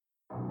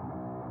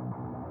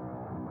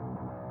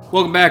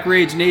Welcome back,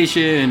 Rage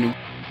Nation.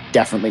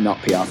 Definitely not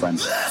PR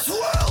friends.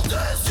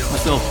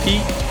 Myself,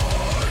 Pete.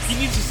 He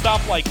needs to stop,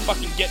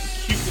 fucking getting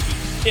cute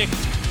with his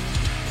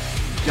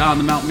pick. John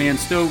the Mountain Man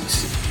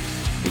Stokes.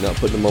 You're not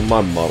putting them on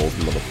my models,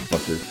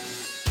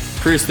 motherfucker.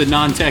 Chris the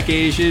Non-Tech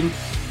Asian.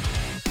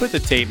 Put the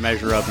tape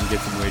measure up and get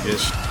some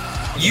wages.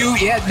 You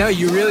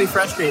really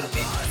frustrated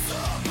me.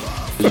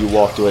 You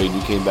walked away and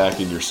you came back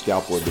and your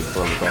scalpel had been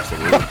thrown across the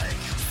room.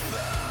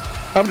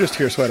 I'm just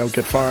here so I don't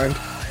get fined.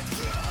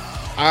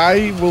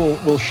 I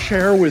will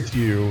share with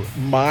you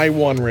my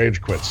one rage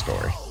quit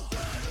story.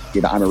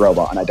 I'm a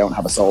robot and I don't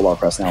have a solo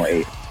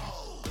personality.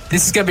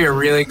 This is going to be a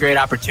really great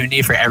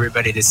opportunity for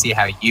everybody to see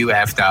how you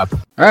effed up.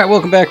 All right,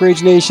 welcome back,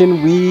 Rage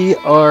Nation. We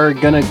are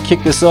going to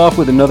kick this off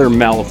with another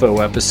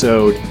Malifaux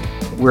episode.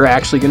 We're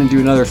actually going to do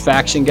another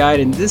faction guide,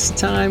 and this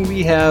time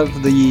we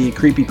have the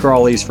creepy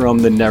crawlies from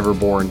the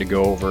Neverborn to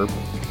go over.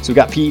 So we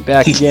got Pete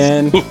back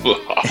again,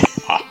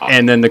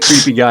 and then the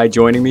creepy guy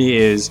joining me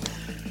is...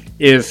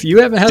 If you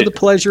haven't had the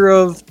pleasure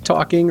of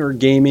talking or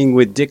gaming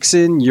with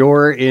Dixon,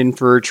 you're in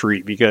for a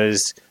treat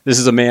because this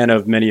is a man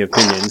of many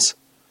opinions.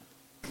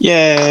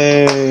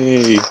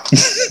 Yay!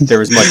 There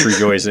was much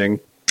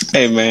rejoicing.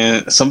 Hey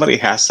man, somebody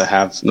has to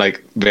have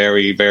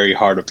very, very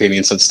hard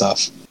opinions and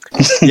stuff.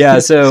 Yeah,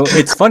 so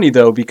it's funny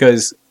though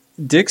because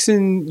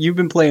Dixon, you've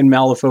been playing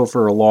Malifaux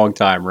for a long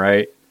time,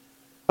 right?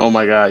 Oh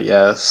my god,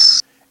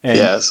 yes. And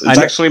yes, it's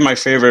actually my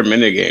favorite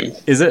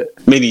minigame. Is it?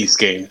 Minis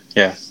game,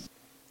 yeah.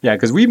 Yeah,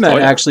 because we met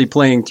actually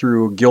playing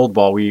through Guild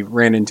Ball. We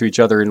ran into each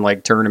other in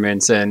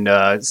tournaments and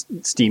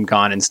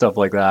SteamCon and stuff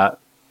like that.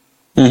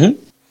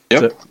 Mm-hmm.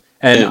 Yep. So,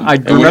 and I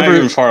remember we're not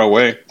even far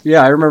away.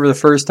 Yeah, I remember the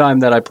first time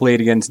that I played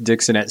against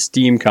Dixon at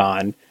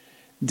SteamCon.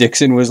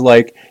 Dixon was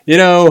like,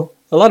 a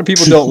lot of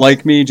people don't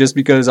like me just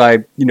because I,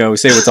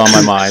 say what's on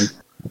my mind.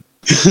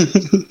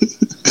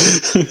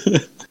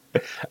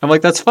 I'm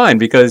like, that's fine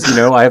because,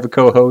 I have a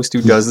co-host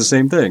who does the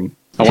same thing.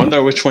 I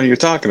wonder which one you're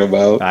talking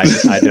about.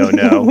 I don't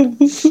know.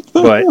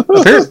 But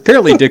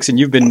apparently, Dixon,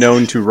 you've been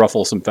known to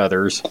ruffle some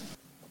feathers.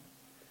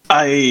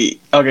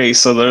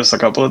 So there's a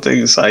couple of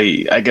things.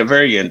 I get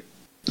very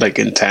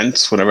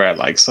intense whenever I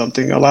like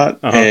something a lot.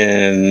 Uh-huh.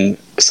 And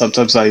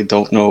sometimes I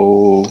don't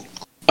know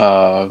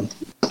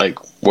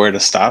where to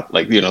stop.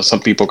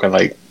 Some people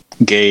can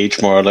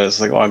gauge more or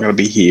less I'm going to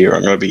be here.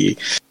 I'm going to be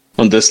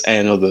on this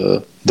end of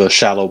the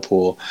shallow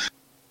pool.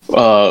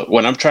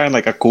 When I'm trying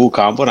a cool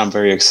combo and I'm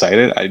very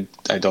excited,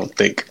 I don't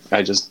think,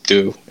 I just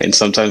do. And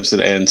sometimes it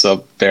ends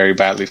up very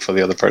badly for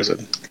the other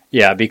person.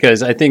 Yeah,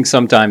 because I think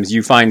sometimes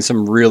you find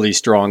some really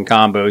strong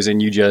combos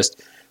and you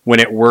just, when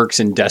it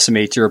works and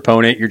decimates your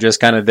opponent, you're just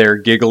kind of there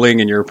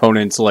giggling and your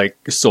opponent's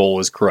soul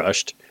is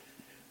crushed.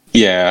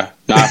 Yeah,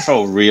 no, I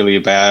felt really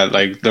bad.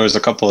 There was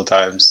a couple of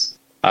times,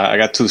 I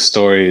got two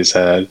stories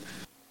that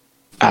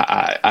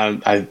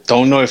I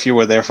don't know if you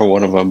were there for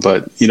one of them,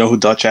 but you know who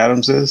Dutch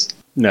Adams is?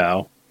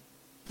 No.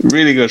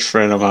 Really good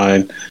friend of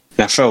mine, and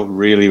I felt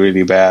really,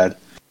 really bad.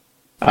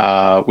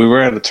 We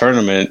were at a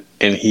tournament,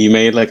 and he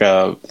made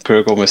a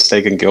critical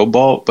mistake in Guild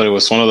Ball, but it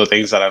was one of the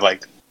things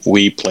that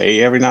we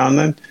play every now and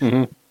then.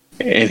 Mm-hmm.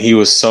 And he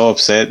was so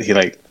upset. He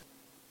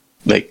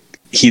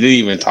he didn't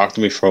even talk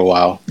to me for a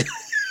while.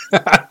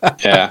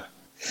 Yeah,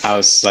 I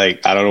was I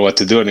don't know what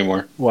to do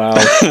anymore. Wow.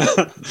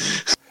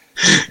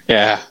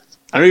 Yeah,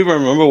 I don't even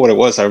remember what it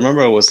was. I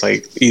remember it was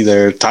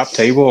either top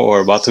table or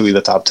about to be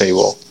the top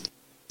table.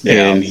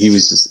 Yeah. And he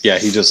was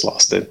he just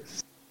lost it.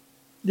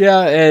 Yeah,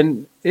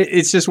 and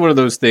it's just one of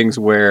those things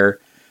where,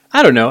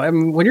 I don't know, I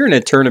mean, when you're in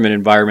a tournament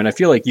environment, I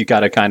feel like you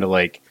got to kind of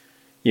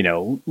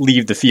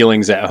leave the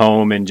feelings at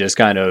home and just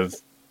kind of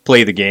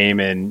play the game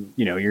and,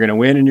 you're going to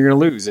win and you're going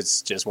to lose.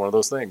 It's just one of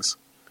those things.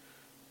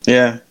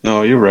 Yeah,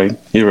 no, you're right.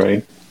 You're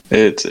right.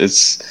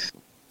 It's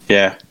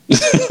yeah.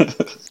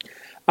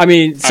 I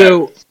mean,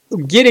 so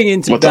getting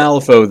into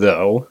Malifaux,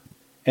 though,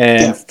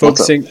 and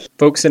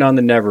focusing on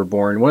the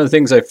Neverborn, one of the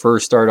things I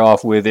first start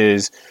off with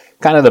is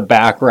kind of the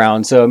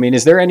background. So, I mean,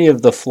 is there any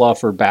of the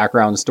fluff or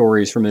background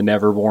stories from the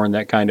Neverborn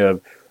that kind of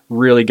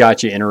really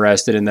got you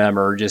interested in them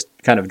or just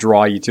kind of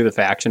draw you to the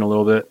faction a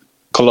little bit?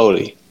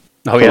 Kalodi.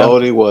 Oh, yeah?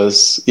 Kalodi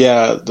was,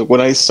 when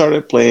I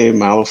started playing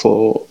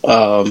Malifaux,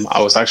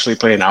 I was actually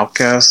playing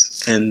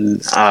Outcast,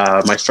 and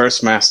my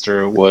first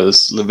master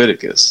was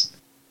Leviticus.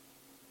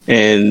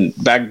 And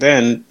back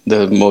then,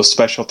 the most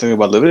special thing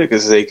about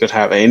Leviticus is they could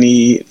have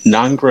any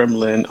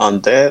non-gremlin,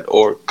 undead,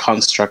 or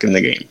construct in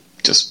the game.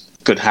 Just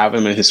could have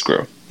him in his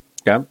crew.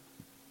 Yeah.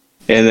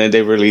 And then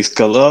they released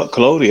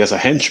Kalodi as a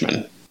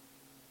henchman.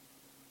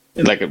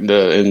 In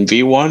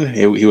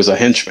V1, he was a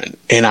henchman.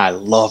 And I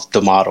loved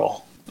the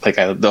model.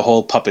 The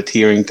whole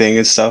puppeteering thing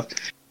and stuff.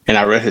 And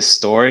I read his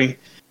story,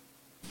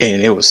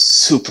 and it was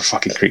super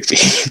fucking creepy.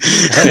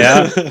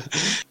 Yeah.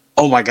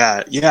 Oh my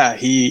god, yeah,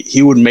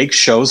 he would make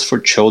shows for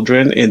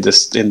children in the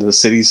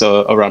cities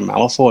around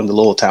Malifaux and the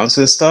little towns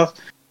and stuff.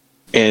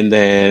 And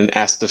then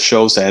as the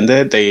shows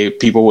ended,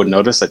 people would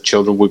notice that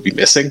children would be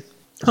missing.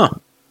 Huh.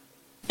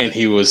 And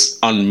he was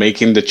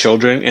unmaking the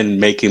children and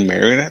making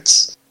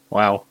marionettes.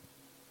 Wow.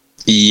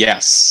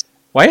 Yes.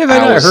 Why have I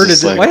not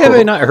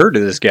heard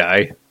of this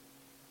guy?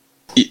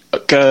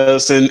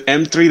 Because in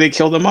M3 they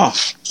killed him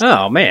off.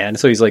 Oh man,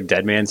 so he's like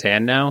Dead Man's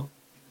Hand now.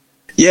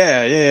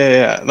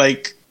 Yeah.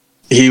 Like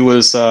he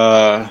was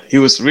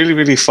really,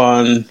 really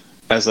fun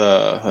as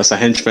a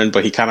henchman,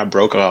 but he kind of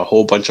broke a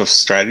whole bunch of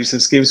strategies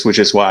and schemes, which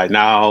is why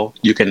now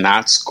you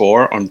cannot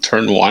score on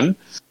turn 1.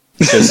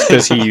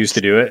 Because he used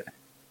to do it.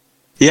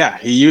 Yeah,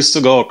 he used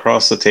to go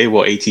across the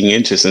table 18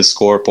 inches and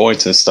score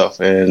points and stuff,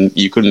 and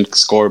you couldn't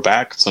score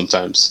back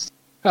sometimes.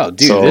 Oh,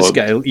 dude, this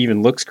guy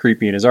even looks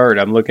creepy in his art.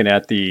 I'm looking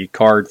at the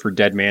card for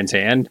Dead Man's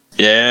Hand.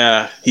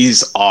 Yeah,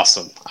 he's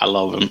awesome. I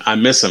love him. I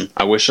miss him.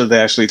 I wish that they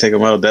actually take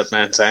him out of Dead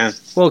Man's Hand.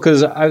 Well,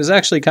 because I was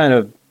actually kind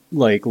of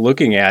like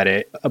looking at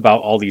it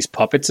about all these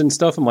puppets and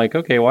stuff. I'm like,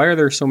 okay, why are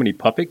there so many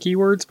puppet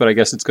keywords? But I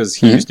guess it's because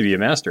he used to be a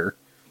master.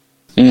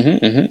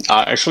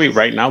 Actually,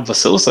 right now,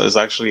 Vasilisa is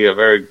actually a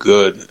very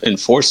good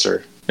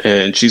enforcer,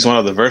 and she's one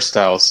of the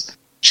versatiles.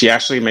 She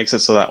actually makes it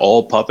so that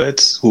all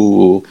puppets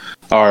who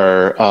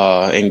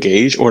are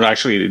engaged, or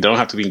actually they don't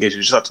have to be engaged,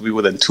 you just have to be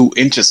within 2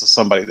 inches of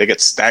somebody, they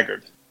get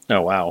staggered.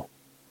 Oh, wow.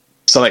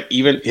 So, like,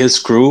 even his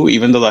crew,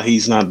 even though that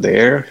he's not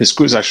there, his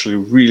crew is actually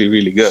really,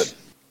 really good.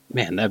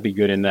 Man, that'd be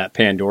good in that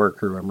Pandora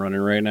crew I'm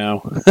running right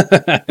now.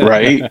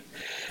 Right?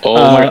 Oh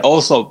my!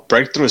 Also,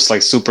 Breakthrough is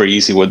like super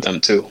easy with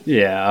them too.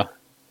 Yeah.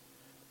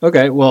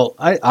 Okay, well,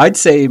 I'd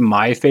say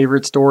my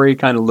favorite story,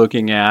 kind of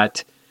looking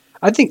at,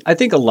 I think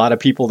a lot of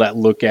people that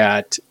look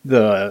at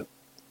the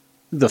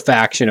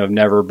faction of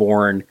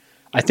Neverborn,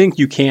 I think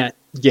you can't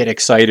get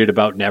excited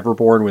about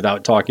Neverborn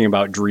without talking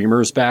about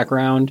Dreamer's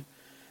background,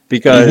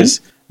 because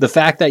the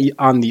fact that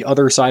on the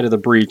other side of the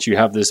breach you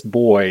have this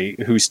boy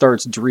who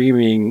starts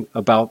dreaming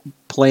about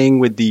playing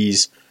with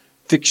these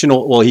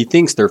fictional, well, he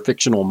thinks they're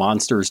fictional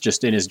monsters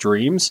just in his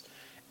dreams,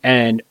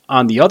 and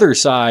on the other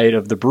side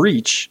of the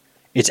breach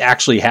it's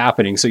actually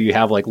happening. So you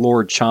have like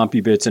Lord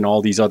Chompy Bits and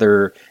all these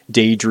other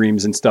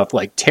daydreams and stuff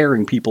like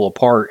tearing people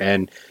apart.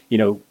 And, you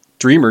know,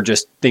 Dreamer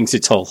just thinks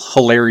it's a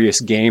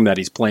hilarious game that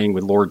he's playing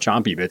with Lord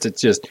Chompy Bits.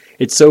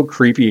 It's so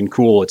creepy and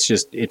cool.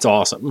 It's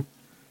awesome.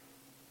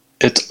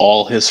 It's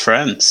all his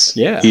friends.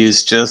 Yeah.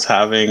 He's just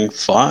having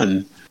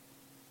fun.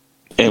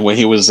 And when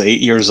he was 8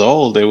 years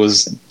old, it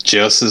was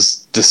just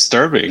as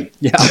disturbing.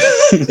 Yeah.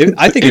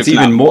 I think it's If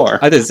even not more.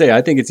 I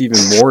think it's even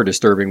more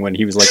disturbing when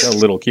he was like a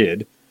little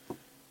kid.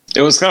 It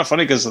was kind of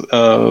funny because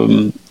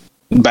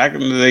back in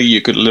the day,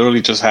 you could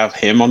literally just have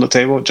him on the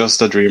table, just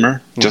the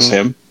Dreamer, just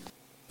him,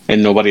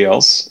 and nobody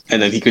else.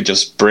 And then he could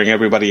just bring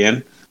everybody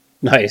in.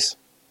 Nice.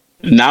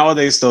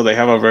 Nowadays, though, they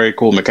have a very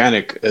cool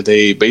mechanic.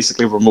 They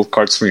basically remove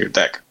cards from your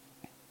deck.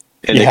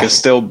 And they can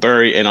still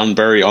bury and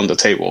unbury on the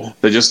table.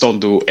 They just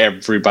don't do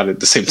everybody at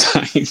the same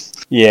time.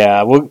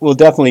 Yeah, we'll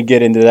definitely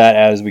get into that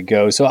as we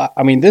go. So,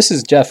 I mean, this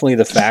is definitely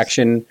the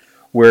faction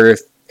where...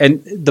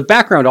 And the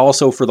background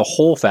also for the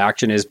whole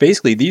faction is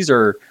basically these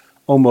are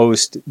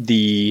almost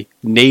the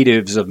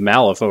natives of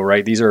Malifaux,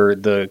 right? These are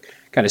the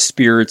kind of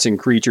spirits and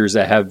creatures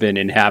that have been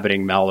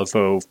inhabiting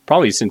Malifaux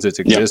probably since its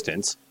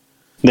existence.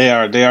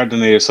 Yep. They are the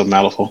natives of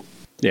Malifaux.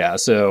 Yeah,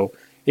 so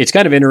it's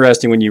kind of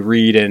interesting when you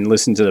read and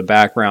listen to the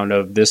background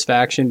of this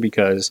faction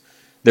because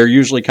they're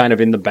usually kind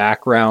of in the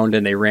background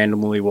and they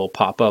randomly will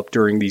pop up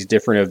during these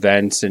different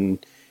events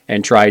and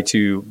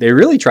they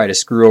really try to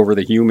screw over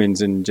the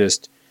humans and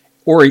just...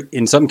 Or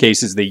in some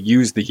cases, they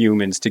use the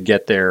humans to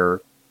get their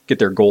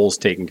goals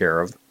taken care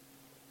of.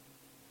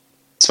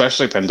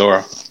 Especially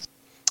Pandora.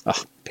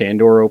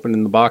 Pandora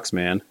opening the box,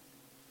 man.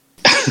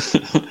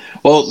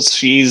 Well,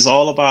 she's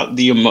all about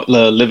the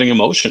living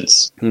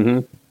emotions.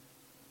 Mm-hmm.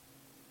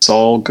 It's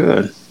all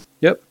good.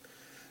 Yep.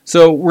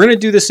 So we're going to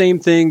do the same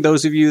thing.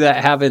 Those of you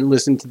that haven't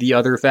listened to the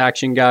other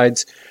faction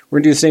guides, we're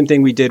going to do the same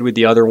thing we did with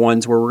the other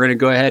ones, where we're going to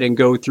go ahead and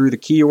go through the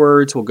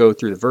keywords. We'll go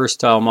through the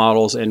versatile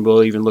models, and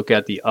we'll even look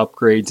at the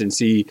upgrades and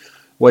see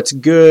what's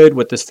good,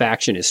 what this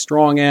faction is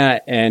strong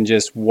at, and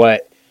just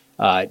what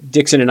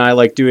Dixon and I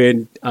like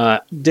doing.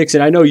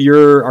 Dixon, I know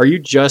are you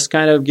just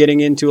kind of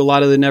getting into a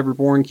lot of the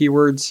Neverborn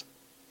keywords?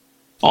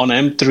 On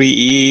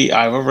M3E,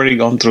 I've already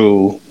gone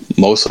through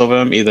most of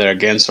them, either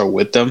against or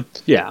with them.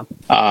 Yeah.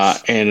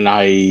 And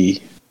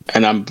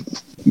I'm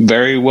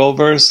very well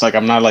versed. Like,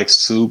 I'm not like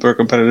super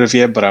competitive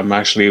yet, but I'm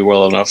actually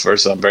well enough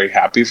versed. I'm very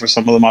happy for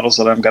some of the models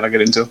that I'm gonna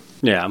get into.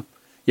 Yeah.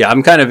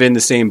 I'm kind of in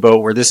the same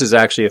boat where this is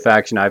actually a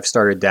faction I've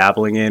started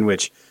dabbling in,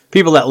 which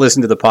people that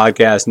listen to the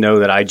podcast know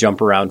that I jump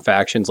around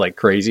factions like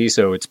crazy,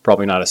 so it's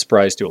probably not a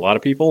surprise to a lot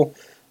of people.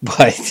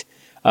 But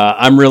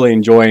I'm really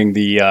enjoying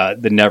the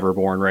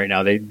Neverborn right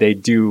now. They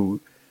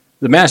do,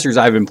 the masters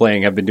I've been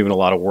playing have been doing a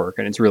lot of work,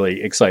 and it's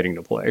really exciting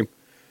to play.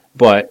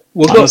 But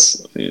we'll go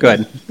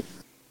ahead.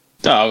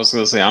 No, I was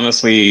going to say,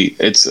 honestly,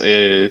 it's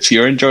if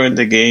you're enjoying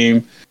the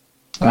game,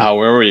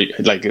 however,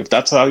 if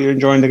that's how you're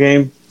enjoying the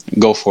game,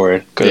 go for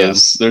it.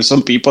 Because there's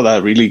some people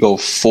that really go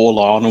full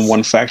on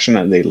one faction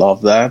and they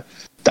love that.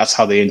 That's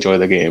how they enjoy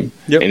the game.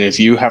 Yep. And if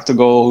you have to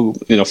go,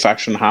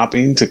 faction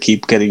hopping to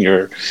keep getting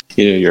your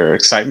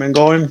excitement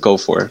going, go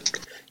for it.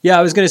 Yeah,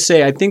 I was going to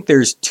say, I think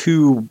there's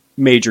two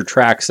major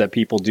tracks that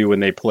people do when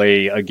they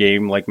play a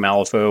game like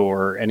Malifaux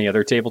or any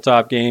other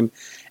tabletop game.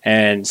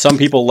 And some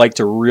people like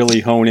to really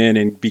hone in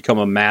and become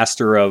a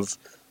master of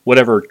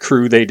whatever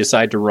crew they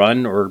decide to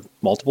run, or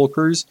multiple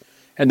crews.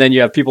 And then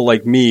you have people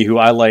like me who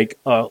I like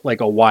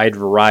a wide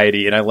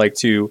variety. And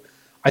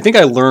I think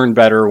I learn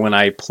better when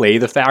I play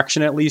the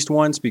faction at least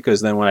once,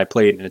 because then when I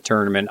play it in a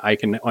tournament, I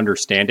can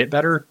understand it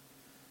better.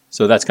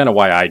 So that's kind of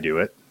why I do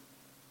it.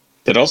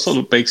 It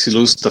also makes you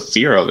lose the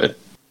fear of it.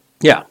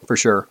 Yeah, for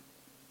sure.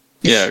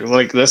 Yeah,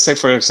 like let's say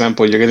for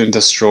example you're getting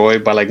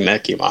destroyed by like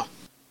Nekima,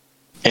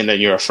 and then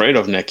you're afraid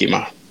of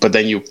Nekima, but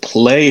then you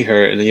play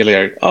her and then you're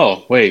like,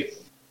 oh wait,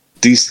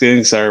 these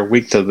things are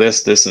weak to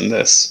this, this, and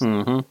this.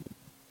 Mm-hmm.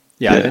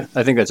 Yeah,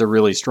 I think that's a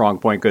really strong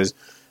point, because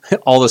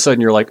all of a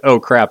sudden you're like, oh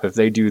crap, if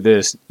they do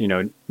this,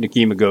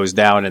 Nekima goes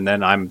down and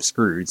then I'm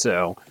screwed.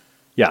 So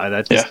yeah,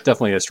 that's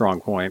definitely a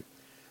strong point.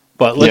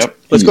 But let's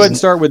go ahead and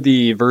start with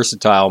the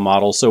versatile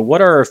model. So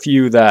what are a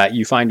few that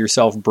you find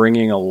yourself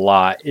bringing a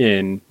lot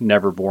in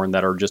Neverborn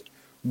that are just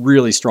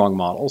really strong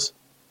models?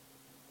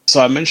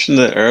 So I mentioned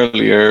it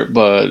earlier,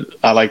 but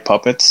I like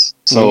puppets.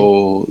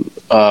 So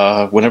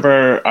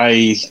whenever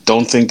I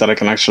don't think that I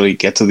can actually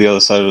get to the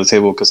other side of the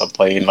table because I'm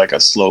playing like a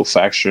slow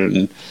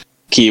faction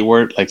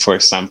keyword, like for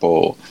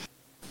example,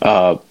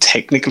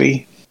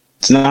 technically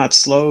it's not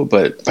slow,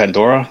 but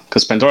Pandora,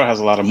 because Pandora has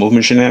a lot of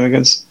movement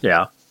shenanigans.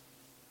 Yeah.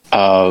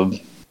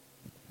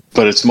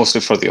 But it's mostly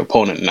for the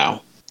opponent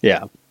now.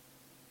 Yeah.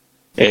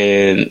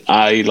 And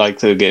I like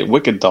to get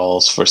Wicked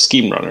Dolls for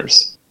Scheme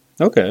Runners.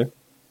 Okay.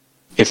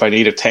 If I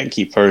need a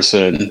tanky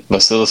person,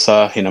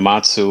 Vasilisa,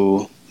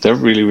 Hinamatsu, they're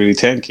really, really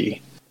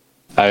tanky.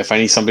 If I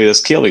need somebody that's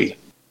killy,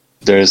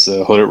 there's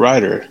a Hooded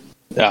Rider.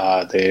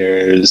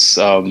 There's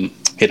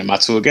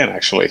Hinamatsu again,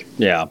 actually.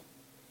 Yeah.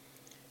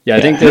 Yeah,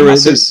 I think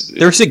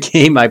there's a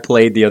game I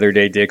played the other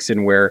day,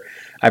 Dixon, where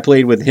I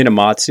played with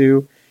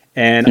Hinamatsu.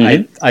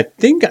 And I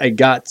think I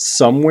got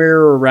somewhere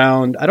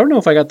around, I don't know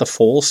if I got the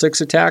full 6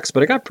 attacks,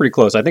 but I got pretty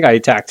close. I think I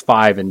attacked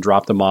 5 and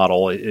dropped the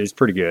model. It was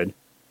pretty good.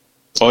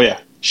 Oh, yeah.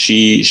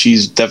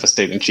 She's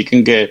devastating. She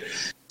can get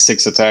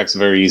 6 attacks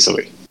very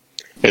easily.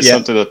 It's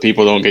something that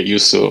people don't get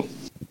used to.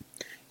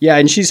 Yeah,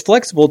 and she's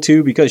flexible,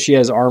 too, because she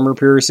has armor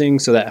piercing,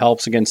 so that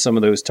helps against some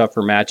of those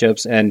tougher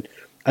matchups. And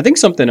I think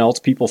something else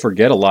people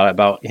forget a lot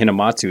about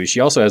Hinamatsu is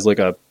she also has like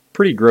a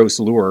pretty gross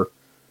lure.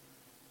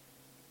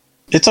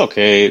 It's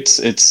okay.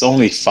 It's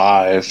only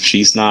 5.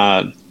 She's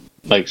not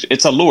like,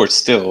 it's a lure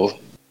still.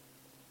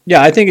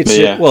 Yeah, I think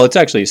it's well, it's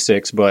actually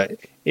 6, but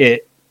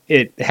it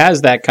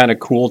has that kind of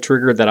cool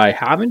trigger that I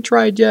haven't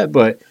tried yet.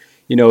 But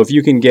if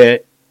you can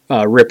get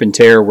Rip and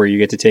Tear, where you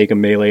get to take a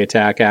melee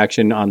attack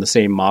action on the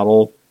same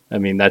model, I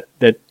mean that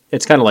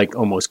it's kind of like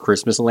almost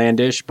Christmas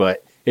Landish,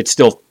 but it's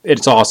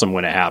awesome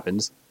when it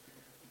happens.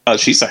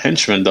 She's a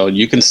henchman though.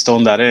 You can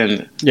stone that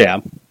in. Yeah.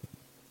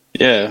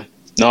 Yeah.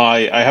 No,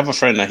 I have a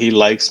friend that he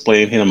likes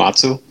playing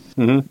Hinamatsu,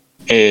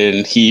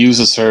 and he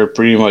uses her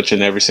pretty much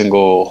in every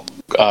single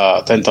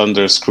Ten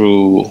Thunders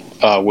crew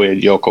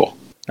with Yoko.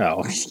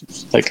 Oh,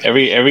 like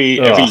every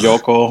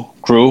Yoko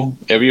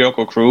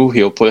crew,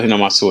 he'll put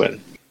Hinamatsu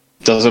in.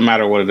 Doesn't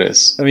matter what it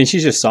is. I mean,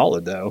 she's just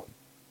solid though.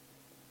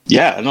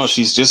 Yeah, no,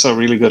 she's just a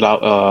really good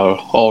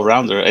all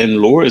rounder, and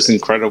lore is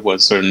incredible in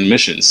certain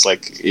missions.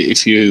 Like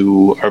if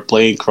you are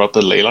playing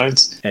Corrupted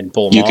Leylines and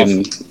pull them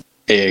off.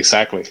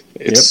 Exactly.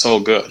 It's so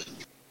good.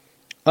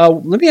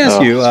 Let me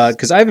ask you,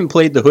 because I haven't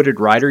played the Hooded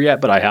Rider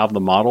yet, but I have the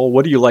model.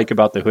 What do you like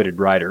about the Hooded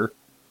Rider?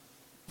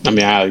 I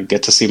mean, I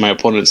get to see my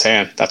opponent's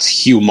hand. That's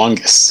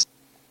humongous.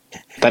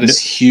 That is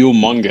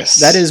humongous.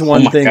 That is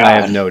one thing I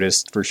have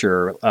noticed for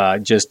sure.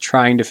 Just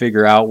trying to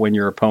figure out when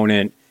your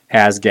opponent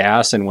has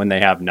gas and when they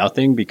have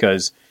nothing,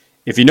 because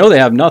if you know they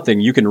have nothing,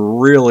 you can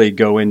really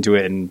go into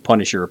it and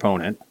punish your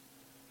opponent.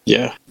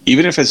 Yeah.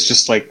 Even if it's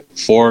just like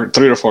 3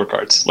 or 4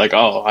 cards. Like,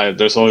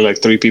 there's only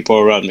like 3 people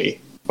around me.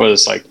 Or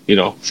there's like,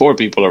 4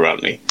 people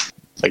around me.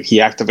 Like, he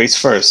activates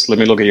first. Let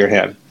me look at your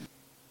hand.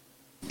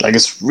 Like,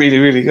 it's really,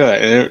 really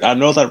good. And I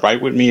know that Right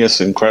With Me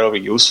is incredibly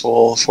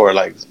useful for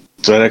like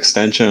threat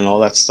extension and all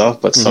that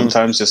stuff. But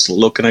sometimes just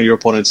looking at your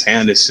opponent's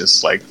hand is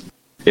just like,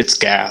 it's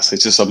gas.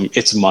 It's just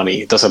it's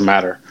money. It doesn't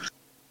matter.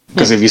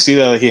 Because if you see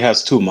that he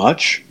has too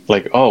much,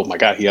 like, oh my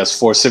god, he has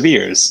 4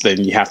 severes,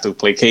 then you have to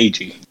play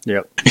cagey.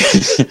 Yep.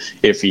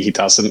 If he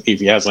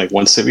has like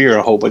 1 severe,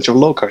 a whole bunch of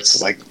low cards,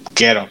 it's like,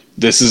 get him.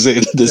 This is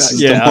it. This is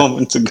the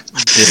moment to go.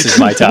 This is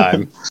my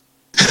time.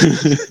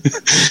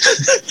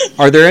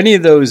 Are there any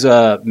of those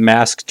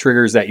mask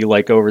triggers that you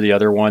like over the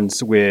other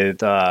ones with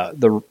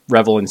the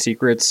Revel in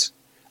Secrets?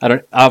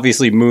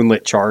 Obviously,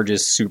 Moonlit Charge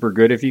is super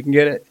good if you can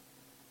get it.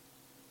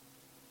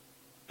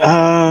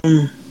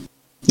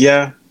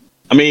 Yeah.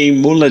 I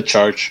mean, Moonlit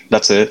Charge,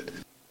 that's it,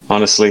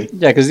 honestly.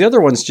 Yeah, because the other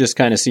ones just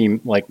kind of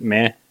seem like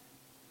meh.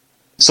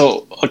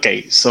 So,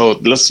 okay, so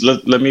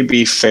let me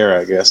be fair,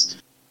 I guess.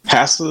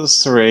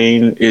 Hazardous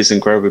Terrain is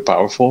incredibly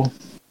powerful.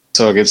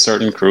 So against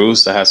certain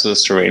crews, the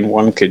Hazardous Terrain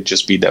one could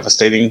just be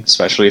devastating,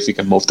 especially if you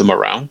can move them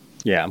around.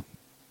 Yeah.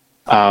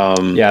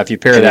 Yeah, if you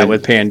pair and that then-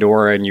 with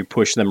Pandora and you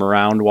push them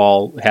around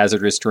while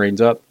Hazardous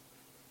drains up,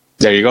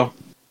 There you go.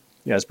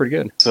 yeah, it's pretty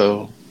good.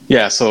 So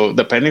yeah, so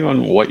depending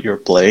on what you're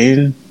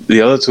playing,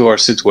 the other two are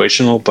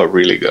situational but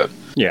really good.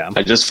 Yeah.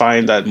 I just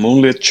find that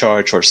Moonlit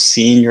Charge or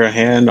Seeing Your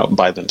Hand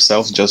by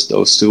themselves, just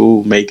those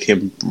two, make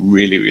him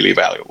really, really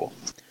valuable.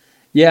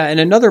 Yeah, and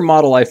another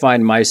model I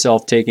find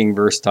myself taking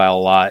versatile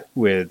a lot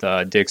with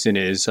Dixon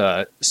is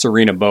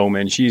Serena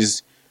Bowman.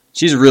 She's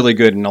really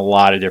good in a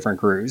lot of different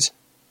crews.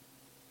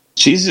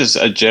 She's just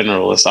a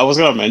generalist. I was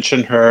gonna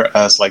mention her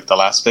as like the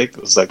last pick.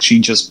 It was like she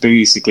just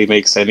basically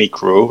makes any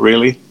crew,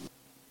 really.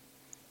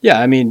 Yeah,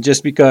 I mean,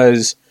 just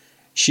because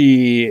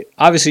she's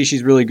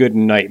really good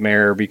in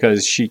Nightmare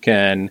because she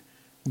can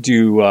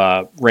do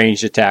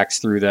ranged attacks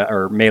through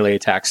or melee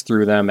attacks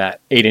through them at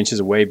 8 inches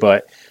away.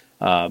 But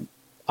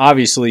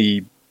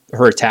obviously,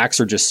 her attacks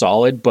are just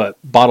solid. But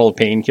Bottle of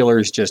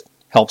Painkillers just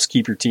helps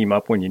keep your team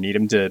up when you need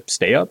them to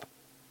stay up.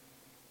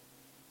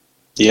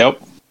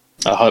 Yep,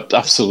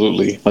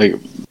 absolutely. Like,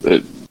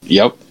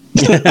 yep.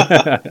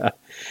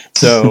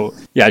 So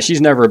yeah,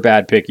 she's never a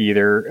bad pick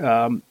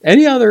either.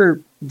 Any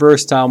other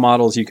versatile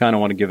models you kind of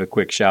want to give a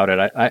quick shout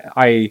at?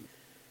 I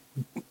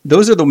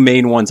those are the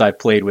main ones I've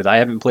played with. I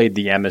haven't played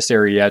the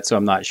Emissary yet, so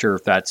I'm not sure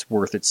if that's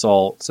worth its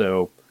salt.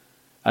 So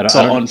I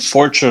don't.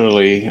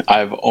 Unfortunately,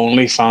 I've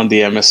only found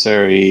the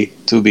Emissary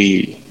to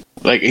be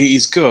like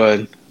he's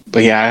good,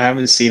 but yeah, I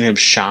haven't seen him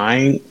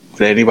shine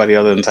with anybody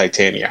other than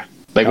Titania.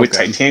 Like with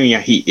Okay. Titania,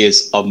 he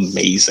is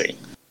amazing.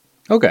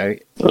 Okay,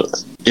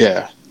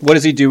 Yeah. what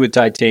does he do with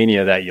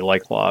Titania that you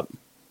like a lot?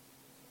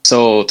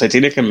 So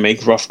Titania can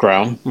make rough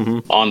ground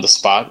on the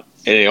spot,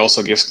 and it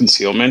also gives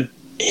concealment.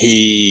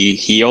 He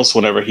heals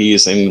whenever he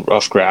is in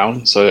rough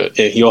ground, so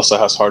he also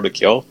has hard to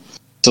kill.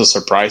 So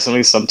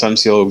surprisingly,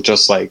 sometimes he'll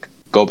just like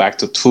go back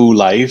to 2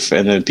 life,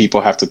 and then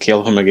people have to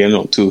kill him again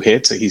on 2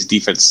 hits. And he's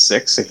defense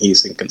 6, and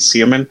he's in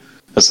concealment.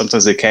 But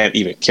sometimes they can't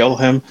even kill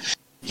him.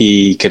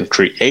 He can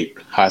create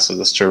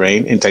hazardous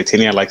terrain, and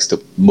Titania likes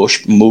to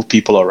move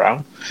people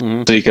around.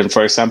 So you can,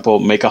 for example,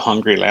 make a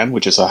Hungry Land,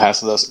 which is a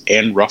hazardous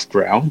and rough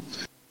ground.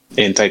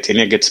 And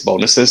Titania gets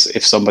bonuses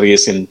if somebody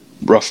is in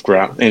rough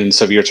ground, in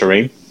severe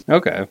terrain.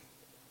 Okay,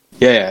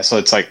 Yeah, so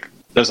it's like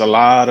there's a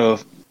lot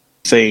of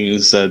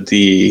things that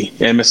the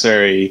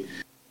Emissary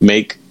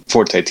make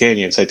for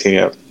Titania, and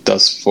Titania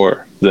does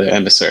for the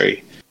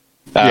Emissary.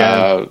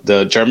 Yeah.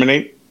 The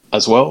Germinate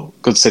as well,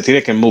 because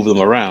Titania can move them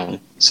around.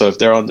 So if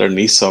they're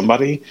underneath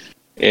somebody,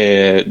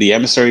 the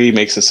Emissary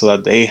makes it so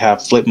that they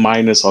have flip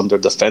minus on their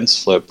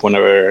defense flip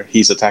whenever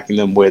he's attacking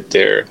them with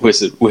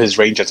his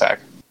range attack.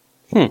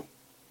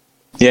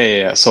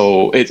 Yeah.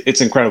 So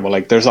it's incredible.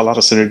 Like there's a lot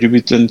of synergy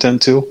between them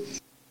too.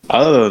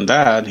 Other than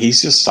that,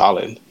 he's just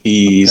solid.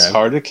 He's Okay.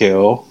 hard to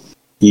kill.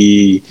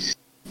 He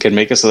can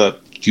make it so that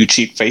you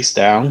cheat face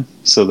down,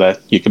 so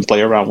that you can play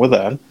around with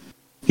that.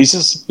 He's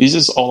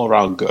just all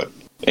around good,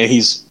 and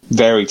he's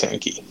very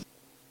tanky.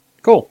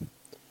 cool.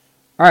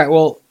 All right,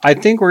 well, I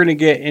think we're going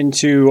to get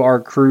into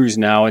our crews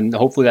now, and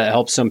hopefully that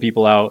helps some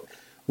people out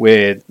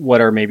with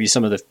what are maybe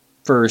some of the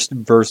first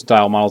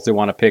versatile models they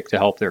want to pick to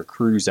help their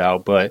crews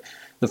out. But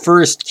the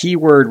first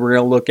keyword we're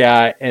going to look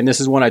at, and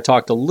this is one I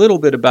talked a little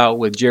bit about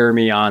with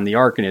Jeremy on the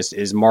Arcanist,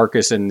 is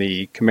Marcus and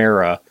the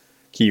Chimera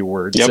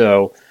keyword. Yep.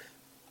 So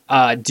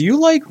do you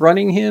like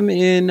running him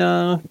in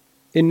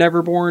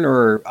Neverborn?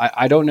 Or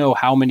I don't know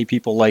how many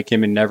people like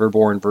him in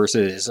Neverborn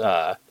versus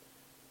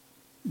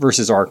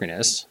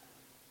Arcanist.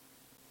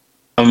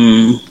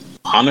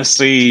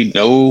 Honestly,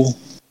 no.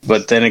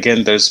 But then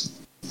again, there's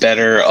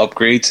better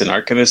upgrades in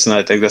Arcanist, and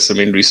I think that's the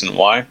main reason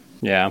why.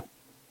 Yeah.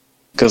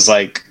 Because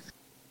like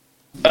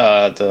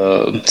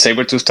the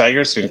Saber-Tooth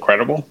Tiger is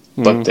incredible,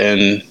 but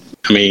then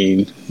I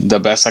mean the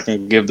best I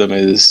can give them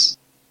is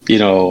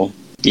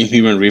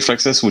Inhuman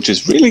Reflexes, which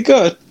is really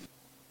good,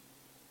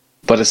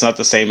 but it's not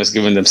the same as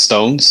giving them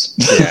stones.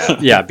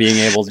 Yeah, being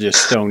able to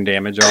just stone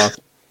damage off.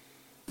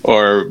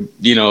 Or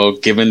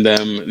giving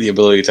them the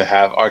ability to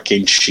have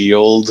Arcane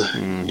Shield.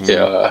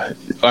 Yeah.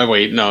 Oh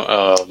wait,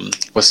 no.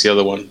 What's the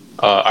other one?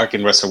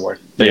 Arcane Reservoir.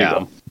 There you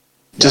go.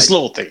 Just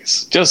little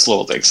things.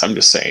 I'm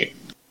just saying.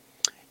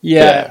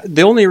 Yeah,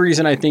 the only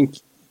reason I think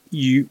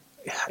you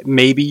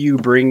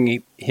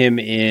bring him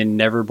in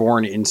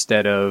Neverborn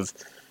instead of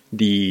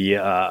the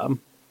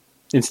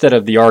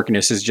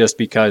Arcanist is just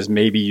because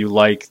maybe you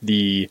like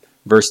the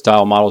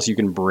versatile models you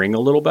can bring a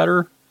little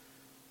better.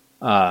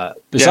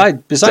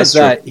 Besides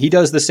that, he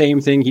does the same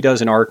thing he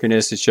does in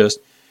Arcanist. It's just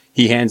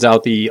he hands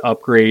out the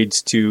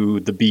upgrades to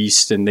the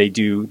beast, and they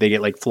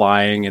get like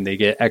flying, and they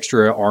get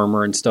extra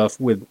armor and stuff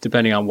with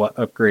depending on what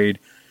upgrade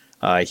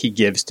he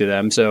gives to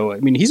them. So I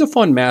mean, he's a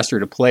fun master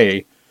to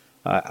play.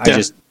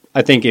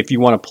 I think if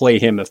you want to play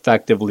him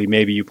effectively,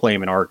 maybe you play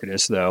him in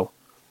Arcanist though.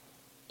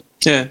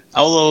 Yeah,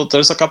 although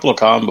there's a couple of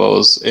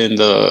combos in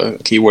the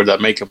keyword that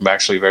make him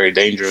actually very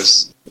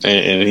dangerous,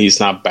 and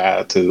he's not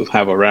bad to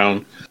have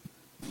around.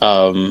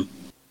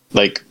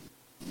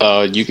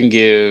 You can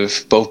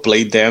give both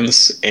Blade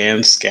Dance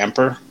and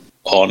Scamper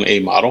on a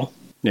model,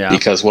 Yeah.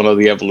 Because one of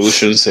the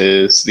evolutions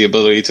is the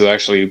ability to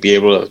actually be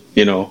able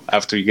to,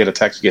 after you get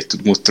attacked, you get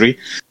to move 3.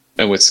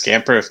 And with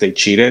Scamper, if they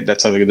cheat it,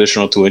 that's an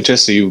additional 2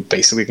 inches. So you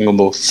basically can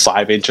move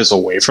 5 inches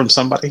away from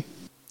somebody.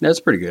 That's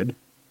pretty good.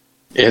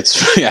 It's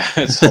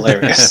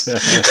hilarious.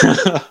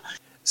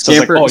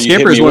 Scamper, you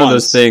Scamper hit is me one of once.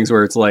 those things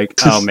where it's like,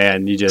 oh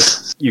man,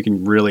 you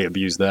can really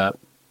abuse that.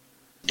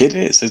 It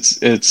is.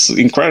 It's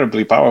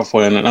incredibly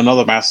powerful. And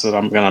another master that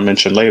I'm going to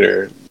mention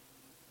later,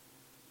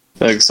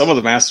 like some of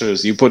the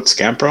masters, you put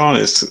Scamper on,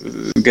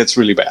 it gets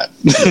really bad.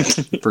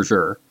 For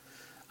sure.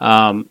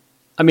 We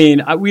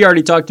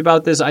already talked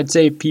about this. I'd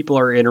say if people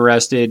are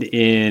interested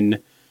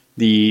in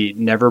the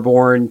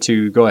Neverborn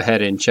to go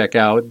ahead and check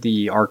out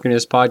the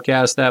Arcanist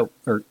podcast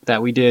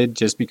that we did,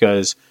 just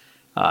because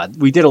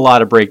we did a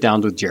lot of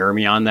breakdowns with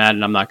Jeremy on that,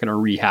 and I'm not going to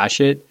rehash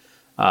it.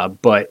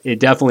 But it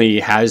definitely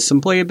has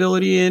some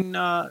playability in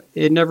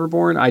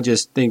Neverborn. I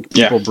just think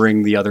people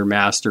bring the other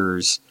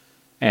masters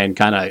and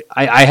kind of.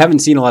 I haven't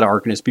seen a lot of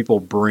Arcanist people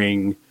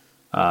bring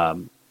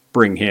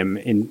him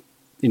in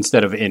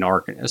instead of in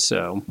Arcanist.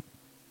 So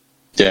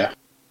yeah.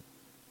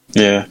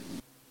 I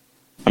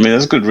mean,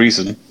 that's a good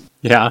reason.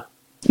 Yeah.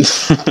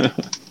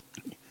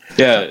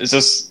 Yeah, it's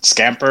just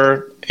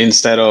Scamper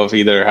instead of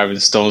either having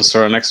Stones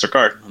or an extra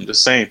card. I'm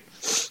just saying.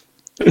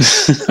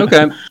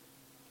 Okay.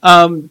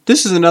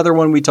 This is another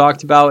one we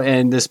talked about,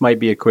 and this might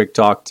be a quick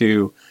talk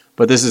too,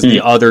 but this is the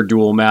other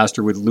dual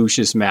master with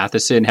Lucius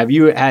Matheson. Have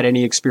you had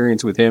any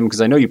experience with him? Because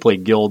I know you play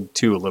Guild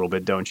too a little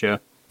bit, don't you?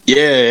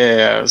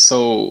 Yeah.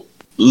 So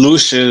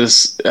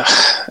Lucius,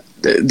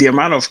 the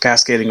amount of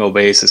cascading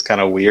obeys is kind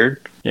of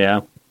weird.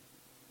 Yeah.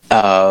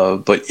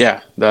 But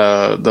yeah,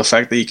 the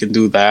fact that you can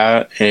do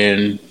that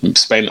and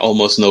spend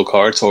almost no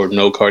cards or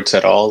no cards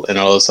at all, and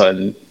all of a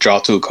sudden draw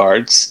 2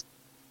 cards,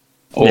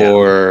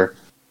 or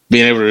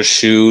being able to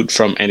shoot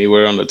from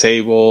anywhere on the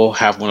table,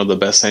 have one of the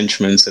best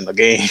henchmen in the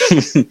game.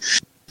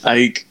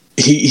 Like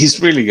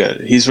he's really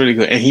good. He's really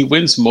good, and he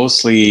wins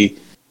mostly.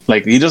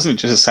 Like he doesn't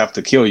just have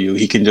to kill you;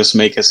 he can just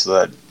make it so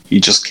that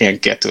you just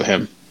can't get to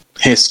him.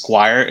 His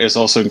Squire is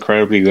also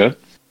incredibly good.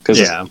 Because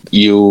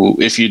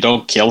if you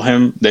don't kill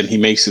him, then he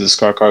makes you the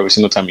scar card every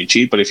single time you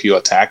cheat. But if you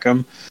attack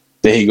him,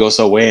 then he goes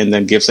away and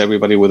then gives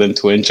everybody within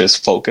 2 inches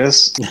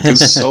focus.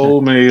 There's so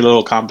many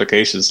little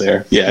complications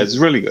there. Yeah, it's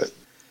really good.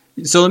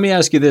 So let me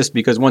ask you this,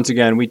 because once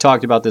again, we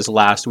talked about this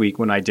last week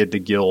when I did the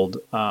Guild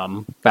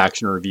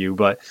faction review,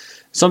 but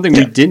something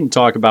we didn't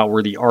talk about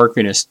were the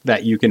Arcanist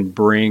that you can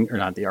bring, or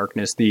not the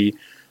Arcanist, the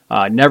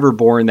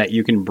Neverborn that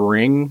you can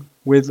bring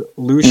with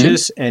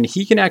Lucius, and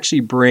he can actually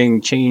bring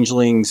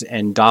Changelings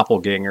and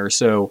Doppelganger.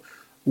 So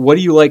what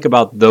do you like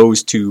about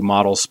those 2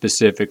 models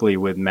specifically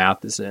with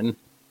Matheson?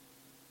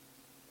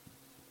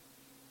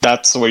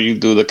 That's where you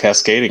do the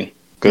cascading,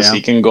 because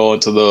he can go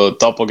into the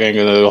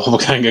Doppelganger, the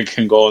Doppelganger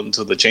can go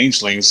into the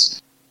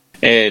Changelings,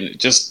 and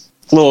just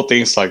little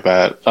things like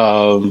that.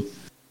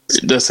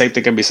 The same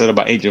thing can be said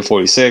about Agent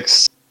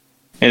 46.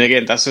 And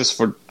again, that's just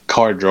for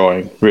card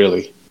drawing,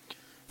 really.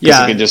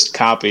 Yeah. You can just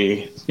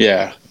copy.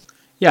 Yeah.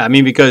 Yeah, I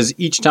mean, because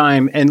each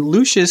time, and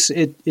Lucius,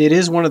 it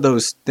is one of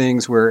those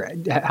things where,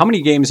 how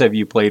many games have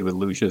you played with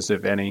Lucius,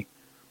 if any?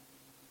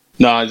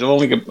 No,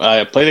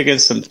 I played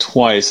against him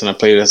twice, and I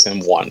played against him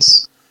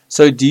once.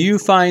 So do you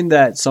find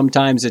that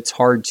sometimes it's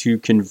hard to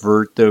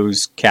convert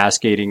those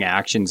cascading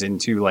actions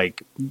into,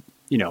 like,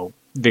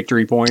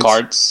 victory points?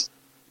 Cards?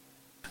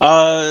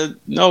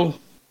 No,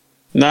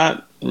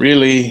 not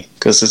really,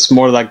 because it's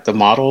more like the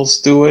models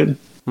do it.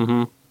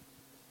 Mm-hmm.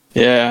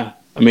 Yeah.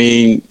 I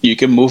mean, you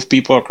can move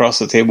people across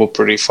the table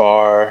pretty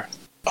far.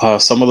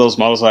 Some of those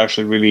models are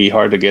actually really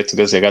hard to get to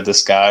because they got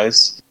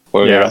disguise,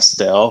 or they got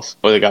stealth,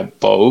 or they got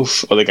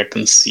both, or they got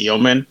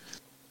concealment.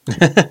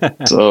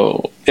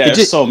 So,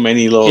 there's so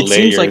many little layers. It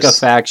seems like a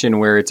faction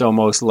where it's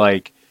almost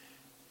like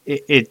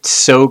it's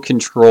so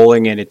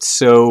controlling, and it's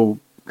so...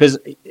 Because,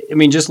 I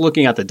mean, just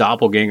looking at the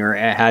Doppelganger,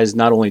 it has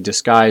not only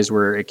disguise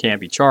where it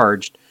can't be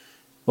charged.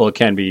 Well, it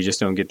can be, you just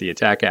don't get the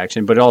attack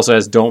action, but it also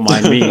has Don't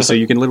Mind Me, so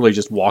you can literally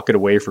just walk it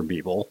away from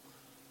people.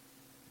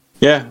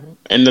 Yeah,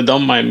 and the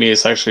Don't Mind Me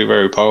is actually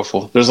very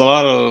powerful. There's a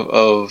lot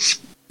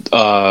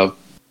of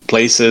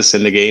places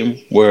in the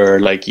game where,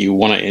 like, you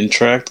want to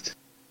interact.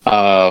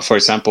 For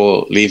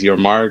example, leave your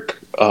mark,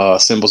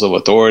 symbols of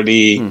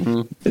authority.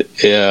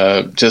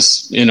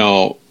 Just,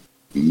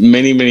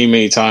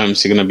 many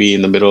times you're going to be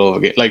in the middle of a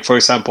game. Like, for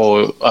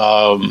example,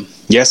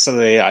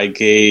 yesterday I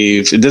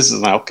gave... This is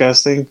an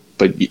Outcast thing.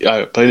 But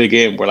I played a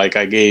game where, like,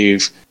 I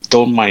gave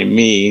Don't Mind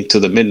Me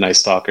to the Midnight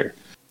Stalker.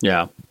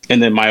 Yeah.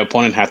 And then my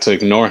opponent had to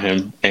ignore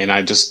him, and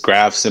I just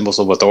grabbed symbols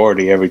of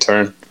authority every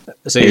turn.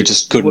 So you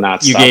just could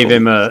not you stop gave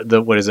him.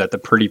 What is that, the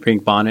Pretty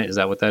Pink Bonnet? Is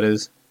that what that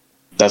is?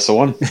 That's the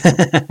one.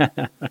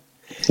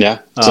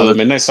 Yeah. So the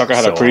Midnight Stalker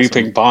had a pretty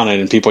pink bonnet,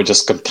 and people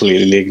just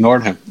completely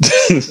ignored him.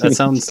 That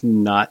sounds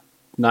not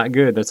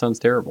good. That sounds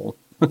terrible.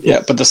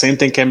 Yeah, but the same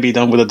thing can be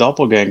done with a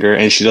Doppelganger,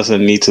 and she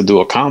doesn't need to do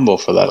a combo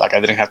for that. Like,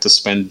 I didn't have to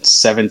spend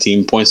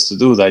 17 points to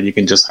do that. You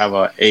can just have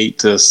a 8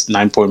 to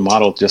 9 point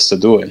model just to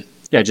do it.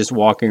 Yeah, just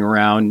walking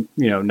around,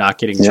 not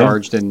getting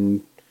charged,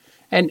 and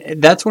And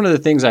that's one of the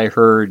things I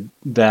heard,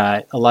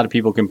 that a lot of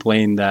people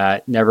complain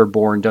that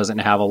Neverborn doesn't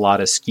have a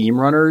lot of scheme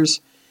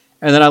runners.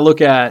 And then I look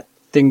at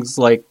things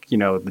like,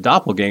 the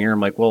Doppelganger.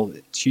 I'm like, well,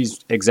 she's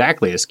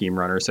exactly a scheme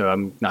runner. So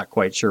I'm not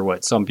quite sure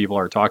what some people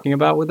are talking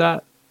about with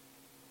that.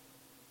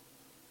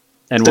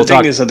 And The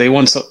thing is that they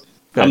want so.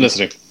 Go I'm ahead.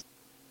 listening.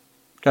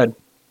 Go ahead.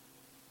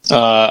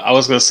 I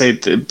was going to say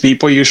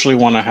people usually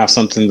want to have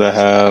something that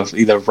have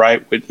either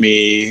Ride with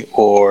Me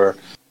or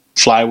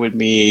Fly with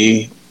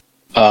Me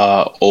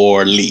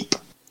or Leap.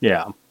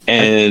 Yeah.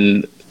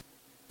 And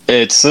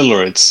it's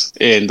Silurids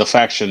in the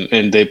faction,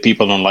 and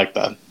people don't like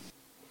that.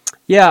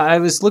 Yeah, I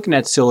was looking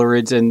at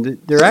Silurids, and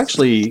they're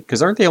actually,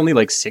 because aren't they only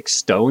like 6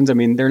 stones? I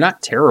mean, they're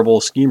not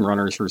terrible scheme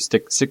runners for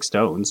 6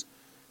 stones.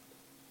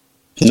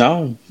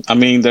 No, I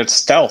mean, they're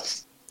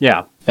stealth.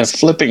 Yeah. They're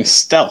flipping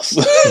stealth.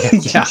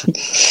 Yeah.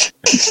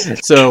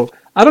 So,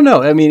 I don't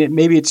know. I mean,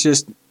 maybe it's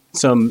just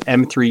some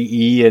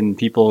M3E and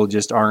people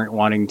just aren't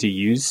wanting to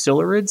use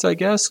Silurids, I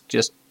guess.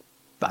 Just,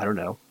 I don't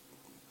know.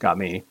 Got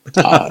me.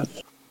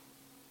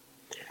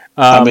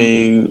 I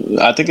mean,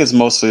 I think it's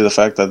mostly the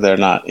fact that they're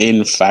not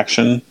in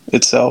faction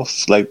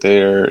itself. Like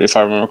if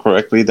I remember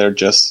correctly, they're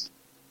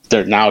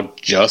now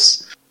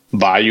just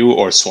Bayou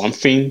or Swamp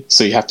Fiend.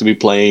 So you have to be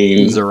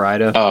playing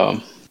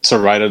Zoraida.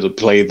 Zoraida to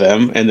play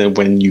them, and then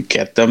when you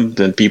get them,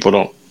 then people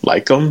don't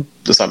like them.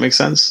 Does that make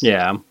sense?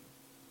 Yeah.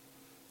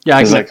 Yeah,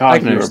 I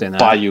can understand that.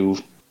 Bayou.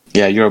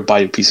 Yeah, you're a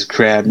Bayou piece of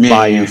crap. Man.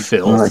 Bayou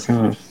filth.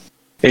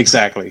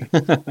 Exactly.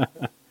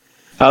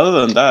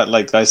 Other than that,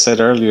 like I said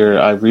earlier,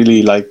 I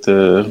really like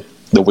the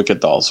Wicked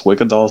Dolls.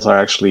 Wicked Dolls are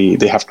actually,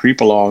 they have creep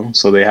along,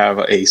 so they have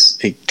a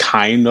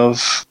kind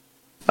of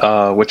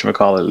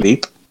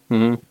leap.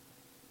 Mm-hmm.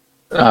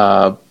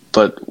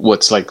 But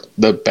what's like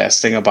the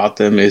best thing about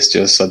them is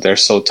just that they're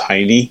so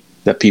tiny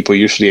that people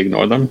usually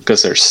ignore them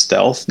because they're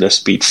stealth, they're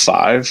speed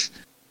 5,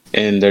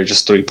 and they're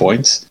just 3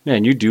 points. Yeah,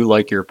 and you do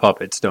like your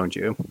puppets, don't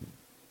you?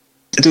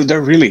 Dude,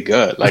 they're really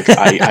good. Like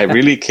I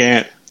really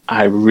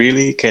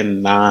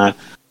cannot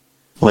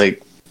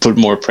like put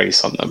more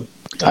praise on them.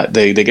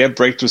 They get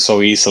breakthrough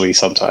so easily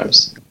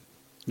sometimes.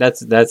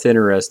 That's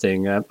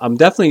interesting. I'm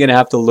definitely going to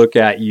have to look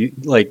at you.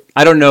 Like,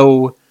 I don't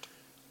know.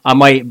 I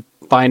might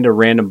find a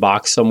random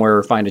box somewhere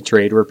or find a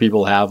trade where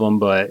people have them,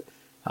 but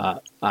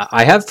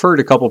I have heard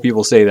a couple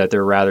people say that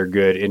they're rather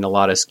good in a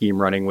lot of scheme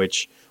running,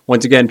 which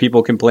once again,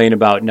 people complain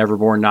about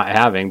Neverborn not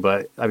having,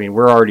 but I mean,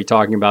 we're already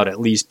talking about at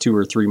least 2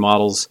 or 3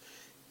 models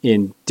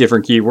in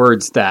different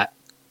keywords that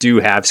do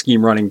have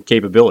scheme running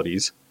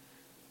capabilities.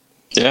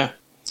 Yeah.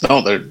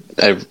 No,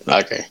 they're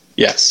okay.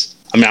 Yes.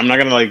 I mean, I'm not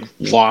gonna like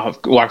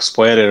wax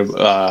poetic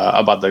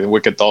about the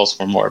Wicked Dolls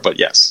for more, but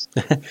yes.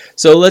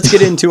 So let's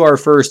get into our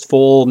first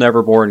full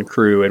Neverborn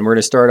crew, and we're going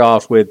to start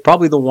off with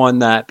probably the one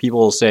that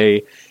people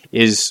say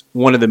is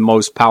one of the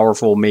most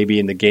powerful maybe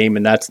in the game,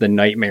 and that's the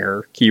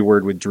Nightmare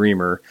keyword with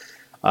Dreamer.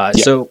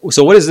 So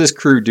what is this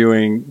crew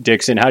doing,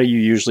 Dixon? How do you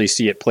usually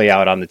see it play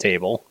out on the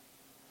table?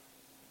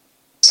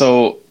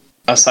 So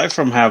aside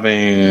from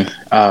having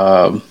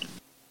a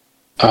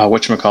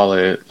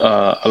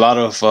lot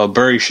of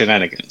Bury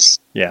shenanigans.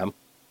 Yeah.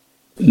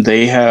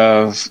 They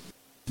have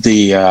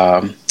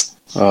the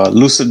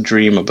Lucid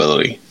Dream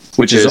ability,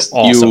 which is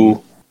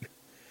awesome.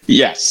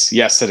 Yes,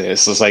 it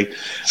is. It's like,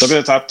 look at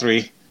the top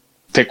 3,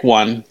 pick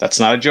one that's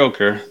not a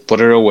joker,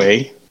 put it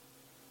away,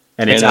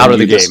 and it's out of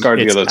the game. Discard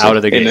the other 2, out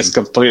of the game. And it's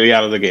completely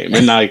out of the game.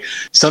 And like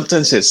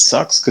sometimes it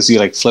sucks because you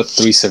like flip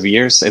 3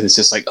 severes, and it's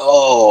just like,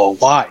 oh,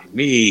 why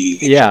me?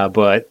 Yeah,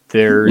 but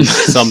there's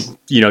some,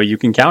 you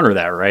can counter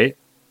that, right?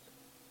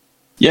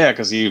 Yeah,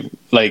 because you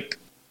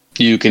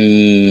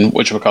can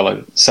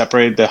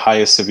separate the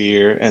highest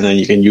severe, and then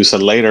you can use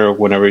it later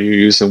whenever you're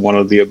using one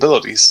of the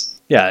abilities.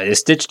 Yeah, a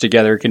Stitch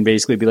Together can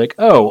basically be like,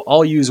 oh,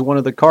 I'll use one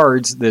of the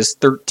cards, this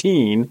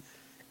 13,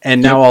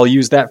 and now I'll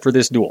use that for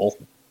this duel.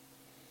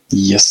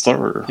 Yes,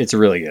 sir. It's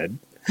really good.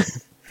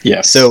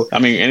 Yes. So I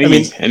mean,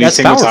 any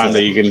single time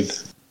that you can,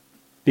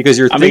 because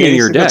you're thinking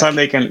your deck. Time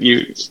they can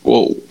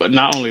but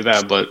not only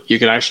that, but you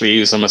can actually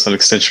use them as an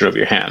extension of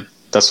your hand.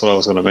 That's what I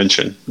was going to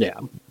mention. Yeah.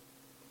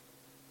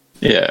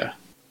 Yeah.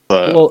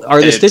 But well,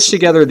 are the Stitch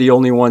Together the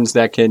only ones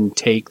that can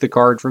take the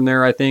card from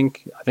there? I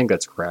think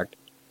that's correct.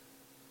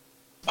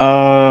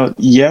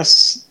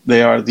 Yes,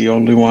 they are the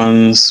only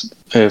ones,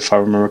 if I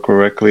remember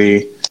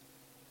correctly.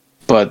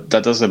 But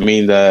that doesn't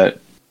mean that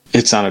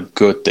it's not a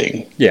good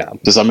thing. Yeah.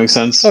 Does that make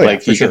sense? Oh, yeah,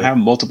 you can have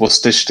multiple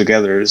Stitch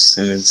Togethers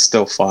and it's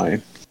still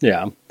fine.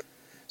 Yeah.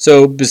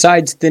 So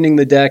besides thinning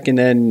the deck and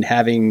then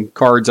having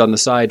cards on the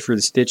side for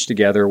the Stitch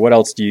Together, what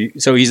else do you...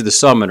 So he's the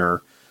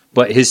summoner,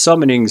 but his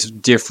summoning's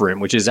different,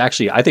 which is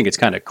actually... I think it's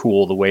kind of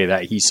cool the way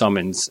that he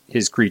summons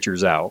his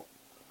creatures out.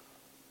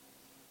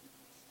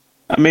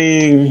 I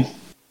mean...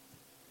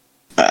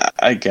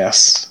 I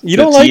guess. You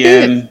don't like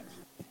it?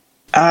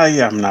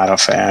 I'm not a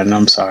fan.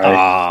 I'm sorry.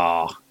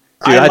 Oh,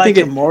 dude, I think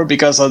it more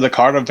because of the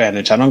card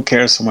advantage. I don't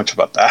care so much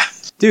about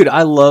that. Dude,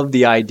 I love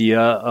the idea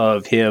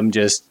of him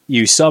just,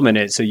 you summon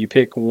it, so you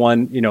pick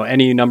one,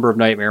 any number of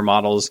Nightmare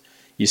models,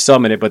 you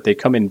summon it, but they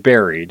come in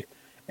buried.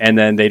 and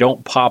then they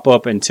don't pop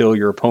up until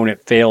your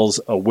opponent fails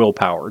a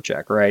willpower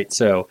check, right?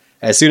 So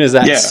as soon as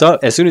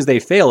as soon as they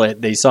fail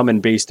it, they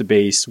summon base to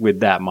base with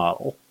that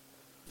model.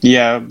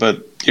 Yeah,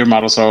 but your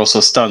models are also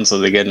stunned, so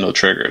they get no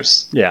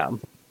triggers. Yeah.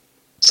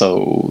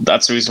 So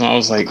that's the reason why I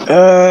was like,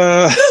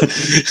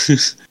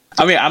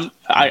 I mean,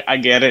 I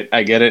get it.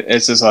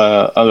 It's just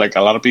like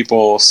a lot of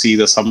people see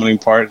the summoning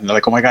part and they're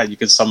like, oh my god, you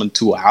can summon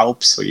 2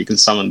 Alps, or you can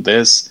summon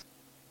this.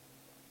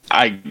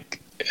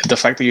 The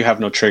fact that you have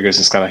no triggers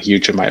is kind of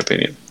huge in my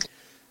opinion.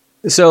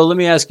 So let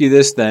me ask you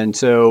this then.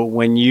 So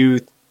when you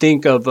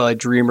think of a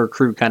Dreamer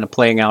crew kind of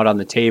playing out on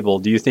the table,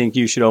 do you think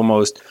you should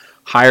almost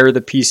hire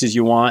the pieces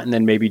you want and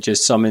then maybe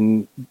just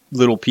summon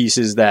little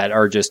pieces that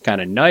are just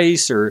kind of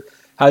nice, or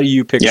how do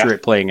you picture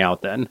it playing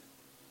out then?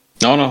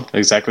 No,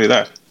 exactly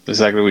that.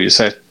 Exactly what you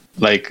said.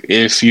 Like,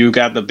 if you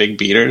got the big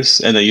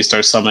beaters and then you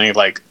start summoning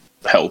like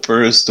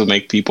helpers to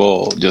make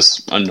people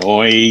just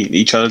annoy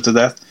each other to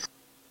death,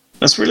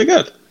 that's really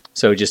good.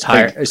 So just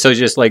hire. So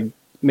just like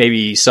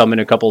maybe summon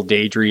a couple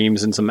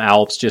daydreams and some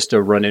Alps just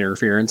to run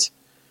interference.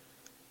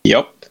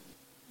 Yep.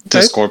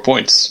 To score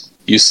points.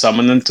 You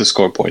summon them to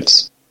score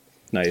points.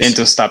 Nice. And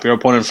to stop your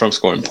opponent from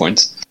scoring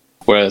points.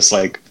 Whereas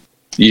like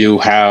you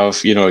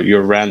have,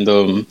 your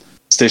random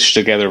stitch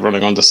together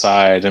running on the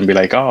side and be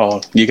like,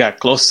 oh, you got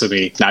close to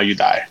me, now you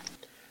die.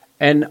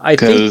 And I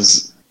think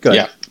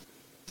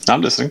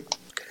I'm listening.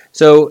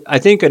 So I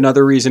think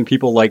another reason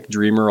people like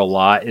Dreamer a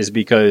lot is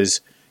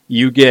because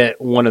you get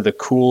one of the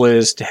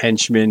coolest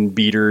henchman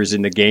beaters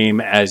in the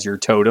game as your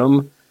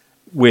totem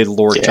with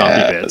Lord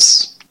Chompy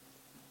Bits.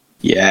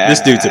 Yeah. This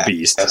dude's a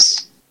beast.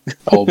 Yes.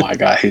 Oh my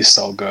god, he's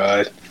so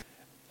good.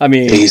 I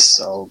mean, he's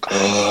so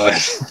good.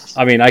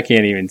 I mean, I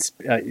can't even.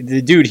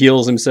 The dude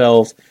heals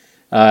himself.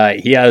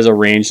 He has a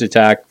ranged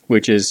attack,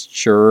 which is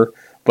sure,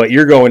 but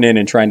you're going in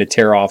and trying to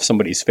tear off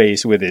somebody's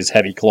face with his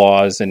heavy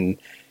claws, and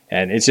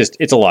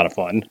it's a lot of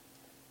fun.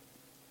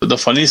 The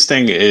funniest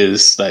thing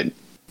is that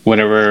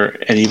whenever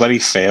anybody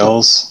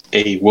fails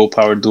a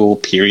willpower duel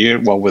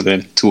period while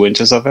within 2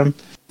 inches of him,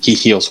 he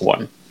heals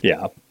 1.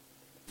 Yeah.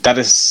 That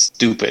is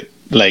stupid.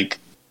 Like,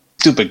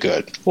 stupid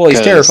good. Well,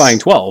 he's terrifying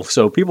 12,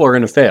 so people are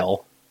going to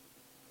fail.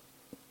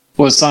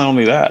 Well, it's not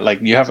only that.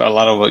 Like, you have a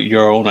lot of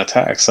your own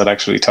attacks that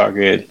actually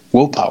target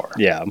willpower.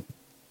 Yeah.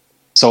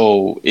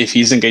 So if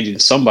he's engaging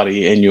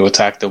somebody and you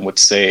attack them with,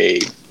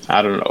 say,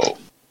 I don't know,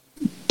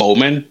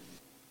 Bowman,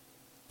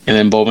 and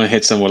then Bowman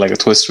hits them with like a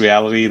twist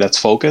reality that's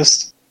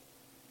focused,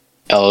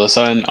 all of a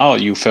sudden, oh,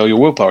 you fail your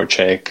willpower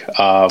check.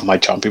 My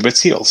Chompy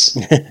Bits heals.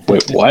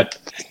 Wait, what?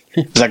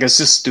 It's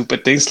just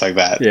stupid things like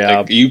that. Yeah.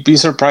 Like, you'd be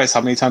surprised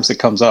how many times it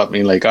comes up. I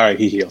mean, like, all right,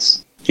 he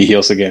heals. He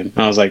heals again.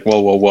 And I was like,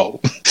 whoa.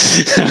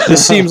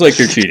 This seems like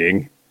you're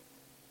cheating.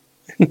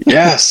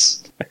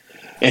 Yes.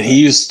 And he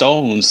used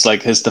stones.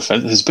 Like, his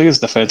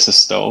biggest defense is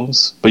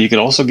stones. But you can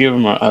also give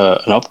him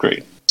an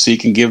upgrade. So you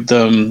can give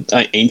them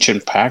an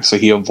Ancient Pact so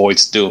he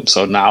avoids Doom.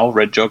 So now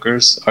Red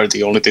Jokers are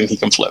the only thing he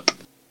can flip.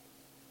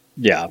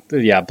 Yeah.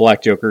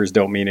 Black Jokers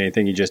don't mean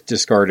anything. You just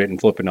discard it and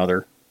flip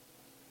another.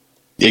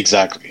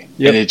 Exactly.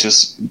 Yep. And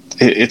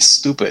it's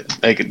stupid.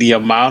 Like, the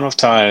amount of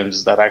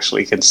times that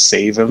actually can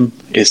save him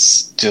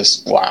is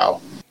just wow.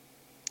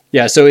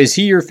 Yeah, so is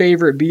he your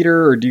favorite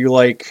beater, or do you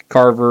like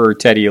Carver or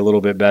Teddy a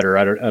little bit better?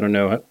 I don't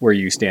know where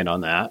you stand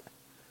on that.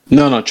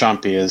 No,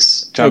 Chompy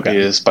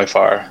is by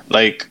far.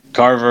 Like,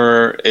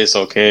 Carver is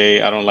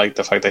okay. I don't like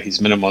the fact that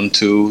he's minimum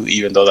 2,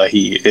 even though that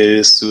he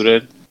is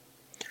suited.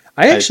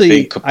 I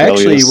actually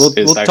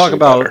we'll talk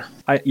about better.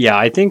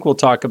 I think we'll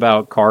talk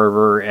about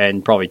Carver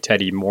and probably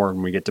Teddy more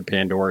when we get to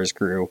Pandora's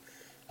crew,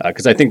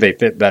 because I think they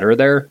fit better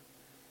there.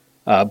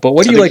 But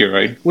what do you like?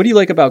 Right. What do you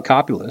like about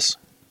Copulus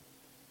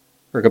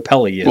or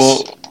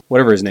Capellius?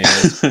 Whatever his name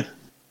is.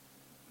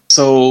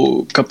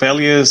 So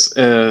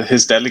Capellius,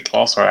 his deadly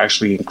claws are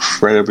actually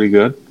incredibly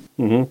good.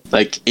 Mm-hmm.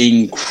 Like,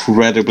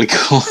 incredibly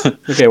good.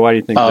 Okay, why do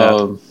you think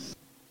that?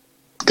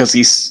 Because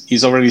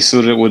he's already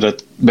suited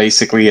with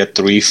basically a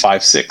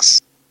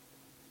 3-5-6.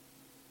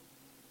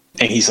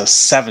 And he's a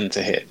 7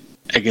 to hit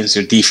against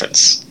your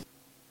defense.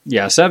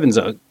 Yeah, 7's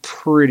a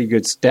pretty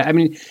good stat. I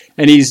mean,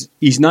 and he's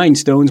 9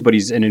 stones, but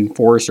he's an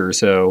enforcer,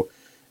 so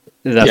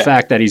the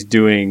fact that he's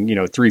doing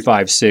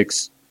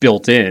 3-5-6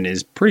 built in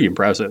is pretty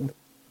impressive.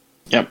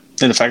 Yep,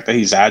 and the fact that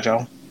he's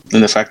agile,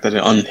 and the fact that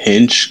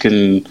Unhinged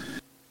can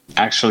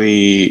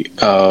actually,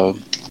 how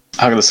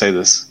can I say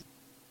this?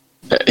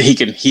 He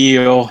can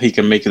heal. He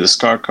can make the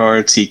scar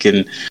cards. He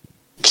can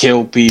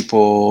kill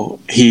people.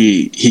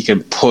 He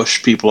can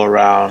push people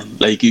around.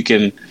 Like, you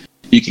can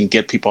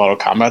get people out of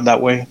combat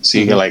that way. So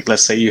you can, like,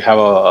 let's say you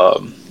have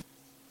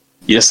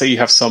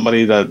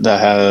somebody that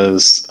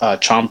has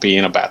Chompy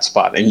in a bad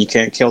spot, and you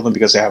can't kill them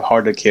because they have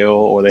hard to kill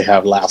or they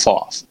have laugh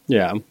off.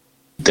 Yeah.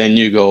 Then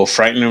you go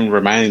Frightening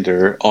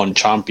Reminder on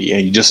Chompy,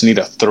 and you just need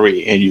a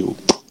 3, and you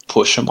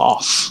push him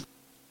off.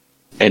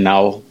 And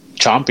now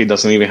Chompy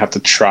doesn't even have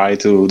to try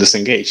to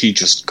disengage. He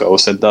just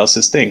goes and does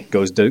his thing.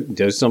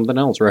 Does something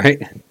else,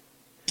 right?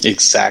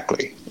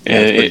 Exactly. Yeah,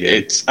 and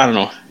it's I don't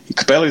know.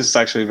 Capellius is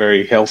actually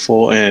very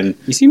helpful, and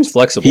he seems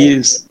flexible.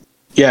 He's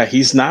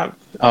not.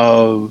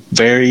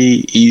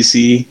 very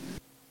easy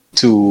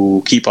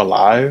to keep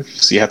alive,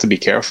 so you have to be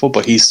careful,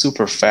 but he's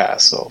super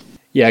fast, so...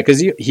 Yeah, because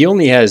he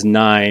only has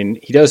 9.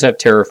 He does have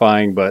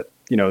Terrifying, but,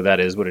 that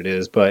is what it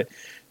is. But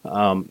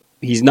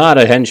he's not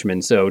a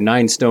henchman, so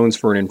 9 stones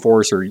for an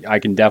Enforcer, I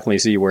can definitely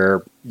see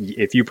where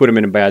if you put him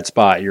in a bad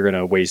spot, you're going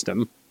to waste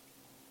him.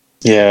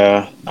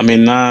 Yeah, I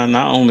mean, not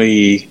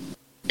only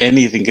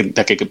anything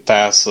that could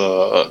pass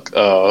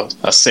a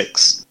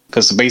 6,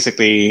 because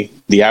basically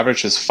the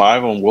average is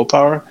 5 on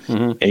willpower,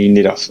 and you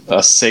need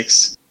a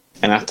 6,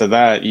 and after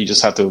that, you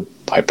just have to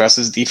bypass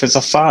his defense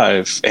of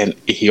 5, and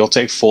he'll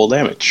take full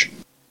damage.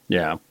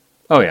 Yeah.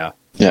 Oh, yeah.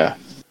 Yeah.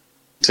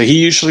 So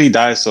he usually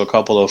dies to a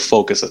couple of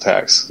focus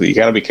attacks. So you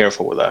got to be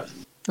careful with that.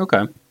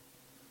 Okay.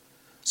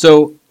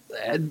 So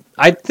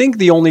I think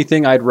the only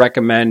thing I'd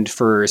recommend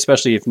for,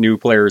 especially if new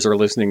players are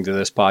listening to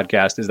this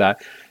podcast, is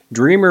that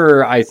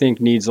Dreamer, I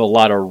think, needs a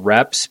lot of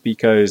reps,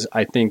 because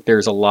I think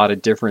there's a lot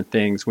of different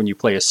things when you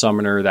play a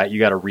summoner that you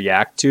got to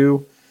react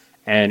to.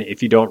 And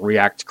if you don't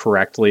react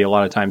correctly, a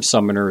lot of times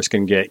summoners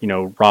can get,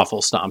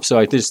 raffle stomp. So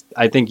I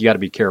think you got to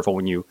be careful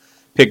when you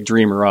pick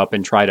Dreamer up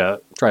and try to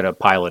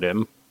pilot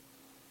him.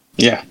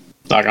 Yeah,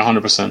 like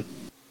 100%.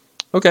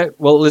 Okay,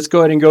 well, let's go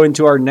ahead and go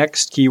into our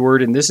next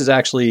keyword. And this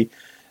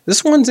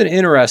one's an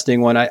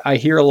interesting one. I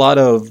hear a lot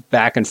of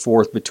back and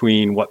forth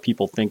between what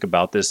people think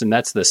about this, and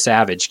that's the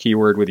Savage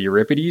keyword with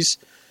Euripides.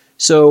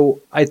 So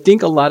I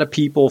think a lot of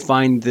people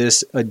find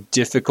this a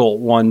difficult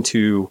one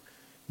to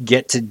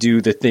get to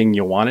do the thing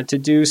you want it to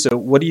do. So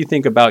what do you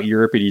think about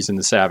Euripides and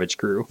the Savage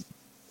crew?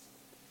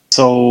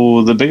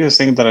 So the biggest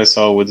thing that I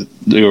saw with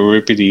the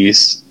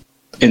Euripides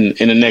in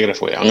a negative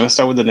way, I'm going to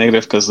start with the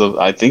negative because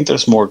I think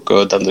there's more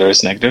good than there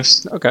is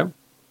negatives. Okay.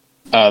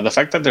 The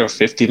fact that they're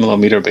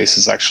 50mm base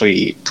is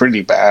actually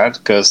pretty bad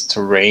because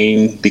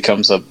terrain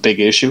becomes a big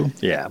issue.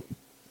 Yeah.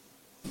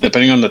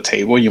 Depending on the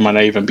table, you might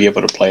not even be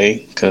able to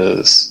play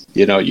because,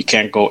 you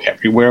can't go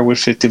everywhere with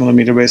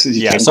 50mm bases.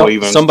 You can't go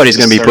even somebody's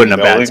going to be put in a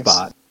buildings. bad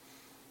spot.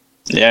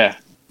 Yeah.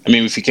 I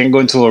mean, if you can't go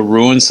into a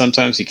ruin,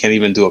 sometimes you can't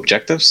even do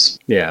objectives.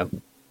 Yeah.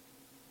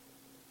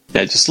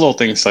 Yeah, just little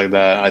things like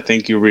that. I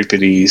think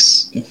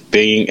Euripides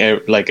being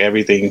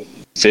everything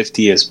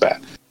 50 is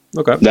bad.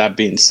 Okay. That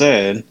being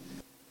said,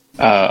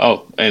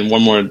 and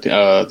one more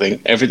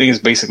thing. Everything is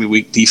basically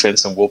weak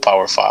defense and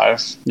willpower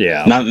 5.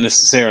 Yeah. Not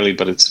necessarily,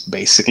 but it's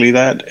basically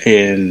that.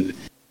 In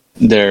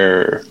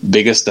their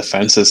biggest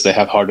defenses, they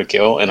have hard to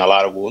kill and a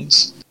lot of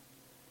wounds.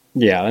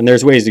 Yeah, and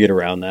there's ways to get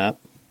around that.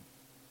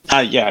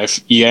 Yeah, if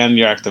you end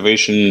your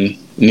activation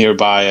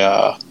nearby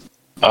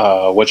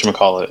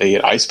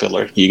an ice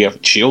pillar, you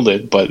get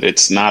shielded, but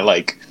it's not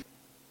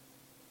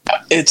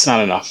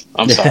enough.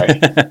 I'm sorry.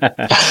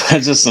 I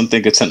just don't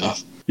think it's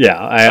enough. Yeah,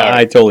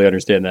 I totally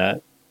understand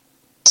that.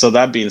 So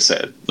that being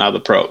said, now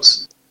the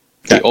pros.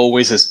 Okay. The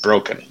always is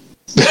broken.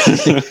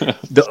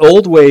 The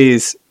old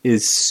ways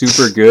is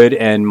super good,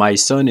 and my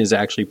son is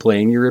actually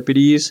playing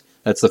Euripides.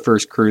 That's the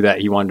first crew that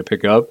he wanted to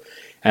pick up,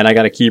 and I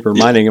got to keep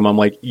reminding him. I'm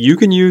like, you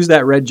can use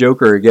that red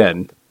Joker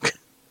again.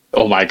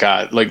 Oh my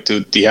god!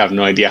 Dude, you have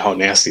no idea how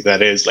nasty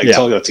that is.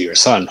 Tell that to your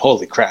son.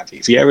 Holy crap!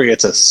 If he ever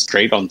gets a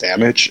straight on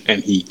damage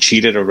and he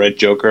cheated a red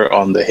Joker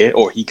on the hit,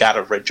 or he got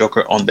a red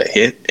Joker on the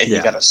hit and he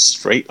got a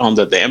straight on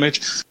the damage,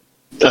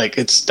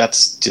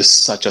 that's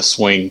just such a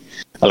swing.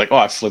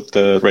 I flipped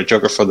the red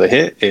Joker for the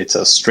hit. It's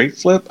a straight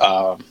flip.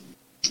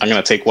 I'm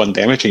gonna take 1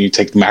 damage, and you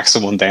take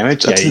maximum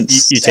damage.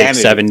 That's you take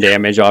 7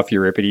 damage off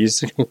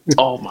Euripides.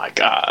 Oh my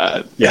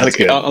god! Yeah,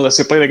 unless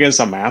you played against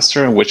a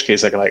master, in which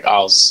case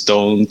I'll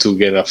stone to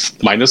get a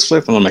minus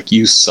flip, and I'm like,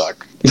 you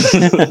suck.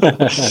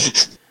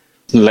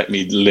 Let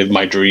me live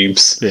my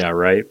dreams. Yeah,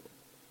 right.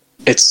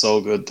 It's so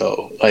good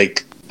though. I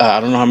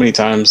don't know how many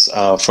times.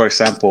 For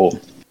example,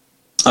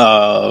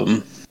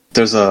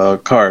 there's a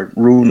card,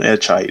 Rune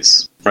Edge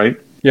Ice, right?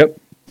 Yep.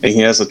 And he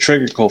has a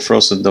trigger called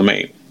Frozen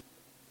Domain.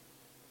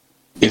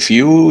 If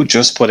you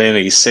just put in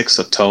a 6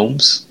 of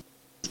tomes,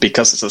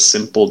 because it's a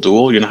simple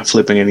duel, you're not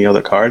flipping any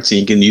other cards, and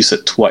you can use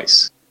it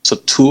twice. So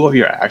 2 of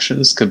your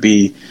actions could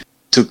be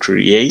to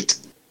create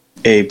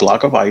a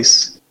block of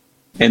ice,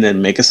 and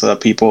then make it so that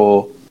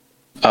people...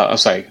 I'm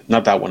sorry,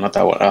 not that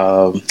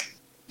one.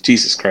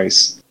 Jesus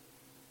Christ.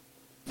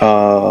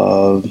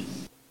 I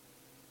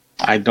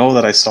know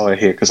that I saw it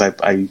here, because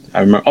I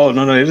remember... Oh,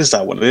 no, it is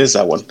that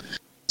one.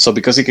 So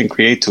because you can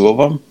create 2 of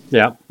them...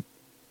 Yeah.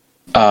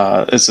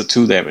 It's a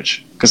 2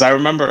 damage. Because I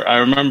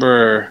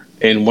remember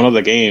in one of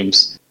the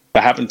games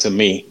that happened to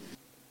me.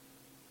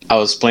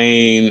 I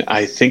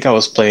think I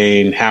was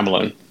playing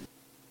Hamelin,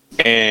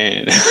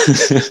 and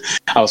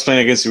I was playing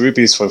against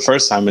Euripides for the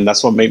first time, and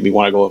that's what made me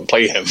want to go and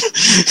play him.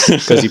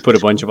 Because you put a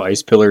bunch of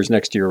ice pillars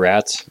next to your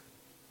rats.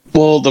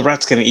 Well, the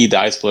rat's gonna eat the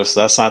ice pillars, so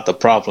that's not the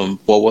problem.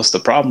 What was the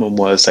problem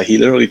was that he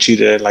literally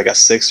cheated at a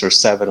 6 or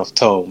 7 of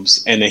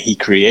tomes, and then he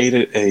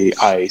created a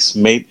ice,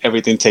 made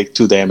everything take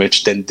 2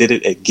 damage, then did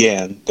it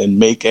again, then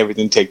make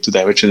everything take 2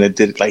 damage, and then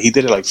he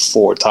did it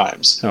 4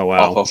 times. Oh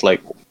wow! Off of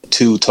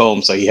 2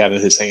 tomes that he had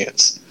in his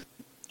hands.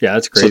 Yeah,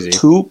 that's So crazy.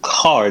 two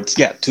cards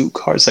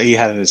that he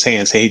had in his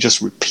hands, and he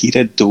just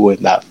repeated doing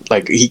that.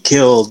 Like, he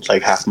killed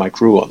like half my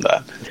crew on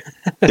that.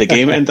 The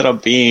game ended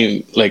up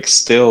being like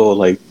still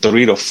like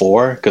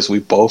 3-4 because we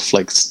both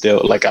like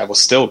still like I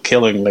was still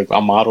killing like a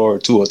model or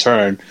two a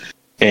turn,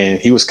 and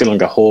he was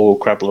killing a whole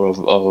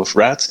crapload of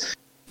rats.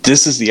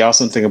 This is the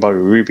awesome thing about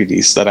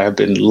Euripides that I've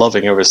been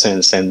loving ever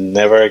since, and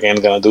never again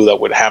gonna do that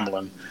with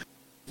Hamelin.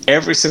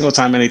 Every single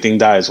time anything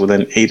dies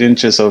within 8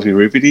 inches of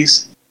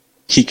Euripides,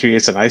 he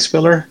creates an ice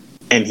pillar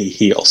and he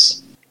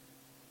heals.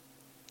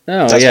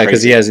 Oh, That's yeah,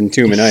 because he crazy. has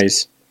Entomb and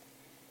Ice.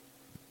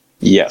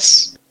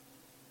 Yes.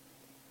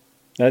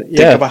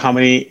 Yeah.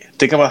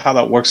 Think about how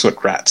that works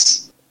with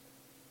rats.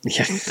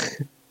 Yeah.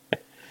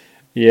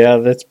 Yeah,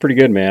 that's pretty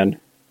good, man.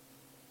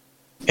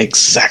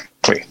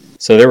 Exactly.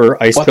 So there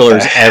were ice What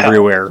pillars the hell?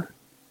 everywhere.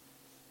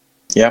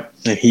 Yep.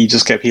 And he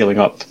just kept healing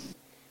up.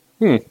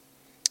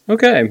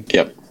 Okay.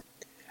 Yep.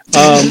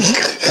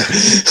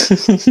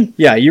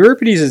 Yeah,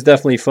 Euripides is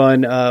definitely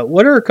fun.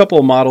 What are a couple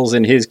of models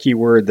in his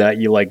keyword that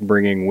you like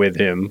bringing with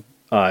him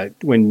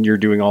when you're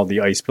doing all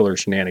the ice pillar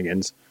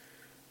shenanigans?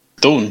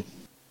 Thune.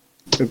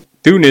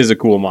 Thune is a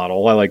cool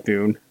model. I like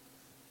Thune.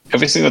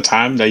 Every single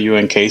time that you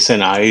encase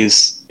and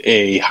eyes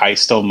a high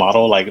stone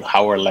model like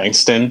Howard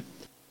Langston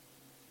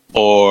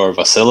or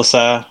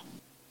Vasilisa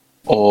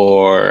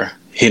or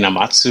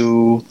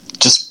Hinamatsu,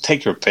 just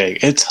take your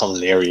pick. It's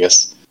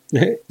hilarious.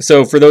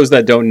 So for those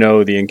that don't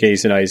know the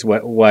Encase and Ice,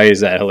 why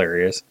is that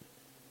hilarious?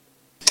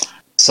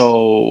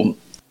 So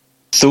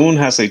Thune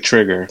has a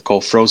trigger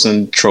called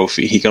Frozen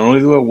Trophy. He can only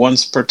do it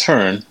once per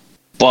turn,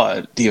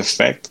 but the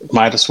effect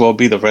might as well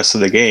be the rest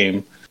of the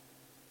game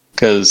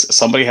because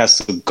somebody has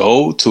to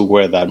go to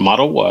where that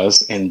model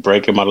was and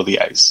break him out of the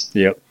ice.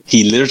 Yep.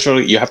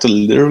 You have to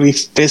literally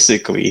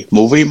physically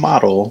move a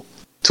model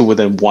to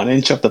within 1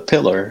 inch of the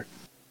pillar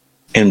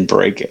and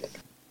break it.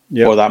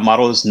 Yep. Or that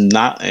model is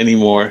not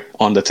anymore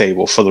on the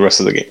table for the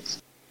rest of the game.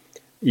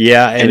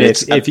 Yeah, and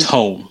it's a if you,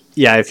 tome.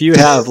 yeah, if you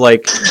have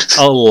like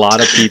a lot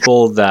of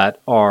people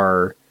that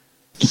are,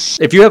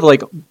 if you have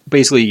like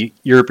basically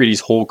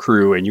Euripides' whole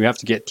crew and you have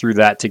to get through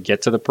that to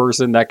get to the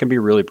person, that can be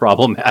really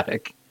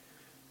problematic.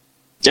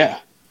 Yeah,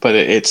 but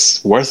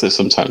it's worth it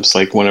sometimes.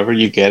 Like whenever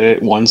you get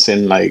it once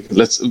in like,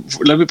 let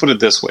me put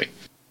it this way.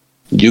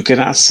 You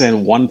cannot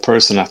send one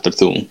person after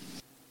Thune.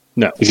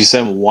 No. If you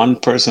send one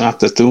person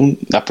after Thune,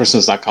 that person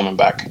is not coming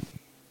back.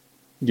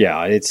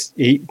 Yeah,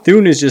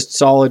 Thune is just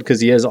solid because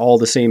he has all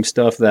the same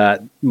stuff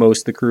that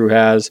most of the crew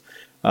has.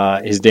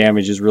 His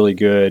damage is really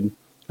good.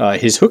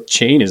 His hook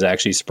chain is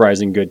actually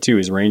surprising good too.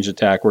 His ranged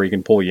attack where he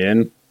can pull you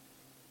in.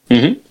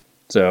 Mm-hmm.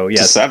 So yeah,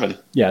 It's a 7.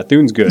 Yeah,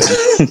 Thune's good.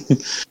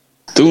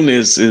 Thune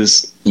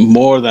is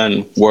more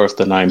than worth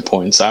the 9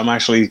 points. I'm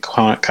actually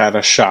kind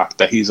of shocked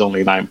that he's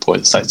only 9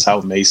 points. That's how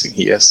amazing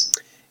he is.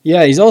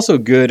 Yeah, he's also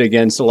good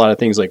against a lot of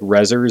things like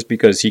Rezzers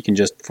because he can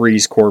just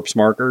freeze corpse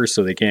markers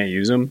so they can't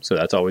use them. So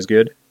that's always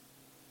good.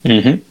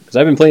 Mm-hmm. Because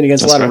I've been playing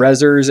against That's a lot right. of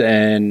Rezzers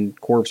and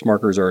corpse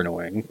markers are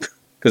annoying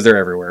because they're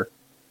everywhere.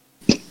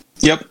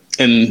 Yep,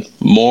 and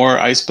more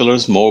ice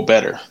pillars, more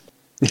better.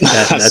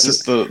 That's That's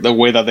just the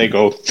way that they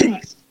go.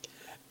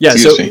 Yeah,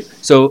 Excuse me.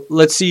 so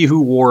let's see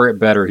who wore it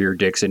better here,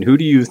 Dixon. Who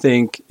do you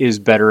think is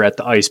better at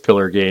the ice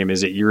pillar game?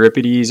 Is it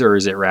Euripides or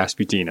is it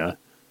Rasputina?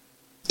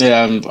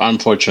 Yeah,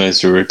 unfortunately,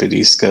 it's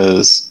Euripides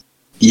because,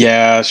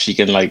 yeah, she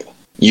can like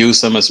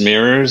use them as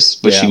mirrors,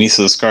 but she Yeah. needs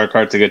to discard a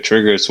card to get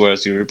triggers.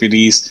 Whereas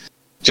Euripides,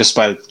 just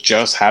by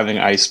just having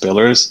ice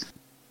pillars,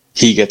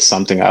 he gets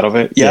something out of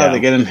it. Yeah, Yeah. they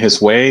get in his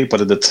way,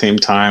 but at the same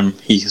time,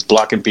 he's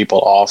blocking people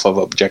off of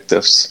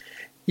objectives.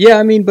 Yeah,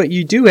 I mean, but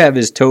you do have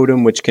his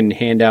totem, which can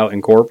hand out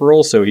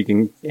incorporeal, so he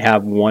can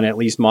have one at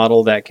least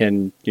model that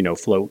can,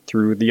 float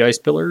through the ice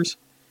pillars.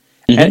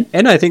 Mhm.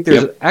 And I think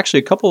there's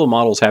actually a couple of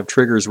models have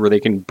triggers where they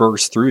can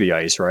burst through the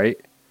ice, right?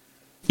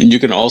 And you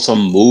can also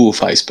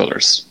move ice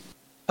pillars.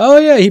 Oh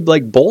yeah, he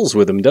like bowls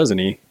with them, doesn't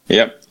he?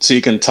 Yep. So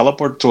you can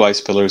teleport to ice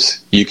pillars.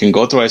 You can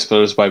go through ice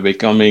pillars by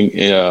becoming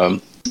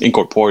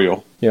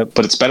incorporeal. Yep.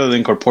 But it's better than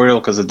incorporeal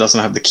because it doesn't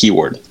have the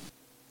keyword.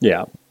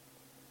 Yeah.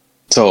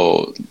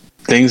 So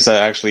things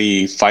that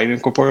actually fight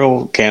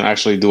incorporeal can't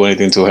actually do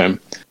anything to him.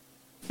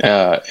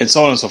 And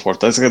so on and so forth.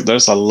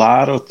 There's a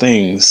lot of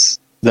things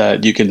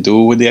that you can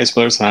do with the ice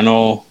pillars. And I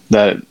know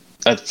that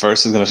at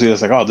first it's going to see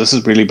this like, oh, this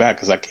is really bad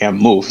because I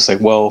can't move. It's like,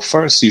 well,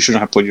 first, you shouldn't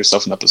have put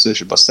yourself in that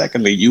position. But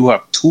secondly, you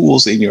have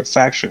tools in your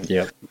faction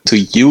to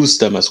use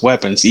them as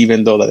weapons,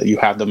 even though that you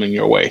have them in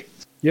your way.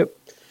 Yep.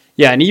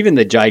 Yeah, and even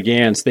the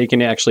Gigants, they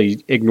can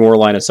actually ignore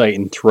line of sight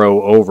and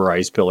throw over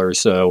ice pillars.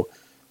 So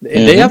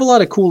they have a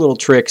lot of cool little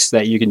tricks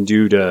that you can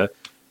do to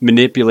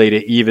manipulate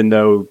it, even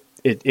though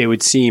it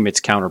would seem it's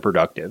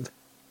counterproductive.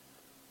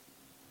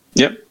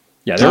 Yep.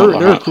 Yeah, they're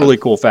a really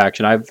cool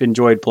faction. I've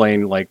enjoyed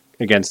playing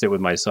against it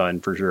with my son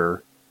for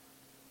sure.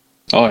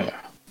 Oh yeah,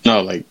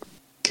 no, like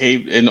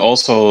cave, and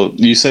also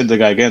you said the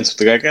Gigants.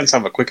 The Gigants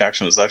have a quick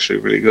action that's actually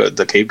really good.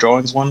 The cave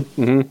drawings one.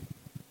 Mm-hmm.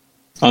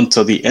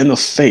 Until the end of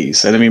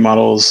phase, enemy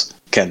models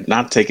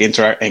cannot take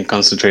interact and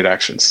concentrate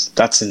actions.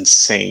 That's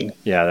insane.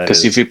 Yeah, that Because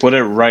is. if you put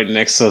it right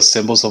next to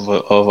symbols of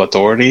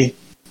authority,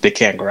 they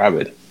can't grab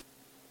it.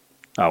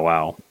 Oh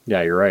wow.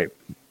 Yeah, you're right.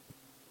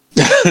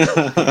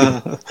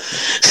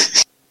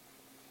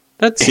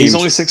 That He's seems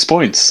only 6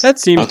 points. that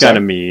seems I'm sorry. kind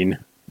of mean.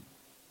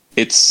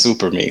 It's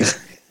super mean.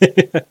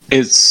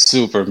 It's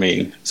super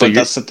mean. So But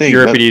that's the thing.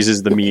 Euripides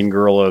is the mean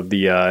girl of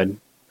the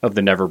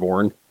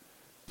Neverborn.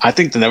 I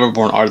think the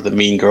Neverborn are the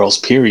mean girls,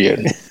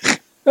 period.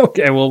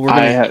 Okay, well we're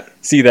gonna I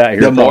see that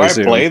here. the more probably I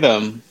soon. play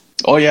them,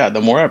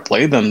 the more I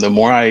play them, the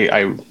more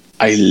I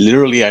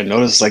literally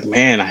notice like,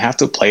 man, I have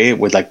to play it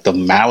with like the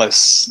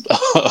malice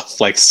of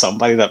like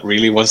somebody that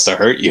really wants to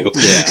hurt you.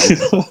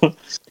 Yeah.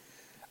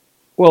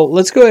 Well,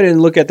 let's go ahead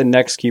and look at the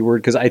next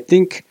keyword because I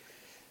think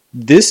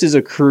this is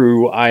a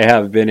crew I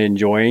have been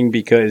enjoying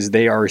because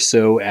they are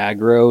so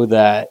aggro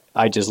that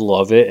I just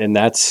love it, and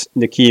that's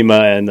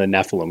Nekima and the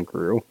Nephilim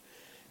crew.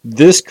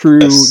 This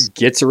crew Yes.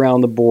 gets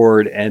around the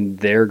board and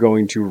they're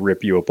going to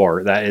rip you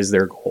apart. That is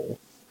their goal.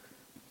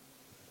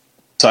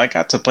 So I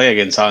got to play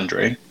against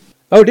Andre,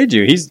 Oh, did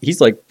you? He's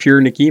like pure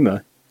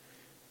Nekima.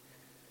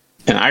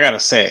 and I gotta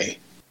say,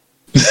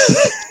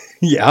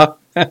 Yeah.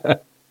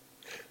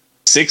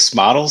 6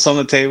 models on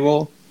the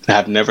table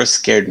have never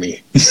scared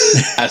me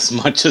as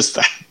much as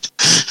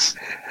that.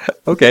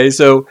 Okay,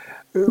 so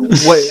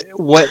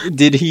what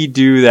did he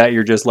do that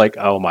you're just like,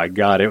 oh my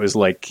god, it was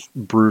like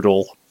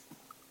brutal?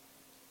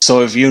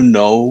 So if you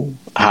know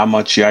how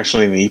much you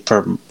actually need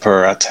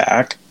per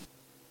attack,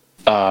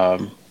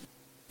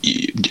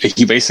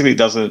 he basically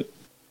doesn't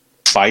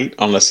fight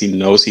unless he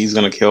knows he's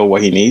going to kill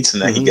what he needs,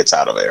 and then he gets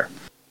out of there.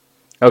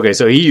 Okay,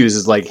 so he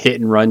uses like hit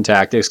and run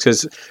tactics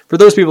because for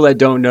those people that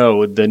don't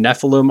know, the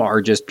Nephilim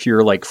are just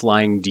pure like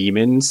flying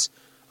demons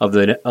of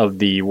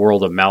the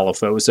world of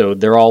Malifaux. So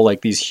they're all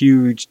like these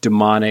huge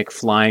demonic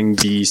flying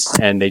beasts,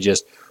 and they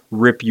just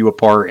rip you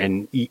apart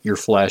and eat your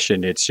flesh,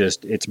 and it's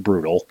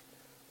brutal.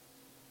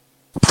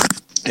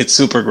 It's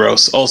super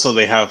gross. Also,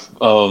 they have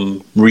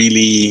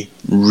really,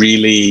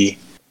 really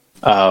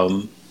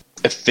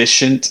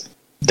efficient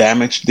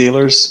damage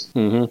dealers.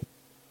 Mm-hmm.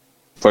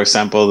 For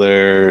example,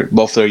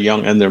 both their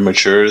young and their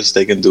matures.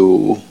 They can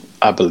do,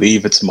 I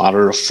believe, it's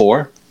moderate of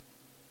 4.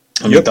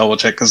 Let me double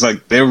check because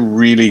like they're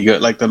really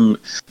good. Like the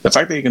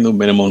fact that you can do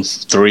minimum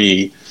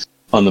 3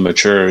 on the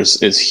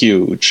matures is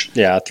huge.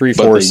 Yeah, 3,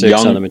 But 4, the 6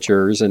 young- on the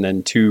matures, and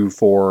then 2,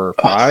 4,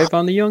 5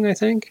 on the young. I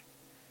think.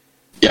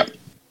 Yep,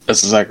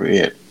 that's exactly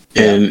it.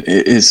 And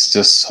it's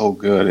just so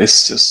good.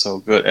 It's just so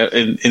good,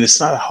 and it's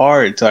not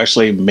hard to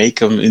actually make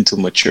them into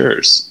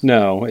matures.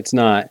 No, it's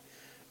not,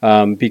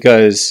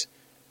 because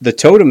the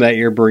totem that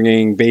you're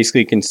bringing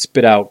basically can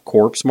spit out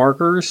corpse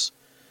markers,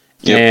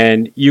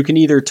 and you can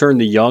either turn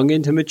the young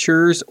into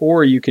matures,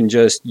 or you can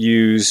just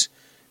use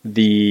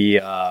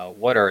the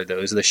what are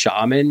those? The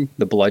shaman,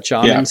 the blood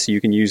shaman. Yeah. So you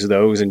can use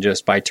those, and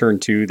just by turn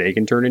 2, they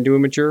can turn into a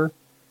mature.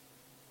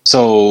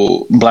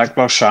 So Black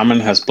Block Shaman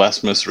has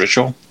Blasphemous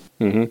Ritual.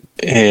 Mm-hmm.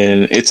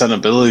 And it's an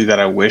ability that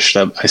I wish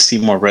that I see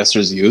more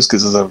wrestlers use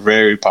because it's a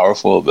very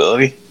powerful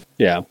ability.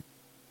 Yeah.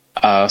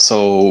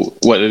 So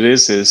what it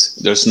is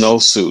there's no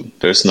suit,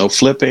 there's no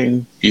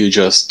flipping. You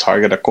just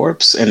target a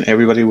corpse, and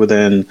everybody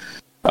within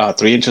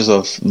 3 inches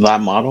of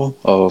that model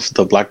of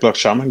the Black Block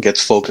Shaman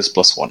gets focus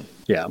 +1.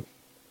 Yeah.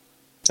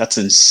 That's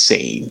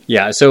insane.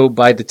 Yeah, so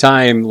by the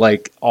time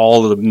like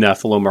all of the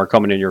Nephilim are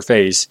coming in your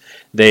face,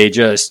 they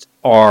just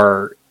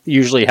are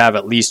usually have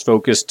at least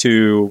focus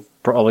 2,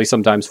 probably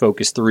sometimes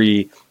focus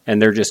 3,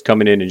 and they're just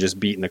coming in and just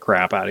beating the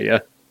crap out of you.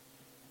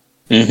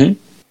 Mm-hmm.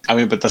 I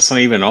mean, but that's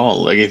not even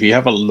all. Like if you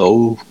have a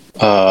low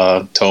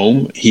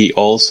tome, he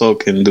also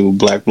can do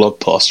Black Blood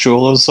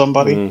Pustule on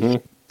somebody. Mm-hmm.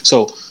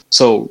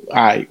 So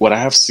what I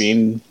have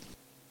seen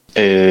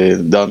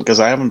done, because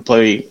I haven't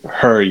played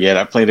her yet.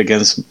 I played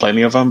against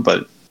plenty of them,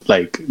 but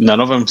like none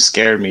of them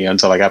scared me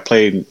until like I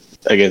played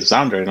against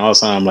Andre, and all of a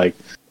sudden I'm like,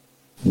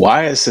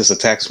 why is his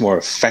attacks more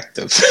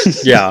effective?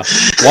 Yeah.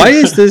 Why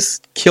is this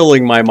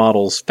killing my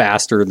models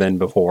faster than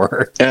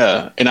before?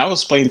 Yeah, and I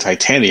was playing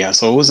Titania,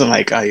 so it wasn't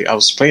like I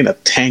was playing a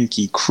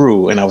tanky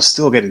crew, and I was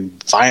still getting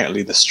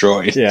violently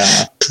destroyed.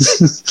 Yeah.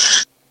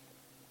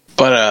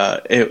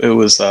 But it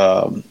was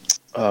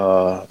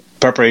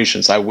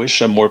preparations. I wish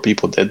that more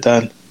people did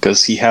that,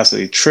 because he has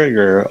a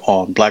trigger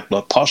on Black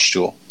Blood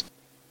Pustule,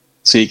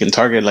 so you can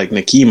target like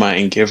Nekima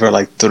and give her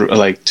like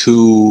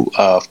 2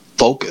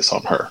 focus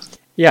on her.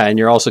 Yeah, and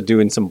you're also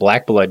doing some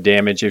black blood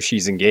damage if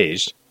she's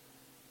engaged.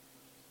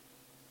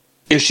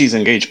 If she's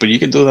engaged, but you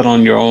can do that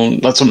on your own.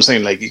 That's what I'm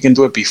saying. Like you can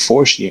do it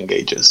before she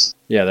engages.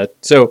 Yeah,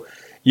 so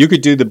you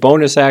could do the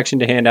bonus action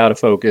to hand out a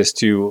focus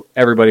to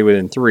everybody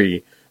within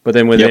 3, but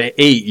then with an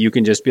 8, you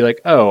can just be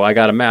like, oh, I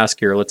got a mask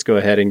here. Let's go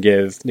ahead and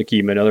give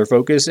Nekima another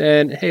focus,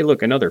 and hey,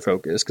 look, another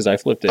focus, because I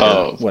flipped it,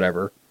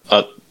 whatever.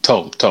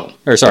 Tome.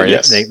 Or sorry,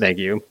 yes. thank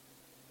you.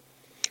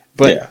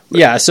 But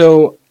yeah,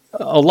 so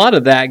a lot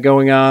of that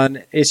going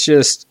on. It's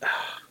just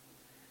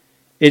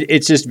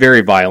it's just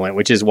very violent,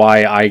 which is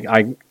why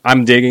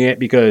I'm digging it,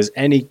 because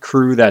any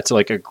crew that's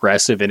like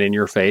aggressive and in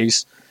your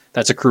face,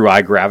 that's a crew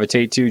I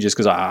gravitate to just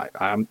because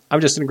I'm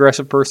just an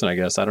aggressive person, I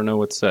guess. I don't know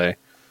what to say.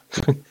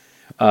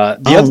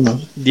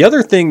 The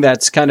other thing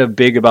that's kind of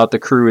big about the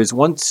crew is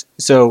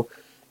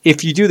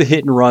if you do the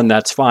hit and run,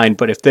 that's fine.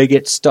 But if they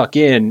get stuck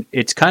in,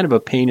 it's kind of a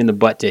pain in the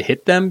butt to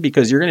hit them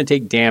because you're going to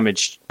take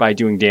damage by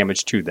doing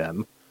damage to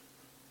them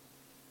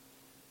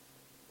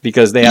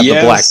because they have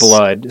the black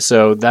blood.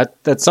 So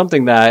that's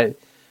something that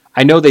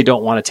I know they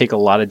don't want to take a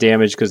lot of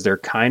damage because they're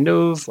kind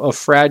of a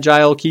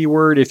fragile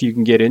keyword if you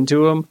can get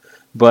into them.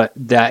 But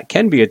that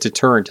can be a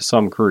deterrent to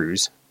some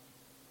crews.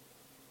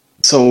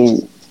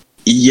 So,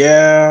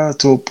 yeah,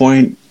 to a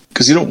point,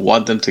 because you don't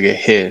want them to get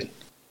hit.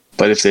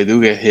 But if they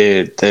do get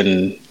hit,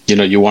 then,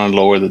 you want to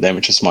lower the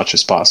damage as much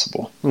as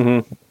possible.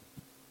 Mm-hmm.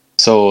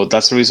 So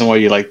that's the reason why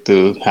you like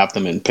to have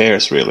them in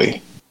pairs, really.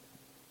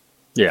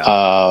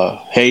 Yeah.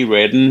 Hey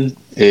Redden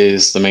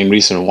is the main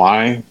reason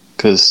why,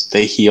 because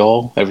they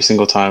heal every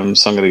single time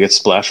somebody gets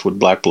splashed with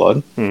black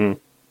blood. Mm-hmm.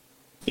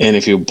 And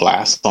if you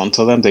blast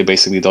onto them, they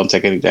basically don't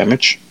take any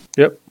damage.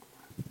 Yep.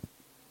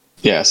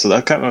 Yeah, so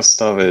that kind of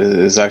stuff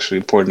is actually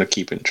important to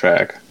keep in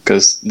track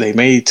because they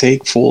may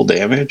take full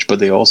damage, but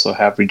they also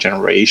have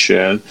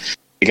regeneration.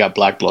 They got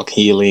black block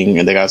healing,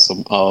 and they got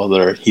some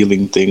other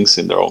healing things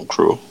in their own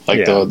crew.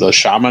 Like the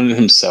shaman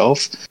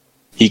himself,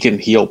 he can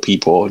heal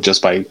people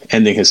just by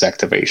ending his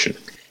activation.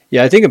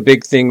 Yeah, I think a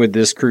big thing with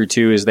this crew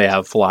too is they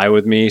have Fly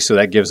With Me, so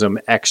that gives them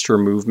extra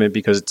movement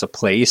because it's a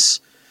place.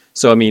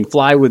 So I mean,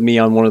 Fly With Me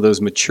on one of those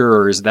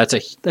matures,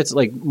 that's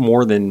like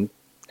more than,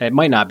 it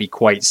might not be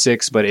quite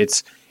 6, but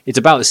it's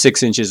about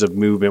 6 inches of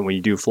movement when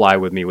you do Fly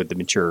With Me with the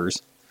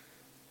matures.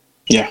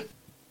 Yeah.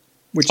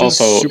 Which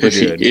also, is super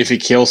good. If he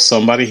kills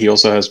somebody, he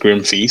also has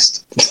Grim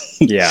Feast.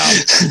 Yeah.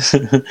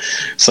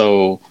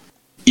 So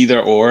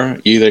either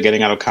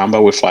getting out of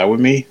combat with Fly With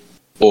Me,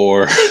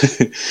 or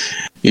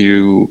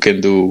you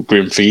can do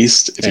Grim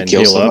Feast if you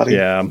kill somebody.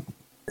 Yeah.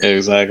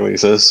 Exactly.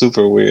 So it's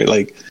super weird.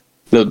 Like,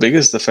 the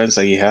biggest defense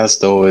that he has,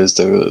 though, is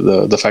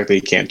the fact that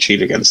you can't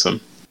cheat against him.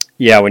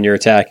 Yeah, when you're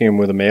attacking him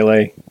with a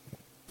melee.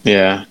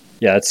 Yeah.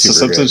 Yeah, that's super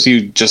So sometimes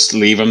you just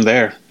leave him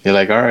there. You're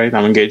like, all right,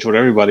 I'm engaged with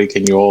everybody.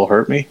 Can you all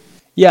hurt me?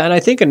 Yeah, and I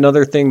think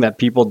another thing that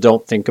people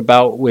don't think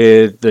about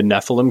with the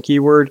Nephilim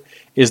keyword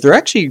is they're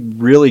actually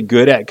really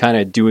good at kind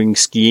of doing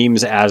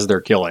schemes as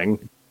they're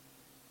killing.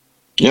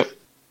 Yep.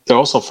 They're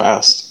also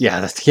fast. Yeah,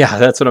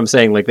 that's what I'm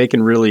saying. Like, they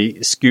can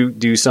really scoot,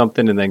 do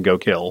something, and then go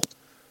kill.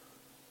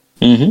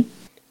 Mm-hmm.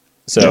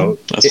 So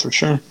that's for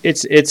sure.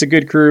 It's a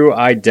good crew.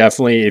 I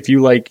definitely, if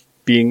you like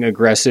being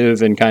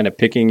aggressive and kind of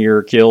picking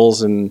your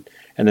kills and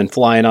then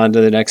flying on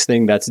to the next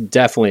thing, that's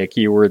definitely a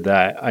keyword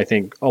that I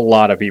think a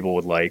lot of people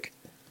would like.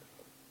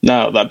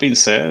 Now, that being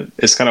said,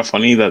 it's kind of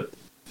funny that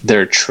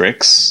their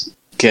tricks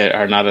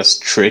are not as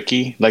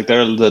tricky. Like,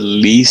 they're the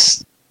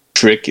least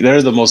tricky.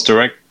 They're the most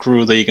direct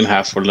crew that you can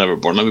have for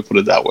Neverborn. Let me put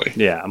it that way.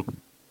 Yeah.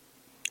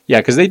 Yeah,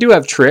 because they do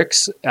have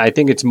tricks. I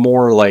think it's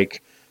more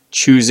like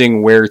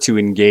choosing where to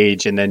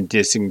engage and then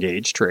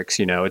disengage tricks.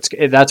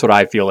 That's what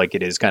I feel like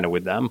it is kind of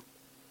with them.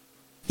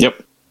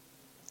 Yep.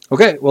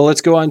 Okay, well,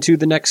 let's go on to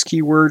the next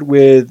keyword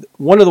with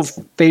one of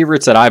the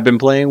favorites that I've been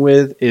playing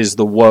with is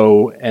the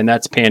Woe, and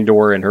that's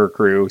Pandora and her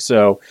crew.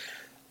 So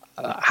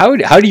how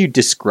do you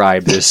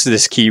describe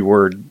this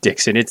keyword,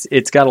 Dixon?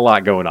 It's got a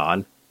lot going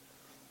on.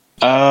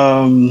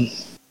 I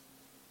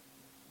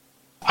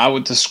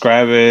would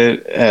describe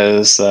it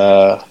as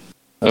a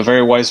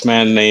very wise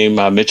man named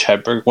Mitch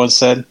Hedberg once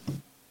said.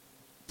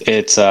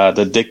 It's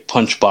the dick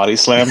punch body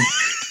slam.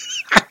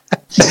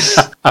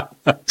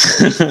 I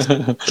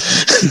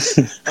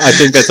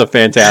think that's a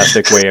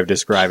fantastic way of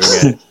describing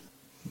it.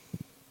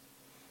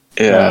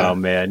 Yeah. Oh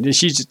man,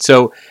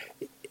 so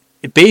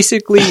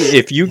basically,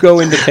 if you go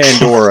into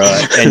Pandora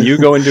and you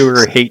go into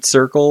her hate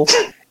circle,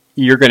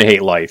 you're going to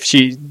hate life.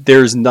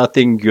 There's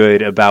nothing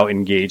good about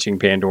engaging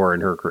Pandora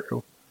and her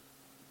crew.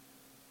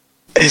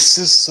 It's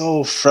just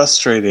so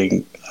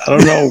frustrating. I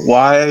don't know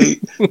why.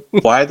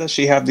 Why does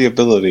she have the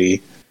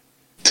ability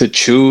to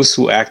choose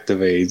who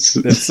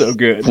activates? That's so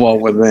good. Well,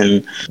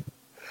 within.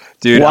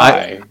 Dude,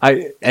 why?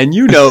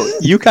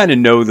 You kind of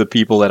know the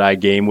people that I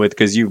game with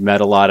because you've met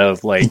a lot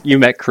of, like, you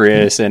met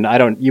Chris and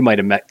you might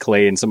have met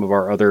Clay and some of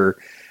our other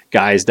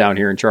guys down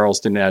here in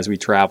Charleston as we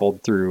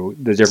traveled through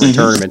the different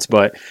tournaments.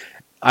 But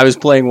I was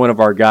playing one of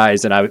our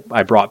guys and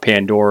I brought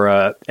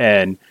Pandora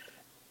and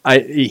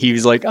he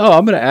was like, oh,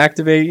 I'm going to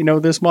activate,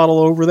 this model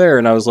over there.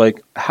 And I was like,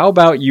 how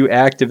about you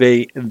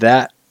activate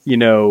that,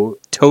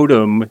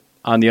 totem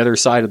on the other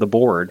side of the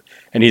board?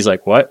 And he's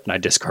like, what? And I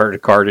discarded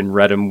a card and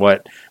read him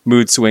what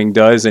Mood Swing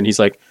does. And he's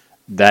like,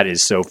 that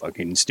is so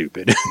fucking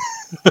stupid.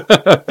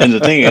 And the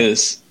thing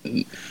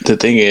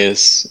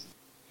is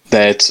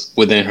that's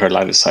within her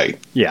line of sight.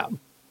 Yeah.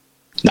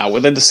 Now,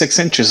 within the 6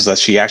 inches that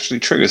she actually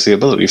triggers the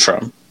ability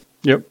from.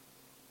 Yep.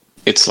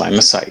 It's line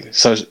of sight.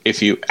 So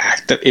if you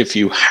have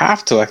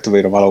to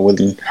activate a model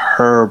within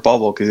her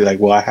bubble, because you're like,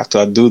 well, I have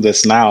to do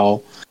this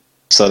now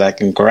so that I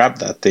can grab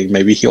that thing.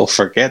 Maybe he'll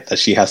forget that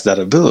she has that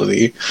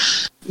ability.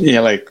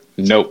 You're like,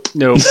 nope.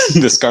 Nope.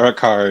 Discard a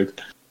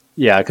card.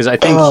 Yeah, because I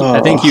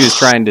think he was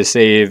trying to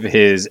save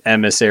his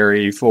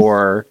emissary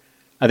for,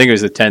 I think it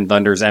was the Ten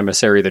Thunders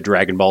emissary, the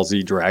Dragon Ball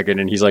Z dragon,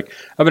 and he's like,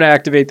 I'm going to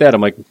activate that.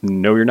 I'm like,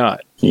 no, you're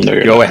not.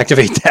 Go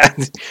activate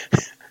that.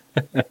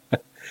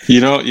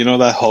 You know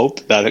that hope,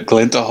 that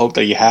glint of hope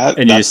that you had,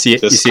 and you see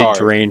it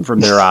drain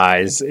from their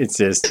eyes.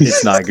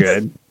 It's not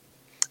good.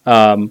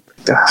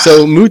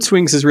 So Mood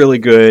Swings is really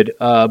good,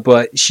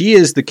 but she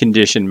is the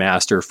condition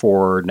master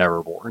for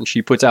Neverborn.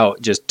 She puts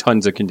out just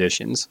tons of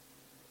conditions,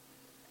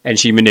 and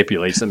she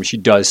manipulates them. She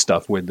does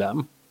stuff with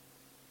them.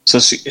 So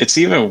it's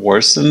even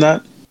worse than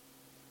that.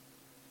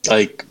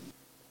 Like,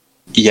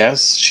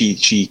 yes,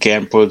 she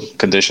can put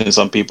conditions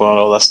on people and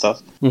all that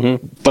stuff,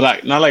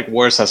 but not like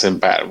worse as in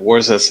bad.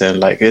 Worse as in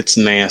like it's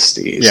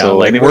nasty. Yeah, so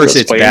like worse,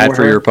 it's bad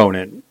for your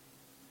opponent.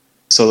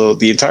 So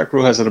the entire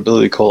crew has an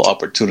ability called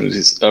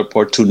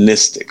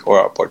opportunistic or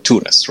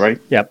opportunist,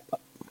 right? Yep.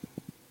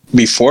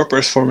 Before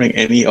performing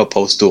any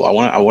opposed duel,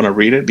 I want to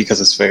read it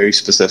because it's very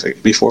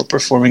specific. Before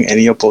performing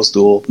any opposed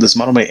duel, this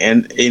model may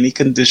end any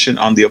condition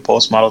on the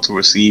opposed model to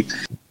receive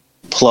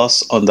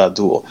plus on that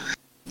duel.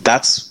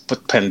 That's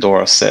what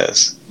Pandora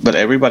says, but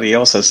everybody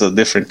else has a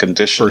different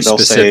condition. For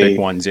specific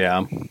ones,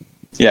 yeah.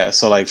 Yeah,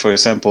 so like for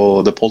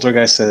example, the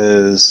Poltergeist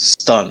says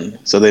stun,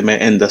 so they may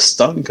end the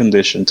stun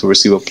condition to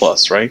receive a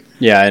plus, right?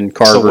 Yeah, and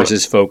Carver's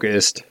is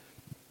focused.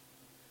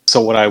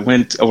 So what I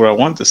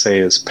want to say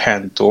is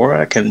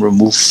Pandora can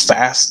remove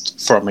fast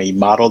from a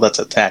model that's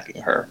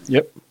attacking her.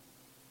 Yep.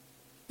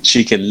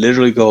 She can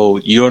literally go,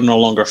 you're no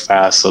longer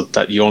fast, so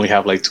that you only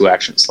have like 2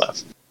 actions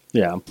left.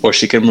 Yeah. Or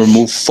she can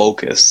remove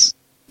focus,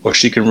 or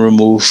she can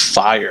remove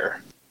fire.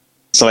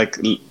 So, like,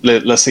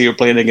 let's say you're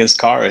playing against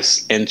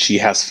Karis, and she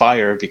has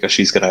fire because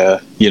she's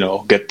gonna,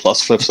 get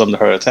plus flips on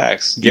her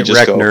attacks. Get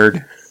wrecked,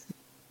 nerd.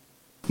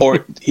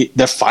 Or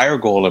the fire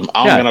golem.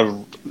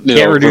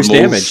 Can't reduce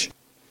damage.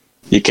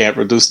 You can't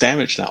reduce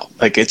damage now.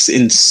 Like, it's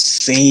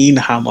insane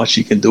how much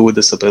you can do with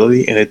this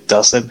ability, and it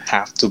doesn't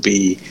have to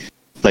be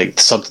like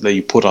something that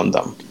you put on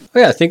them. Oh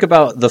yeah, think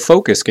about the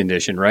focus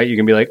condition, right? You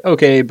can be like,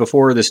 okay,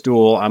 before this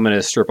duel, I'm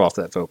gonna strip off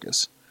that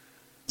focus.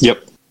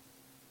 Yep.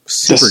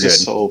 Super good.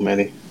 So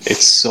many.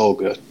 It's so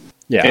good.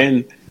 Yeah.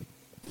 And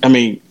I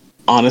mean,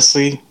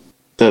 honestly,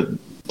 the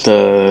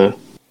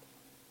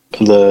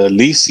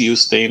least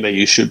used thing that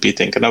you should be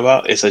thinking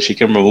about is that she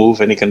can remove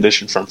any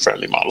condition from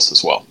friendly models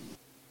as well.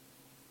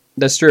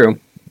 That's true.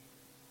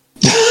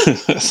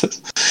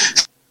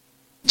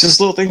 Just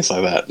little things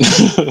like that.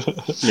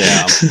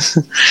 Yeah.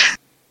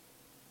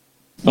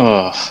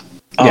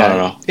 I don't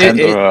know.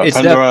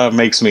 Pandora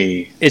makes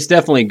me... It's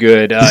definitely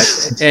good.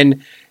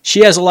 And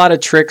she has a lot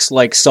of tricks,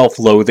 like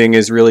self-loathing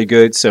is really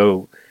good.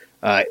 So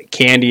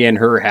Candy and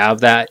her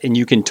have that, and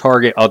you can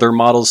target other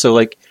models. So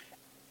like,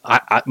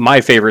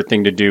 my favorite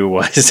thing to do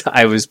was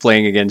I was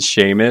playing against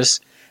Seamus,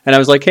 and I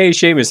was like, hey,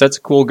 Seamus, that's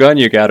a cool gun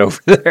you got over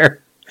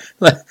there.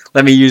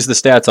 Let me use the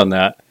stats on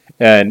that.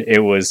 And it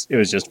was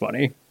just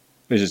funny. It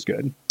was just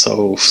good.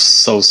 So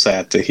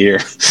sad to hear.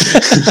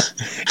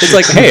 It's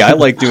like, hey, I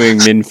like doing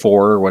min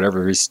 4 or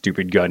whatever his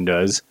stupid gun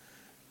does.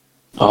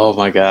 Oh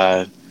my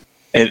god.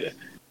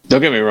 Don't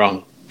get me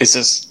wrong. It's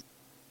just,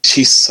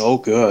 she's so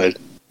good.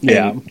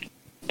 Yeah.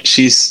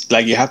 She's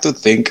like, you have to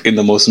think in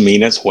the most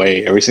meanest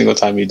way every single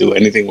time you do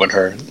anything with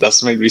her.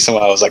 That's the main reason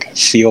why I was like, I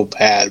feel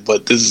bad,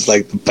 but this is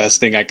like the best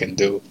thing I can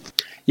do.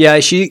 Yeah,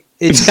 she's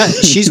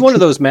one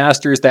of those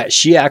masters that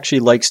she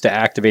actually likes to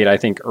activate, I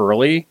think,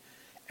 early.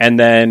 And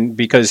then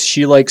because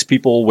she likes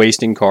people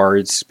wasting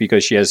cards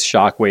because she has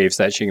shockwaves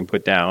that she can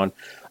put down.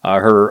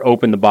 Her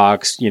open the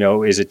box,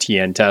 is a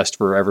TN test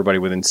for everybody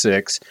within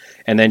 6.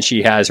 And then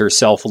she has her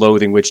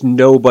self-loathing, which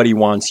nobody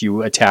wants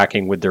you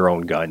attacking with their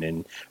own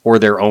gun or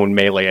their own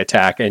melee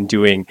attack and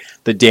doing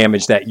the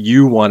damage that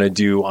you want to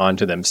do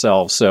onto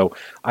themselves. So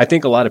I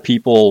think a lot of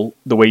people,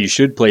 the way you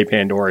should play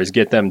Pandora is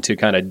get them to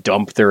kind of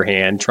dump their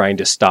hand trying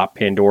to stop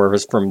Pandora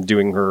from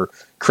doing her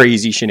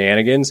crazy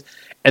shenanigans.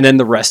 And then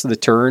the rest of the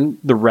turn,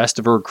 the rest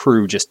of her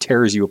crew just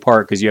tears you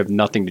apart because you have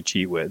nothing to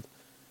cheat with.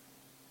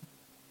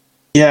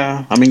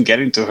 Yeah, I mean,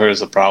 getting to her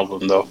is a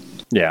problem, though.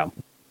 Yeah.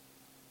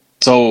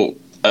 So,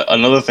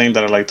 another thing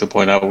that I like to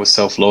point out with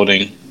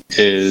self-loading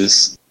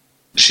is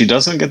she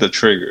doesn't get the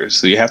triggers,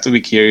 so you have to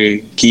be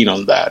keen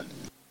on that.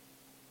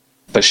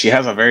 But she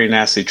has a very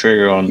nasty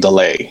trigger on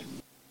delay.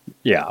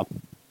 Yeah.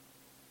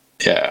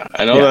 Yeah,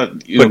 I know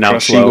that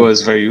Crush Ego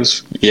is very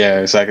useful. Yeah,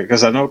 exactly.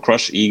 Because I know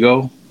Crush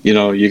Ego,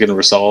 you can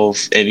resolve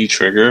any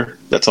trigger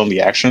that's on the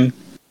action,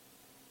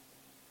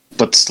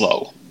 but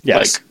slow.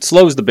 Yes,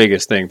 slow's the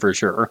biggest thing for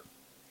sure.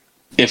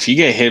 If you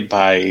get hit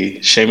by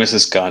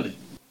Seamus's gun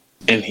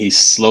and he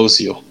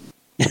slows you,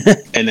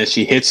 and then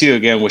she hits you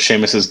again with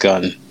Seamus's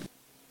gun,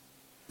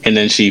 and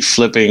then she does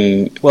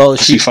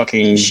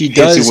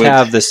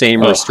have the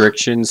same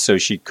restrictions, so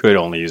she could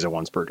only use it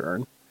once per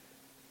turn.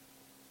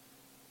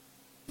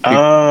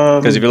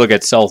 Because if you look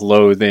at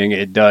self-loathing,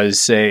 it does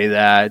say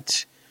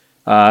that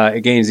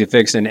it gains the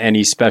effects in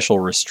any special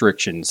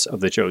restrictions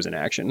of the chosen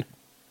action.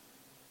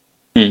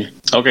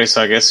 Okay,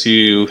 so I guess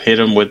you hit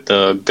him with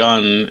the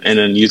gun and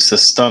then use the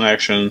stun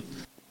action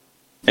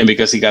And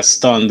because he got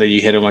stunned, then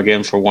you hit him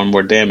again for 1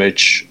 more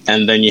damage,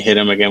 and then you hit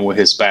him again with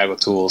his bag of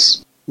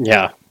tools.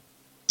 Yeah.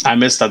 I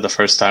missed that the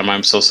first time.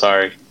 I'm so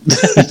sorry.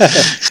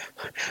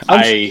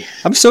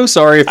 I'm so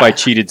sorry if I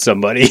cheated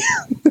somebody.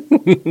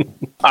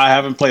 I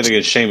haven't played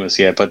against Sheamus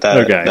yet, but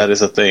that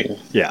is a thing.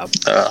 Yeah.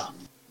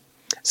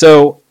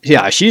 So,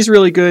 yeah, she's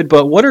really good,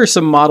 but what are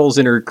some models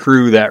in her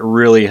crew that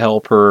really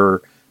help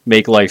her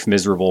make life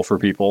miserable for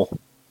people?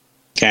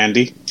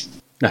 Candy.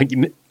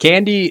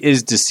 Candy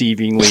is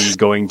deceivingly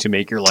going to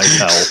make your life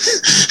hell.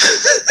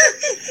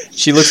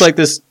 She looks like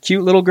this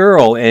cute little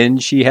girl,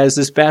 and she has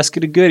this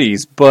basket of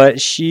goodies, but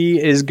she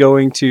is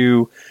going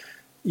to...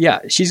 Yeah,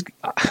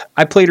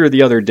 I played her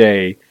the other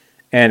day,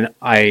 and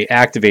I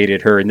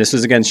activated her, and this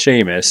was against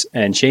Sheamus,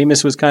 and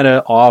Sheamus was kind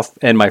of off,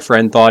 and my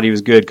friend thought he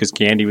was good because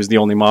Candy was the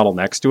only model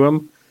next to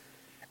him,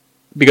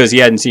 because he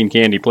hadn't seen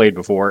Candy played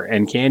before,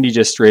 and Candy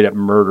just straight up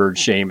murdered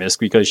Sheamus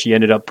because she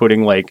ended up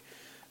putting, like,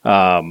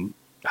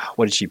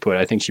 what did she put?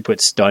 I think she put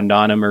stunned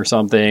on him or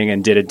something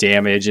and did a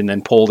damage and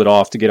then pulled it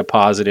off to get a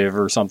positive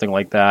or something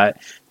like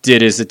that.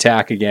 Did his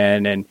attack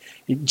again, and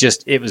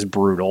it was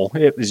brutal.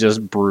 It was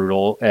just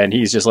brutal. And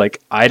he's just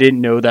like, I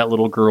didn't know that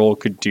little girl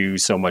could do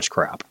so much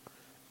crap.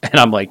 And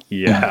I'm like,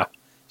 yeah,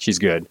 she's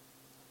good.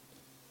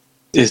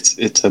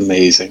 It's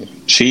amazing.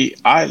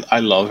 I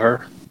love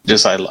her.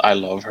 I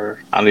love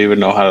her. I don't even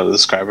know how to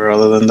describe her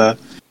other than that.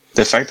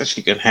 The fact that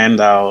she can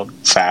hand out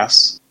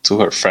fast to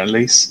her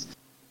friendlies,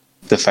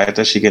 the fact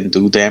that she can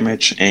do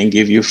damage and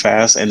give you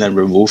fast and then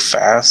remove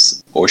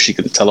fast, or she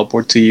can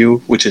teleport to you,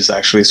 which is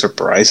actually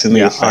surprisingly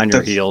effective. On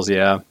your heels,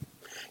 yeah.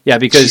 Yeah,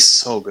 because she's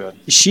so good.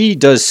 She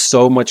does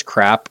so much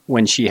crap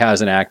when she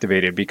hasn't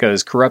activated,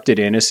 because Corrupted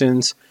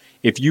Innocence,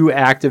 if you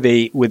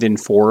activate within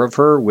 4 of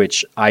her,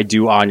 which I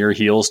do on your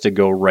heels to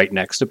go right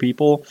next to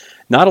people,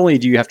 not only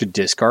do you have to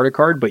discard a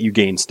card, but you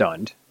gain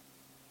stunned.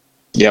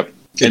 Yep.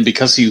 And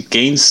because you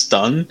gain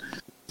stun,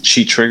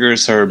 she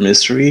triggers her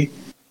mystery.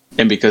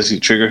 And because you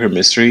trigger her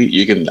mystery,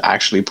 you can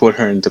actually put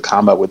her into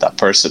combat with that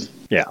person.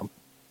 Yeah.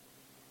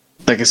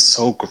 Like, it's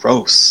so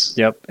gross.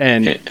 Yep.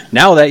 And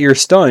now that you're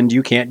stunned,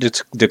 you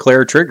can't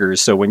declare triggers.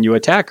 So when you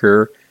attack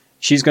her,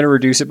 she's going to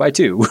reduce it by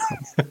 2.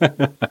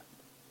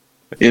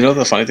 You know,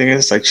 the funny thing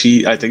is, like,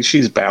 I think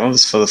she's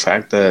balanced for the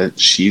fact that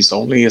she's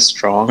only as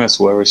strong as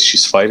whoever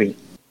she's fighting.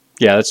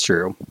 Yeah, that's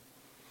true.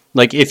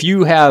 Like, if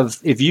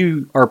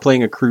you are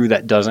playing a crew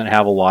that doesn't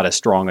have a lot of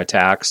strong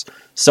attacks,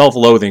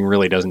 self-loathing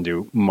really doesn't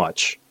do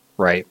much,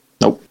 right?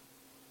 Nope.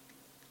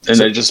 And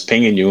they're just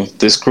pinging you.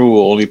 This crew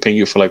will only ping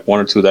you for like 1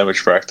 or 2 damage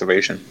for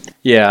activation.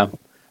 Yeah.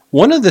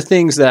 One of the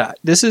things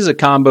this is a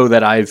combo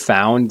that I've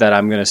found that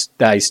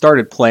I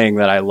started playing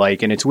that I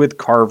like, and it's with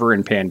Carver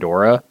and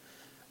Pandora.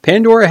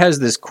 Pandora has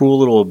this cool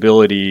little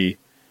ability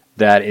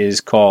that is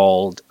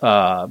called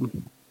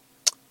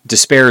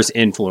Despair's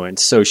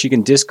Influence. So she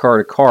can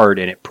discard a card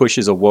and it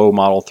pushes a woe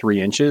model 3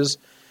 inches.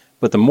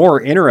 But the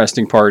more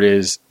interesting part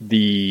is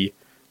the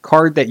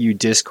card that you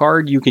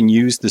discard, you can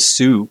use the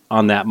suit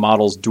on that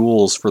model's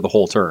duels for the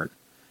whole turn.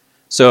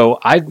 So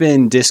I've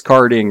been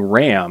discarding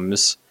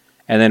Rams,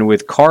 and then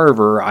with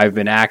Carver, I've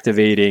been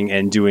activating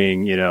and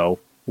doing,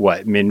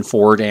 min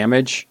 4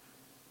 damage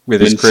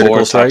with his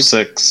critical strike. Top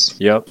 6.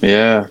 Yep.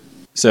 Yeah.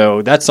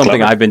 So that's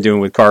something I've been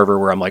doing with Carver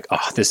where I'm like,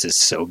 oh, this is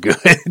so good.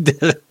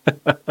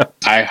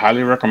 I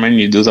highly recommend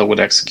you do that with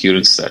Execute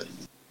instead.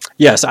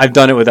 Yes, I've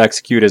done it with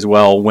Execute as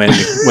well. When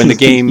the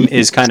game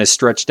is kind of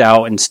stretched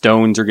out and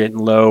stones are getting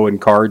low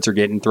and cards are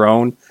getting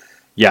thrown,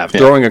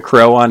 throwing a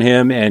crow on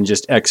him and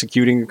just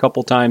executing a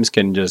couple times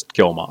can just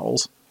kill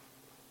models.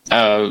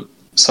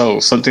 So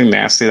something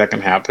nasty that can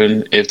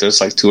happen if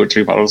there's like 2 or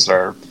 3 models that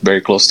are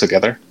very close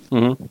together.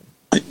 Mm-hmm.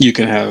 You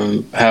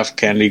can have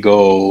Candy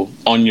go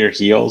on your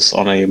heels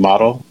on a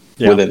model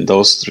within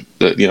those,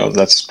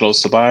 that's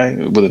close to by,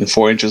 within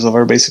 4 inches of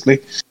her,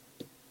 basically.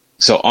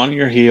 So on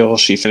your heel,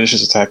 she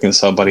finishes attacking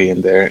somebody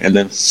in there, and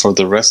then for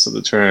the rest of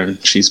the turn,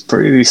 she's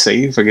pretty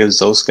safe against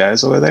those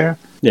guys over there.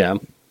 Yeah.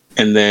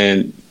 And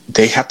then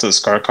they have to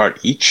discard a card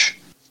each.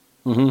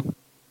 Mm-hmm.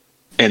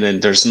 And then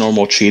there's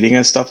normal cheating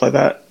and stuff like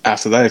that.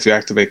 After that, if you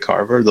activate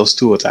Carver, those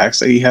 2 attacks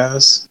that he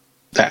has,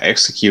 that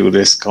Execute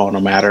is going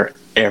to matter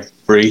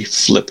every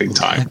flipping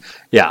time.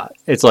 Yeah,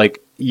 it's like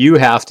you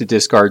have to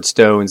discard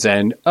stones,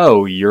 and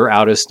you're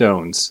out of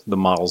stones. The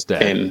model's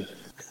dead. And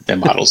the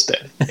model's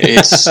dead.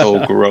 It's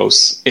so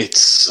gross. It's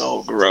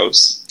so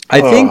gross.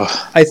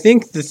 I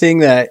think the thing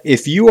that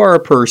if you are a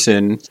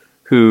person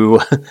who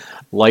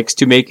likes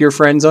to make your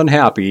friends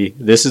unhappy,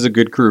 this is a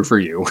good crew for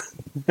you.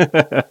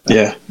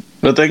 Yeah.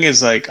 The thing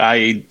is, like,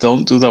 I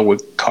don't do that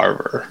with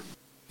Carver.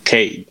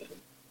 Cade.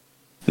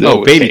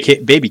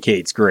 Baby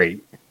Cade's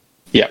great.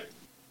 Yeah.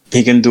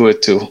 He can do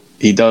it too.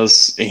 He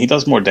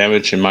does more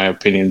damage, in my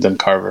opinion, than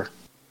Carver.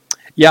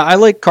 Yeah, I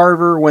like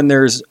Carver when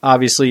there's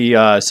obviously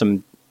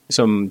some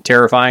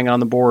terrifying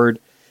on the board,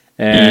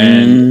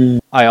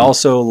 and I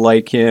also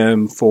like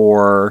him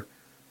for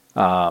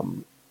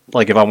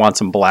like if I want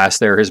some blast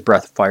there. His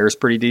Breath of Fire is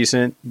pretty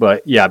decent,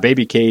 but yeah,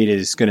 Baby Cade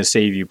is going to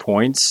save you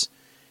points,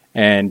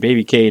 and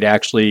Baby Cade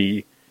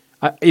actually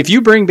If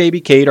you bring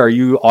Baby Kate, are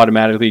you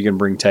automatically going to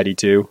bring Teddy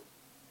too?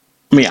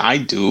 I mean, I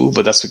do,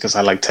 but that's because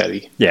I like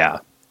Teddy. Yeah.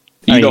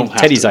 You don't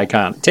have Teddy's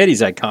to.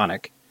 Teddy's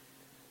iconic.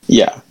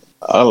 Yeah,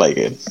 I like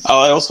it.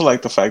 I also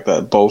like the fact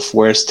that both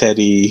Where's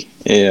Teddy,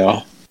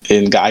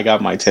 and I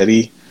Got My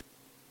Teddy.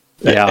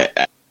 Yeah.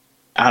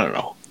 I don't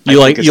know.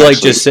 You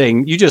just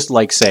saying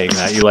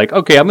that. You're like,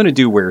 okay, I'm going to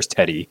do Where's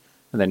Teddy?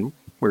 And then,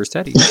 where's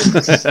Teddy?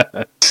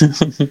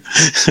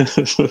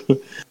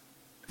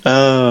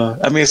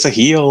 I mean, it's a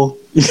heel.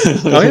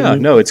 Oh, yeah.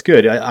 No, it's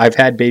good. I've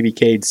had Baby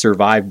Cade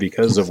survive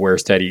because of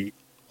Where's Teddy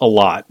a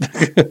lot.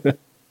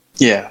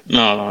 Yeah,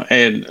 no.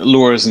 And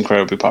lure is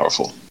incredibly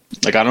powerful.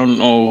 Like, I don't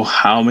know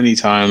how many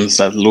times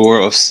that lure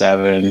of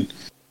 7,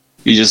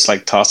 you just,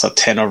 like, toss a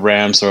 10 of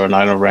Rams or a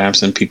 9 of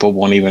Rams and people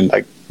won't even,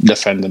 like,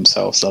 defend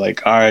themselves. They're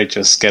like, all right,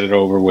 just get it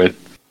over with.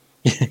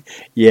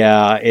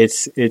 Yeah,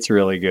 it's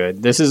really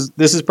good. This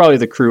is probably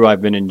the crew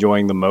I've been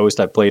enjoying the most.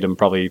 I've played them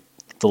probably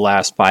the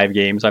last 5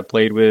 games I've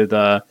played with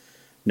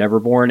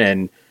Neverborn,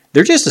 and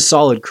they're just a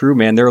solid crew,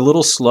 man. They're a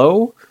little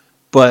slow,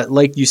 but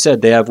like you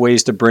said, they have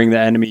ways to bring the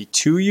enemy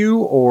to you,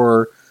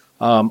 or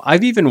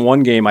I've even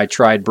one game I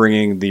tried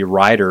bringing the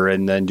rider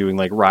and then doing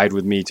like ride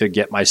with me to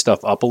get my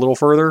stuff up a little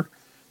further.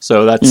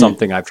 So that's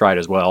something I've tried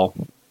as well.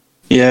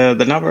 Yeah,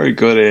 they're not very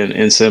good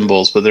in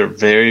symbols, but they're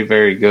very,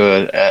 very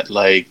good at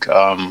like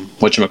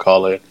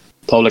whatchamacallit,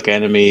 public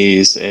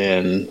enemies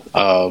and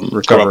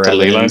Recover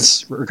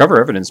evidence.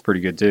 Recover evidence is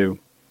pretty good too.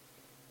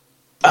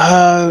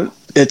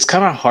 It's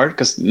kind of hard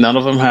because none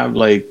of them have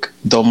like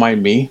Don't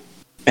Mind Me,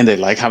 and they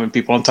like having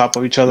people on top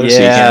of each other, so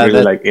you can't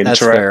really like interact.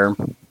 That's fair.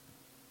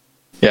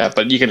 Yeah,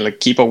 but you can like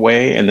keep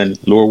away and then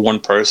lure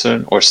one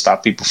person or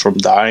stop people from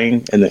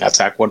dying and then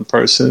attack one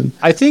person.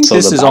 I think so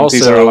this the is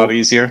bounties also are a lot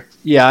easier.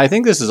 Yeah, I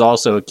think this is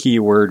also a key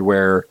word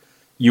where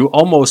you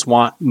almost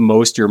want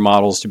most of your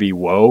models to be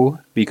woe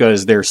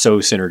because they're so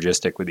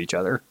synergistic with each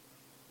other.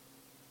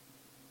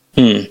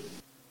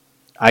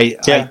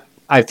 I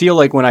feel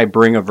like when I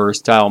bring a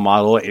versatile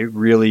model, it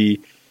really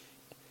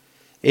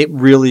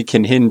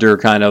can hinder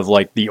kind of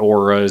like the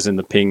auras and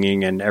the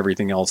pinging and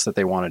everything else that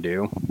they want to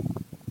do.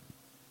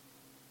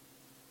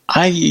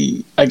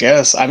 I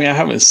guess. I mean, I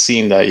haven't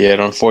seen that yet,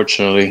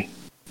 unfortunately.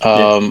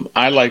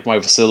 I like my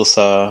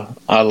Vasilisa.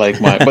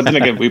 But then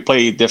again, we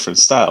play different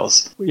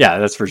styles. Yeah,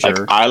 that's for sure.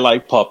 Like, I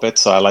like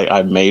puppets, so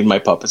I made my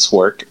puppets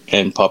work,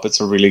 and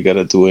puppets are really good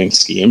at doing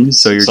schemes.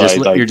 So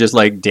you're just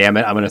like, damn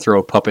it, I'm going to throw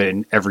a puppet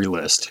in every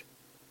list.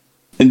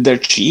 And they're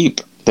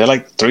cheap. They're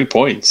like 3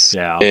 points.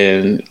 Yeah.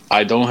 And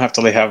I don't have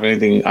to like have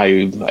anything. I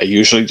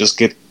usually just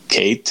get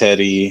Kate,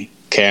 Teddy,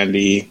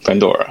 Candy,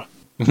 Pandora.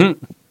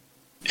 Mm-hmm.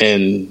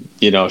 And,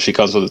 she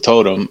comes with a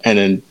totem. And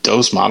then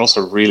those models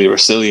are really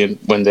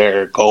resilient when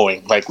they're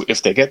going. Like,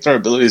 if they get their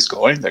abilities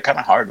going, they're kind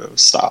of hard to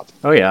stop.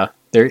 Oh, yeah.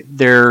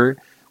 They're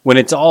when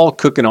it's all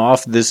cooking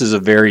off, this is a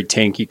very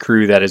tanky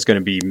crew that is going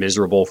to be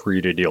miserable for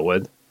you to deal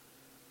with.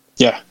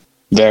 Yeah,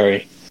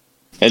 very.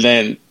 And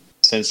then,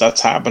 since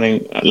that's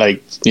happening,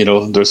 like,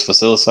 there's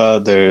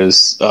Vasilisa,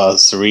 there's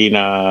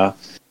Serena.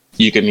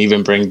 You can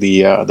even bring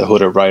the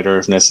Hooded Rider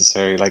if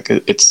necessary. Like,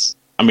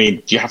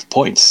 you have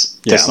points.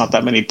 Yeah. There's not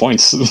that many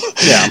points.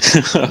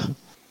 Yeah.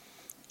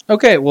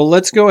 Okay, well,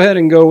 let's go ahead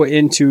and go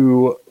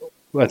into,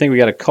 I think we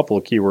got a couple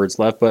of keywords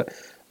left, but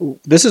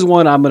this is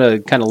one I'm going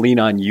to kind of lean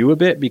on you a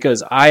bit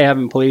because I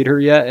haven't played her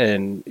yet,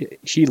 and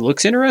she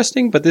looks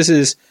interesting, but this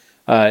is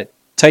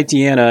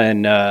Titania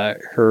and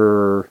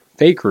her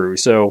Fae crew.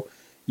 So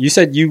you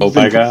said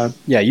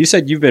you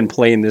said you've been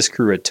playing this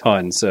crew a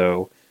ton,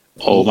 so...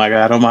 Oh my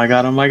god.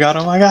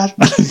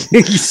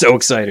 He's so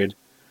excited.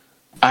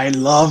 I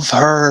love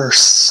her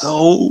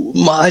so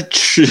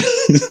much.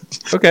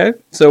 Okay,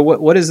 so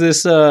what is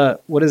this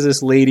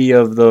lady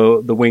of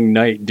the Winged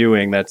Knight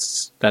doing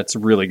that's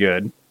really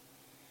good?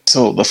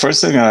 So the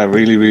first thing I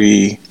really,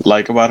 really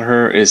like about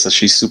her is that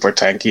she's super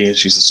tanky and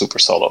she's a super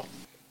solo.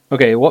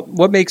 Okay,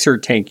 what makes her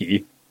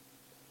tanky?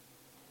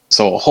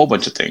 So a whole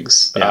bunch of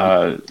things.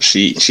 Yeah.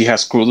 She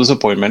has Cruel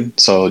Disappointment,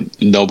 so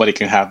nobody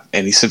can have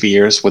any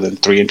severes within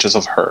 3 inches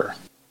of her.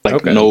 Like,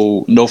 okay.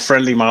 No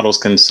friendly models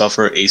can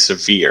suffer a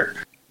severe.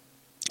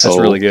 That's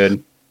really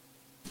good.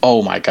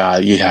 Oh my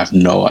god, you have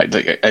no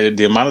idea.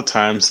 The amount of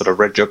times that a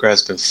red Joker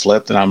has been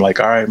flipped, and I'm like,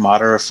 all right,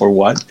 moderate for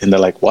what? And they're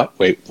like, what?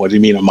 Wait, what do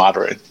you mean a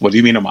moderate? What do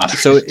you mean a moderate?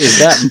 So is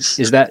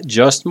that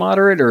just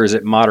moderate, or is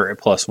it moderate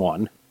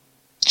 +1?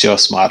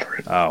 Just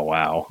moderate. Oh,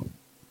 wow.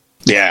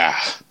 Yeah.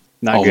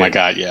 Not good. My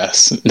god,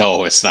 yes.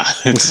 No, it's not.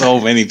 It's so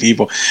many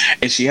people.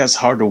 And she has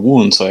hard to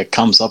wound, so it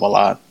comes up a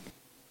lot.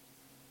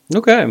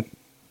 Okay.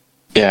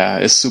 Yeah,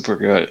 it's super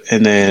good.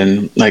 And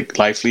then, like,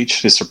 Life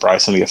Leech is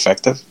surprisingly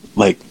effective.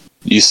 Like,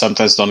 you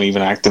sometimes don't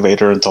even activate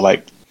her until,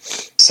 like,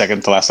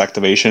 second to last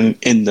activation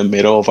in the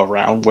middle of a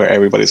round where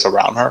everybody's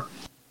around her.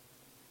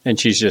 And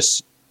she's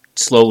just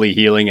slowly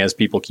healing as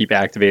people keep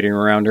activating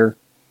around her.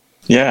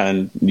 Yeah,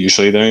 and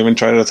usually they don't even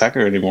try to attack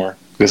her anymore.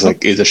 Because,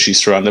 like, either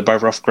she's surrounded by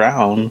rough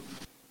ground,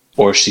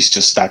 or she's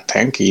just that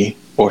tanky,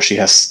 or she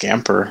has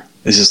Scamper.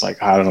 It's just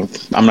like, I don't know.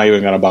 I'm not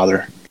even going to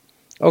bother.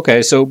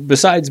 Okay, so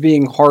besides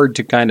being hard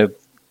to kind of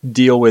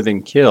deal with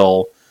and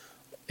kill.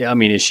 I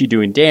mean, is she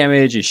doing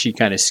damage? Is she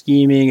kind of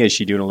scheming? Is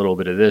she doing a little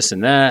bit of this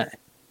and that?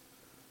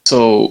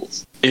 So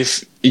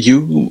if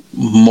you,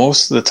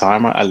 most of the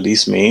time, at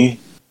least me,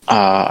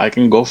 I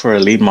can go for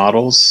elite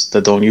models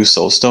that don't use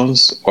soul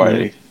stones,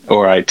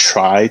 or I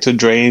try to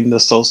drain the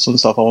soul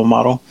stones off of a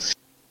model,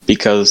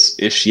 because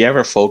if she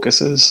ever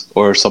focuses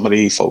or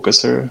somebody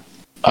focuses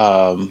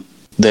her,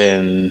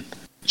 then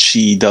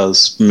she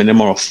does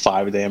minimum of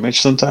 5 damage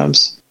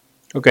sometimes.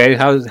 Okay,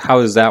 how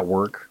does that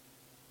work?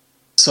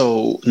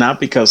 So not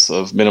because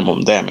of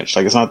minimum damage,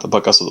 like it's not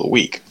because of the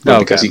weak, but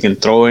because you can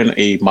throw in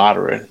a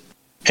moderate.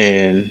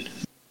 And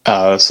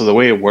so the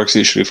way it works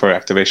usually for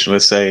activation,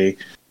 let's say,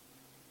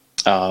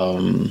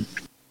 my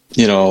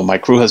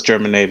crew has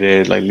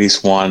germinated like at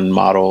least one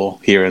model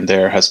here and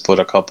there, has put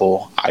a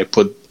couple. I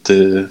put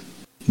the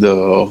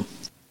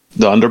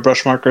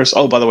underbrush markers.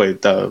 Oh, by the way,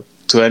 to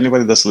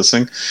anybody that's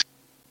listening,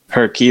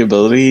 her key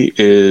ability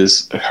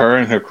is her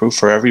and her crew.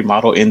 For every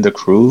model in the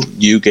crew,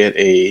 you get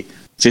a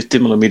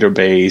 50mm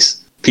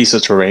base piece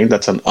of terrain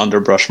that's an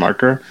underbrush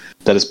marker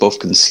that is both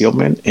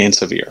concealment and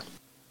severe.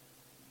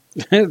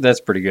 That's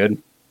pretty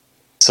good.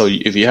 So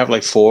if you have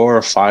like 4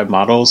 or 5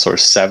 models or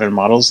 7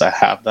 models that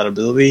have that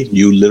ability,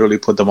 you literally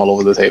put them all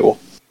over the table.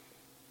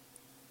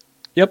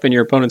 Yep, and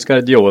your opponent's got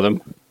to deal with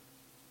them.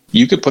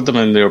 You could put them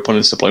in their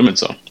opponent's deployment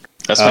zone.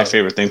 That's my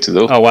favorite thing to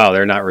do. Oh, wow,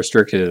 they're not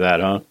restricted to that,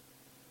 huh?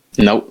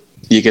 Nope.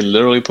 You can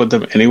literally put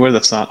them anywhere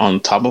that's not on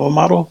top of a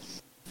model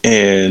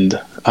and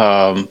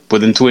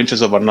within 2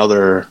 inches of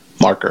another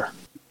marker.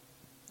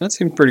 That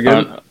seems pretty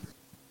good.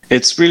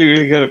 It's really,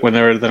 really good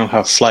whenever they don't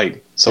have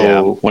flight.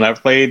 So when I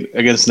played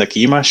against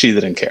Nakima, she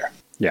didn't care.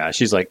 Yeah,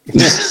 she's like, get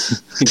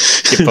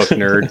fucked,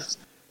 nerd.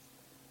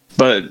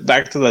 But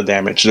back to the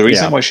damage. The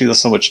reason why she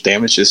does so much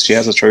damage is she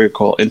has a trigger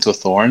called Into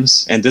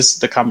Thorns. And this is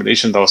the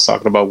combination that I was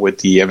talking about with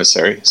the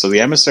Emissary. So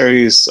the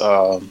Emissary's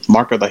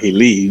marker that he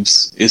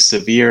leaves is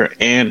severe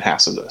and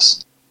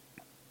hazardous.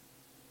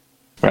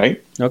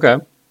 Right? Okay.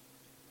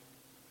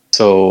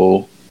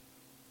 So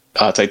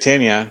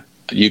Titania,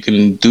 you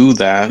can do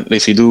that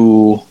if you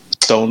do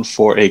stone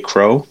for a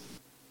crow.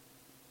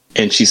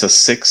 And she's a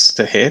 6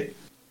 to hit.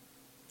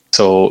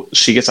 So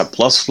she gets a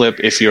plus flip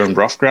if you're in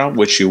rough ground,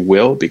 which you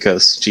will,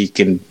 because she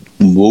can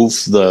move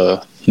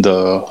the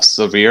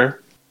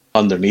severe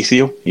underneath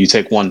you. You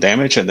take 1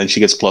 damage, and then she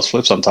gets plus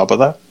flips on top of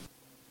that.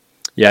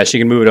 Yeah, she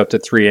can move it up to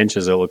 3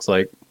 inches, it looks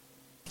like.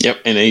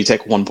 Yep, and then you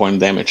take 1 point of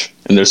damage,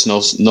 and there's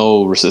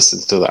no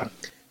resistance to that.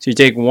 So you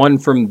take 1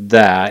 from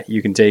that.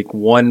 You can take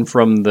 1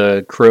 from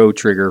the crow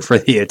trigger for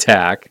the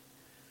attack.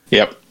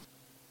 Yep.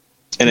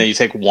 And then you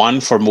take 1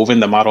 for moving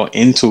the model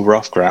into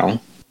rough ground.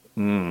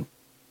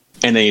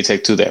 And then you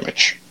take 2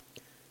 damage.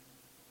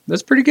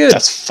 That's pretty good.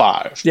 That's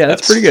 5. Yeah,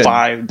 that's pretty good.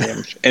 5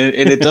 damage. And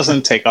it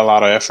doesn't take a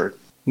lot of effort.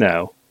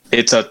 No.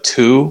 It's a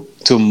 2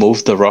 to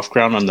move the rough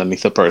ground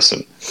underneath the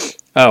person.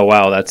 Oh,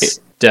 wow. That's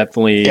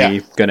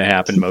definitely going to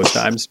happen most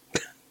times.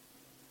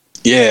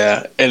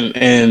 Yeah.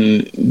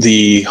 And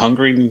the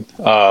hungering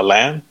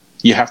land,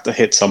 you have to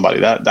hit somebody.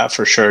 That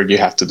for sure you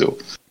have to do.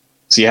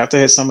 So you have to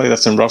hit somebody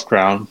that's in rough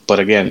ground. But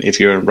again, if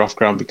you're in rough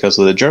ground because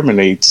of the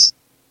germinates,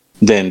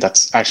 then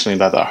that's actually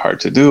not that hard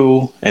to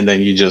do. And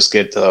then you just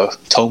get the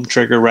tome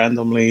trigger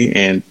randomly,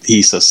 and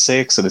he's a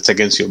 6, and it's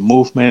against your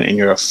movement, and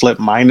you're a flip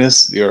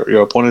minus.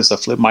 Your opponent's a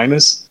flip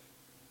minus.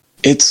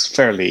 It's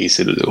fairly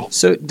easy to do.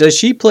 So does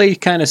she play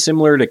kind of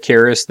similar to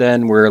Karis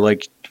then, where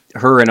like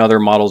her and other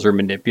models are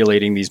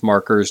manipulating these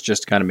markers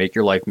just to kind of make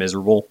your life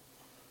miserable?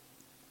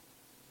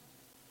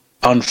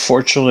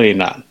 Unfortunately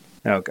not.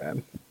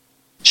 Okay.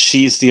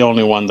 She's the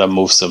only one that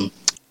moves them.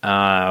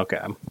 Okay.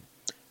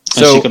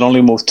 And So she can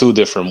only move 2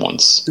 different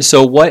ones.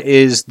 So what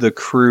is the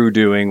crew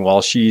doing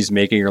while she's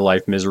making your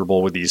life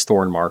miserable with these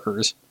thorn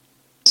markers?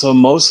 So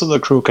most of the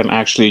crew can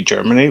actually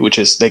germinate, which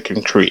is they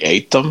can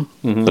create them,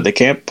 but they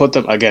can't put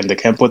them, again, they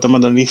can't put them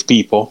underneath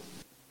people,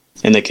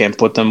 and they can't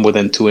put them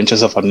within 2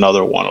 inches of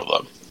another one of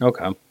them.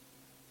 Okay.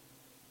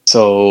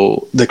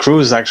 So the crew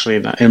is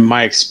actually, in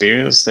my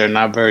experience, they're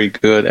not very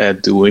good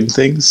at doing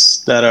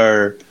things that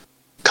are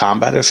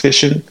combat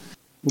efficient.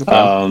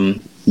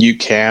 Okay. You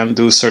can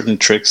do certain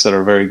tricks that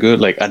are very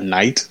good, like a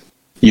knight.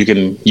 You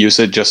can use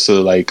it just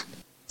to like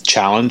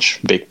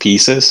challenge big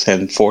pieces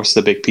and force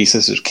the big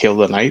pieces to kill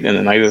the knight, and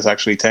the knight is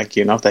actually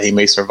tanky enough that he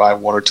may survive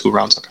 1 or 2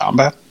 rounds of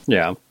combat.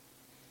 Yeah.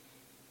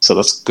 So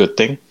that's a good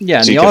thing. Yeah,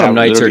 and So the you can Autumn have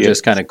Knights are literally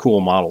just kind of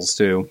cool models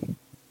too.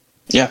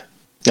 Yeah,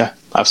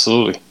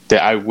 absolutely.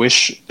 I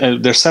wish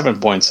they're 7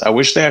 points. I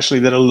wish they actually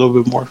did a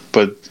little bit more,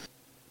 but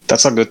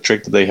that's a good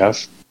trick that they have.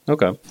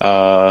 Okay.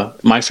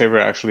 My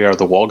favorite actually are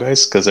the wall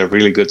guys because they're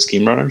really good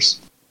scheme runners.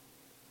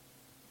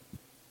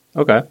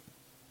 Okay.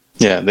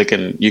 Yeah,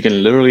 you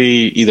can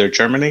literally either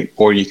germinate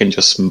or you can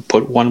just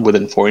put one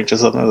within 4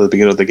 inches of them at the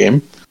beginning of the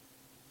game,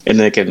 and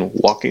they can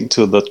walk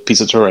into the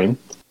piece of terrain,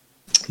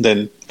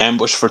 then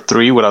ambush for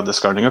 3 without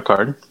discarding a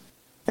card,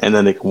 and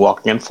then they can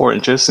walk again 4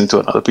 inches into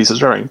another piece of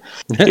terrain.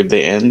 If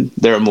they end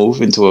their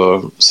move into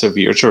a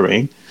severe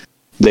terrain,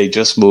 they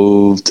just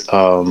moved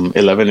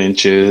 11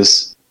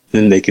 inches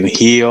and they can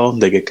heal.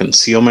 They get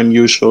concealment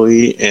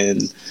usually,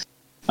 and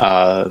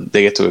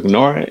they get to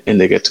ignore it, and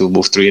they get to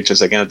move 3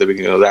 inches again at the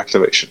beginning of the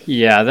activation.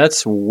 Yeah,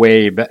 that's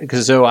way better.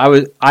 Because so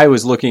I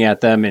was looking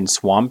at them in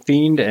Swamp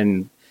Fiend,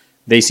 and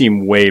they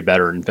seem way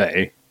better in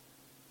Fae.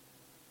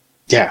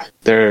 Yeah,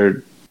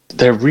 they're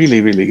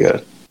really, really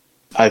good.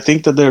 I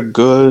think that they're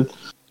good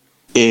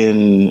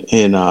in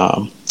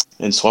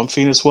Swamp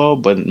Fiend as well,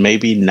 but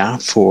maybe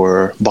not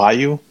for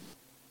Bayou.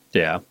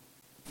 Yeah.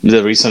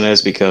 The reason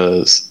is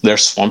because they're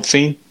Swamp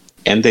Fiend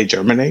and they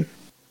germinate,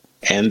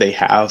 and they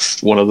have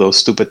one of those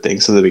stupid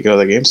things at the beginning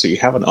of the game. So you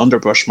have an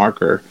underbrush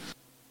marker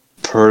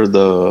per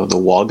the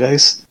wall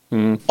guys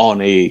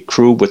on a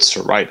crew with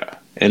Zoraida,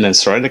 and then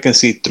Zoraida can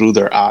see through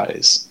their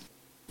eyes,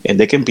 and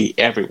they can be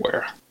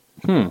everywhere.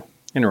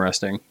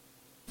 Interesting.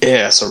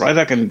 Yeah,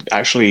 Zoraida can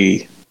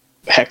actually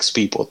hex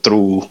people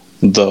through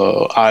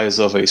the eyes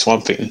of a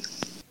Swamp Fiend.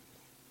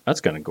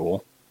 That's kind of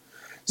cool.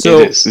 So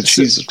it is.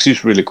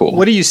 She's really cool.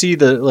 What do you see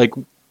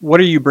what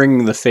are you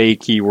bringing the Fae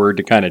keyword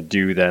to kind of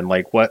do then?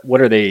 Like what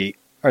are they?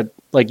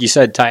 Like you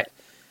said,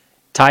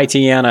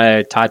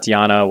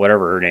 Tatiana,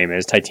 whatever her name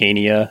is,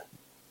 Titania.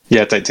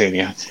 Yeah,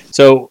 Titania.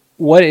 So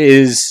what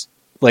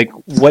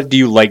do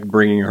you like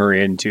bringing her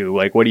into?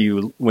 Like, what do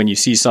you, when you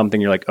see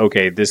something, you're like,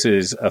 okay, this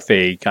is a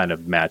Fae kind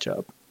of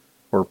matchup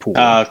or pool?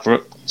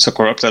 So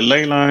Corrupted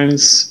Ley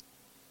Lines.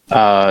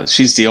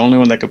 She's the only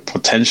one that could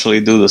potentially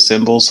do the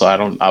symbols, so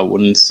I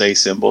wouldn't say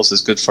symbols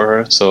is good for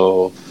her.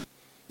 So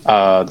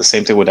the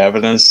same thing with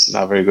Evidence,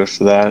 not very good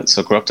for that.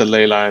 So Corrupted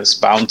Ley Lines,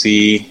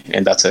 Bounty,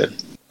 and that's it.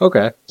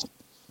 Okay.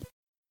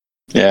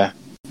 Yeah,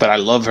 but I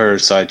love her,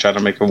 so I try to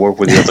make her work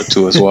with the other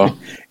two as well.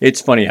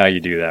 It's funny how you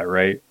do that,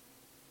 right?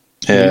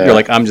 Yeah. You're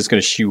like, I'm just going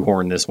to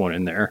shoehorn this one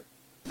in there.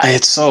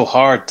 It's so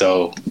hard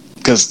though,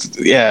 because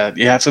you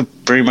have to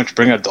pretty much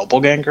bring a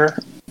doppelganger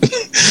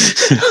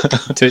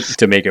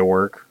to make it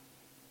work.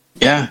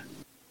 Yeah.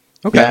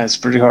 Okay. Yeah, it's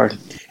pretty hard.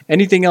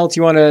 Anything else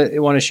you want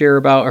to share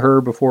about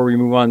her before we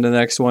move on to the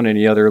next one?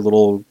 Any other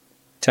little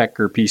tech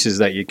or pieces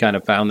that you kind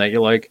of found that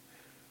you like?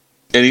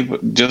 Anybody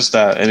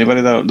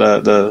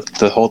that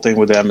the whole thing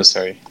with the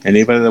emissary.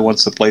 Anybody that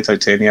wants to play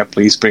Titania,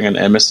 please bring an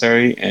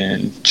emissary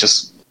and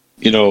just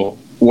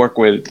work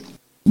with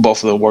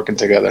both of them working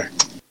together.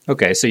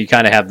 Okay, so you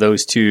kind of have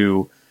those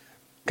two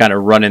kind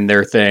of running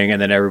their thing,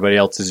 and then everybody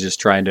else is just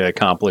trying to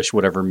accomplish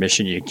whatever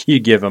mission you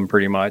give them,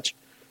 pretty much.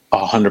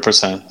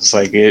 100%. It's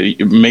like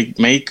you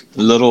make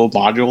little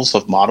modules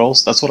of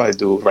models. That's what I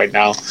do right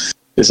now.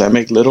 Is I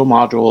make little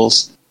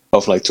modules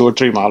of like 2 or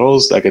 3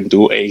 models that can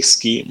do a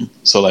scheme.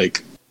 So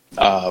like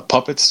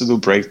puppets to do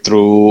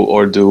breakthrough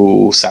or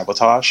do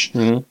sabotage.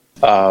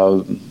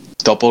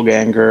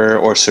 Doppelganger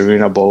or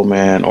Serena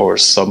Bowman or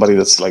somebody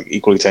that's like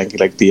equally tanky,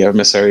 like the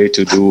emissary,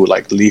 to do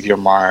like leave your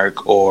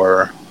mark,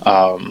 or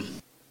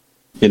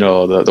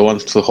the one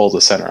to hold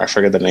the center. I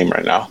forget the name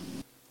right now.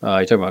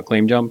 You're talking about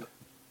Claim Jump?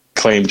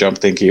 Claim Jump,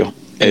 thank you. Yep.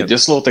 And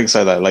just little things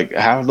like that. Like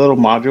have little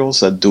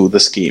modules that do the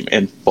scheme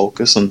and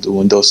focus on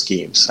doing those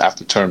schemes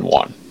after turn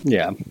 1.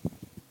 Yeah.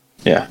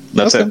 Yeah,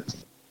 that's it.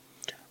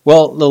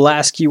 Well, the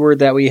last keyword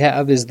that we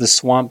have is the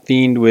Swamp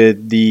Fiend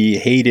with the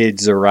hated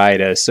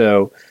Zoraida.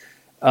 So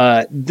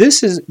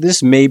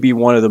this may be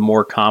one of the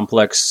more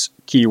complex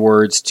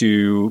keywords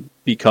to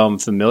become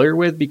familiar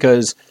with,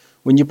 because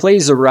when you play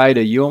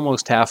Zoraida, you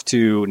almost have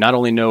to not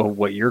only know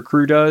what your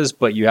crew does,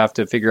 but you have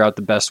to figure out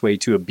the best way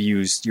to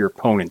abuse your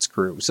opponent's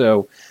crew.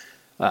 So,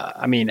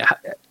 how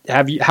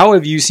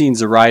have you seen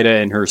Zoraida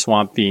and her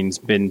Swamp Fiends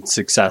been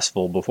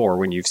successful before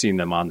when you've seen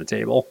them on the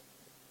table?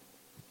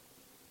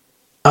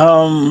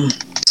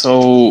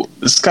 So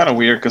it's kind of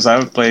weird because I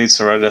haven't played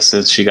Zoraida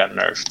since she got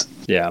nerfed.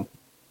 Yeah.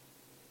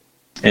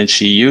 And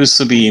she used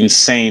to be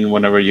insane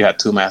whenever you had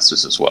 2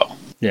 masters as well.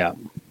 Yeah.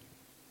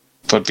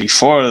 But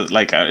before,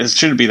 it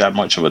shouldn't be that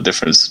much of a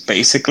difference.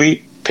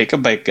 Basically, pick a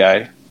big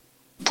guy,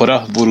 put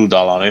a voodoo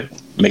doll on it,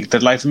 make their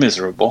life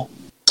miserable,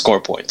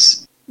 score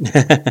points.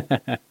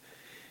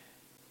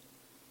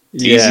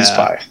 Easy as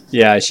pie.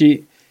 Yeah,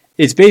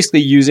 it's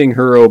basically using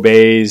her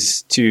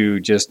obeys to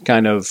just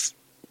kind of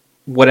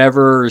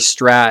whatever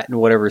strat and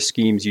whatever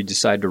schemes you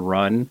decide to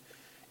run,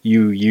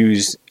 you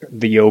use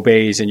the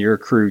obeys and your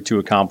crew to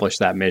accomplish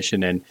that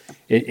mission. And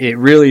it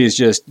really is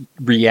just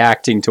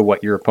reacting to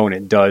what your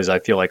opponent does, I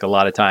feel like, a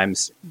lot of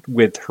times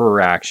with her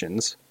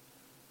actions.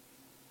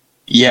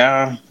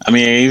 Yeah, it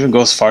even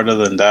goes farther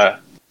than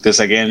that. Because,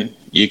 again,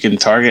 you can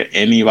target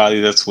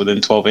anybody that's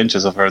within 12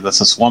 inches of her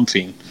that's a Swamp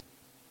Fiend.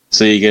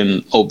 So you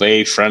can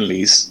obey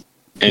friendlies.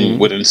 And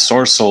within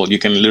Source Soul, you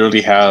can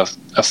literally have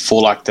a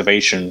full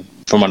activation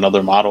from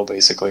another model,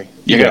 basically.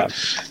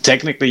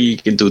 Technically, you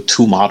can do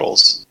 2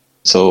 models.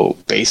 So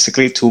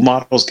basically, 2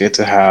 models get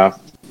to have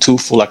 2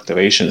 full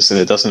activations, and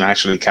it doesn't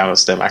actually count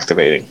as them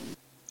activating.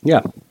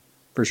 Yeah,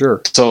 for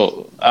sure.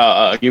 So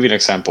I'll give you an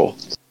example.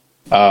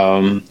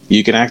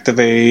 You can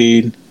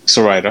activate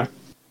Zoraida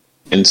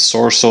and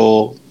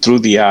Sourcel through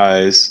the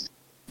eyes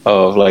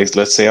of,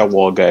 let's say, a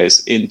wall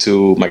guys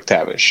into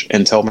McTavish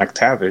and tell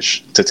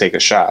McTavish to take a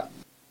shot.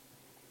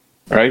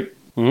 Right?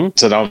 Mhm.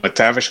 So now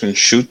McTavish can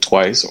shoot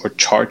twice or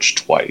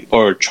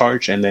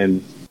charge and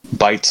then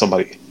bite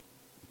somebody.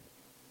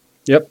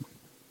 Yep.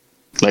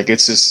 Like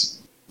it's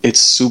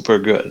super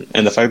good,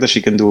 and the fact that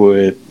she can do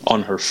it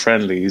on her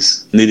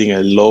friendlies, needing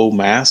a low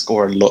mask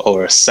or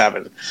a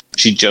 7,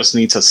 she just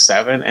needs a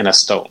 7 and a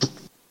stone.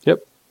 Yep.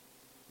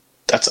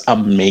 That's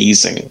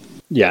amazing.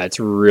 Yeah, it's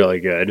really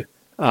good.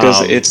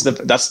 Because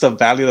that's the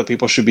value that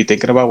people should be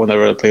thinking about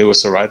whenever they play with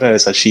Zoraida,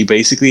 is that she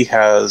basically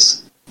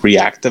has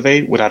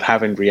reactivate without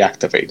having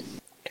reactivate.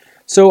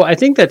 So I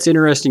think that's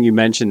interesting you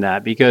mentioned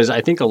that, because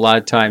I think a lot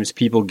of times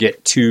people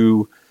get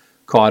too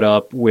caught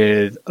up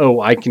with,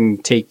 oh, I can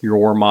take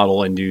your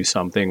model and do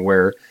something,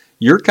 where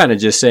you're kind of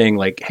just saying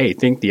like, hey,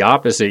 think the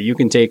opposite. You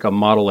can take a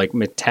model like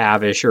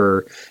McTavish,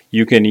 or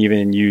you can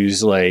even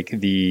use like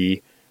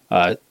the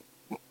what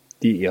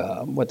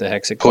the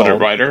heck's it called?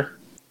 Hooded Rider.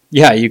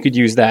 Yeah, you could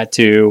use that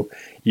too.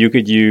 You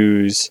could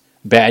use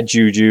Bad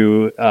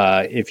Juju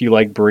if you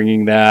like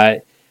bringing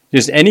that.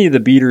 Just any of the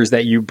beaters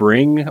that you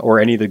bring, or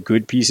any of the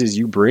good pieces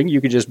you bring,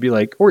 you could just be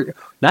like, or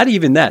not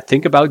even that.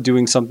 Think about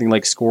doing something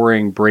like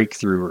scoring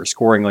breakthrough, or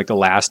scoring like the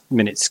last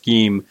minute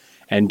scheme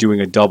and doing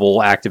a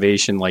double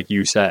activation like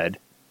you said.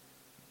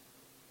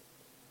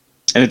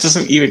 And it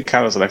doesn't even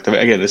count as an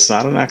activation. Again, it's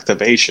not an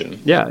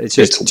activation. Yeah, it's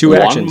just two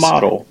one actions.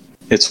 Model.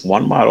 It's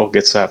one model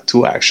gets to have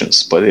 2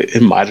 actions, but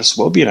it might as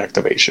well be an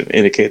activation.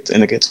 And it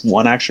gets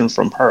 1 action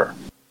from her.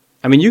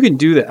 I mean, you can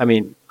do that. I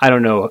mean, I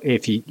don't know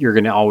if you're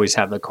going to always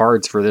have the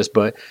cards for this,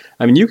 but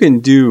I mean, you can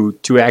do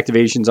 2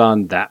 activations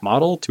on that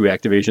model, 2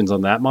 activations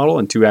on that model,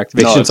 and 2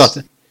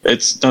 activations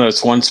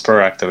it's once per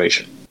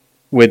activation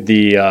with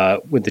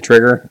the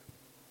trigger.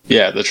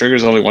 Yeah, the trigger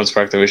is only once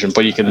per activation,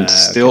 but you can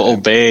still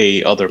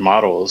obey other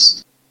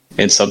models.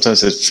 And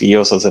sometimes it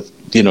feels as if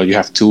you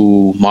have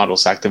 2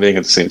 models activating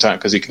at the same time,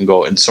 because you can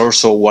go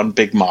ensorcel one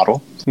big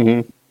model.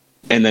 Mm-hmm.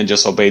 And then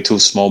just obey 2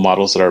 small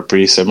models that are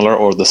pretty similar,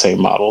 or the same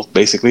model,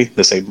 basically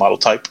the same model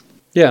type.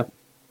 Yeah,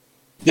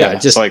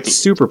 just like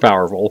super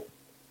powerful.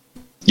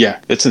 Yeah,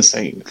 it's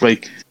insane.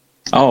 Like,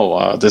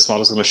 this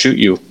model's going to shoot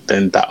you,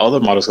 then that other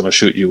model's going to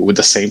shoot you with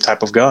the same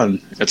type of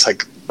gun. It's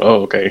like,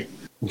 oh, okay.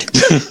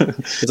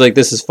 It's like,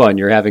 this is fun.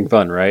 You're having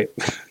fun, right?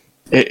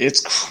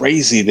 It's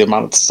crazy the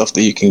amount of stuff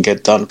that you can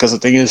get done. Because the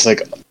thing is,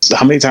 like,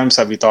 how many times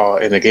have you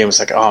thought in a game, it's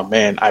like, oh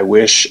man, I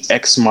wish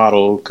X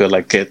model could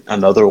like get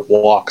another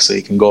walk so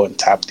you can go and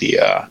tap the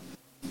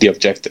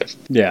objective.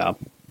 Yeah.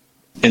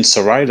 And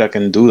Zoraida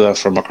can do that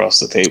from across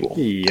the table,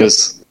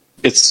 because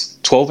it's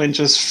 12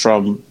 inches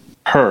from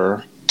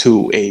her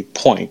to a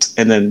point,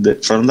 and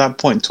then from that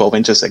point 12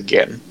 inches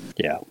again.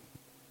 Yeah.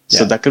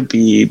 So that could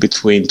be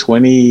between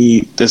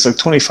 20. There's like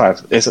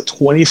 25. It's a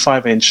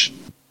 25-inch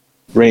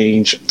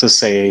range to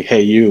say,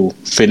 hey, you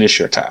finish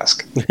your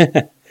task.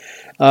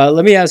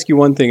 Let me ask you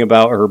one thing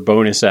about her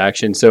bonus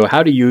action. So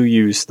how do you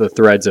use the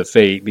Threads of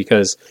Fate?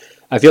 Because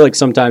I feel like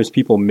sometimes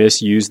people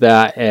misuse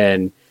that,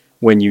 and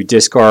when you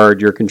discard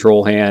your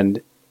control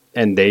hand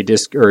and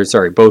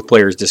both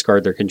players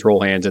discard their control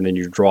hands and then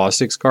you draw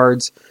 6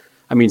 cards.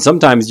 I mean,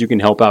 sometimes you can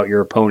help out your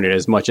opponent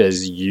as much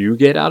as you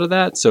get out of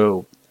that.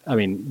 So, I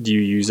mean, do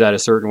you use that a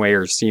certain way,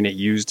 or seen it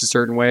used a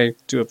certain way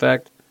to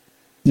effect?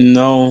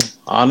 No,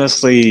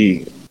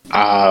 honestly,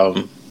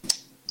 I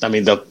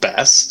mean, the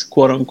best,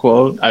 quote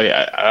unquote.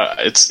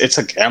 It's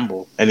a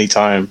gamble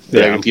anytime.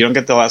 Yeah. Like, if you don't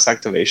get the last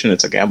activation,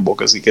 it's a gamble,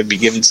 because you could be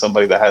giving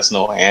somebody that has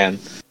no hand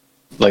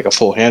like a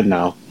full hand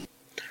now.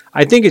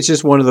 I think it's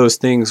just one of those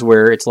things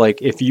where it's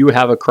like, if you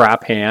have a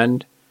crap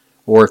hand,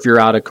 or if you're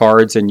out of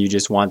cards and you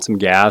just want some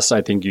gas,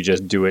 I think you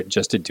just do it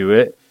just to do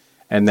it.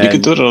 And then you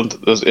could do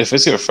it if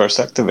it's your first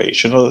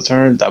activation of the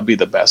turn. That'd be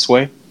the best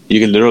way. You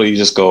can literally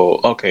just go,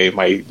 okay,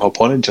 my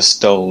opponent just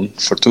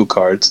stoned for 2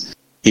 cards.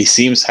 He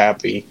seems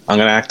happy. I'm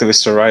gonna activate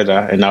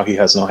Zoraida, and now he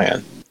has no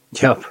hand.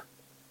 Yep.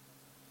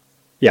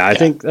 Yeah, I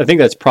think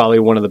that's probably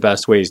one of the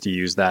best ways to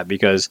use that,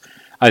 because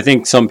I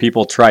think some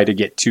people try to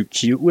get too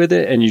cute with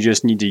it, and you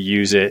just need to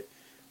use it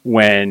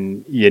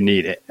when you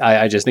need it.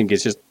 I just think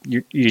it's just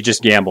you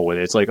just gamble with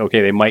it. It's like,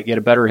 okay, they might get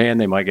a better hand,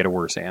 they might get a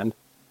worse hand.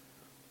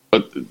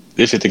 But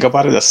if you think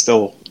about it, that's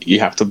still, you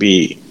have to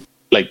be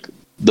like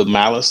the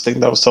malice thing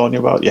that I was telling you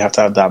about. You have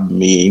to have that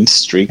mean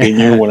streak in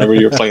you whenever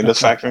you're playing this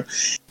faction.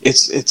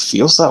 It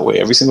feels that way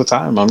every single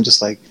time. I'm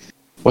just like,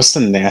 what's the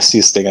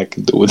nastiest thing I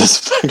can do with this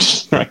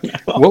faction right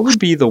now? What would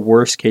be the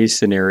worst case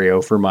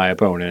scenario for my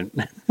opponent?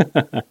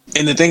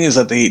 And the thing is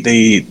that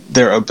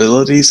their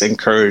abilities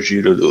encourage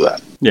you to do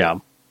that. Yeah.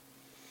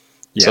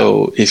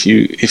 So if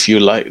you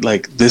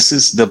like this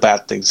is the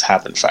bad things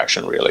happen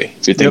faction, really,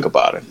 if you think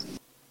about it.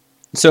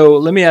 So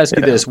let me ask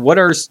you this. What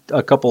are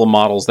a couple of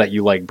models that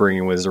you like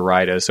bringing with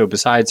Zoraida? So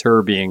besides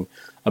her being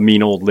a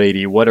mean old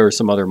lady, what are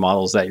some other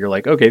models that you're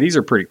like, okay, these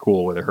are pretty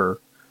cool with her?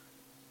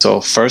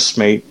 So first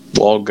mate,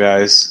 wall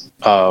guys.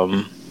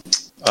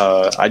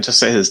 I just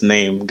say his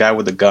name, guy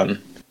with the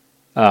gun.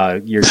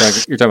 You're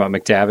talking about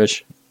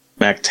McTavish?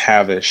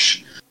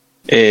 McTavish.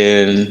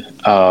 In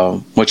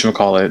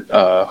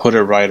whatchamacallit,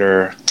 Hooded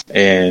Rider,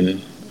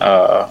 and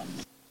I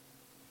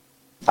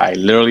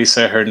literally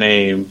said her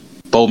name,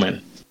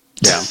 Bowman.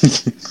 Yeah.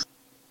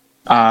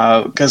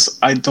 Because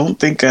I don't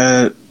think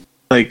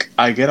like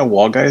I get a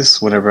wall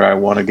guys whenever I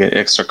want to get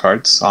extra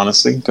cards.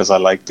 Honestly, because I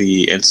like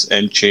the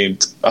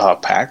enchained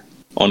pack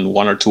on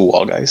 1 or 2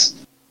 wall guys.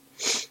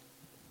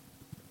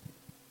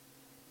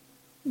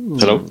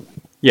 Hello.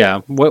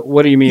 Yeah.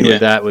 What do you mean Yeah.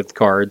 with that with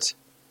cards?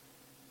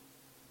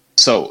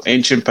 So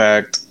ancient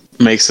pact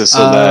makes it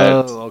so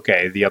that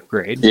okay, the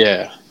upgrade.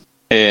 yeah.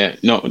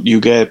 No, you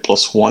get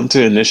 +1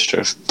 to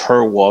initiative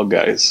per wall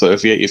guys. So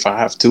if I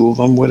have 2 of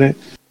them with it,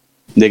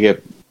 they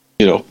get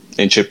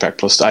ancient pact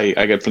plus. I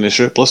get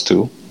initiative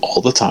 +2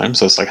 all the time.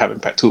 So it's like having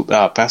two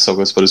pass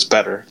tokens, but it's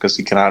better because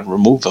you cannot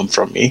remove them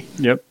from me.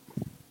 Yep.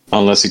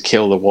 Unless you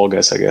kill the wall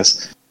guys, I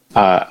guess.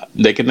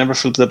 They can never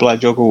flip the Black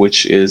Joker,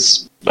 which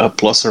is a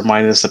plus or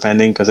minus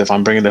depending. Because if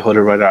I'm bringing the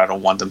Hooded Rider, I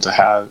don't want them to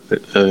have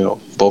it,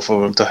 both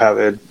of them to have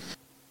it.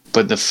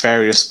 But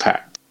Nefarious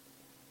Pact,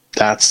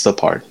 that's the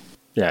part.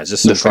 Yeah, it's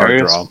just a card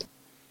draw.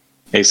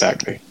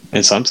 Exactly,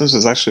 and sometimes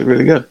it's actually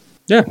really good.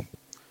 Yeah.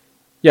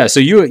 Yeah,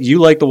 so you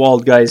like the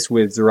walled guys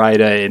with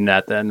Zoraida in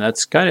that then.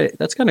 That's kind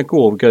of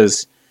cool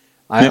because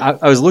I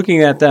was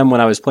looking at them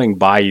when I was playing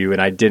Bayou and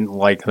I didn't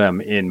like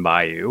them in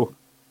Bayou.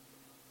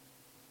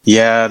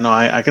 Yeah, no,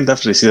 I can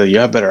definitely see that you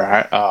have better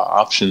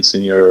options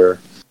in your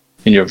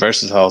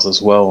versatiles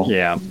as well.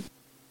 Yeah.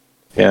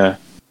 Yeah.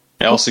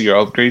 And also your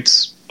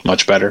upgrades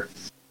much better.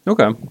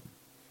 Okay.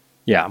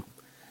 Yeah.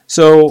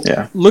 So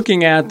Yeah.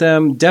 looking at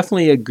them,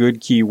 definitely a good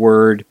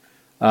keyword.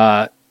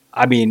 I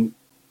mean,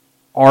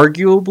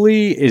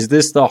 arguably, is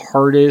this the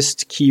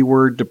hardest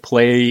keyword to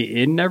play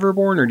in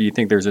Neverborn, or do you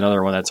think there's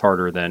another one that's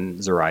harder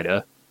than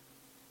Zoraida?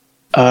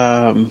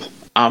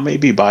 I may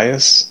be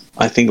biased.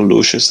 I think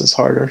Lucius is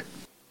harder.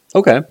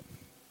 Okay.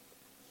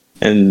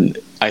 And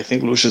I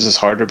think Lucius is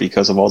harder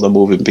because of all the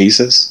moving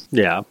pieces.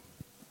 Yeah.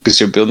 Because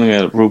you're building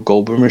a Rube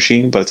Goldberg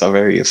machine, but it's a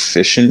very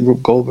efficient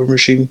Rube Goldberg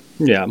machine.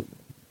 Yeah.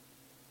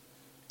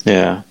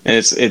 Yeah.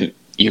 And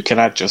you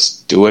cannot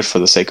just do it for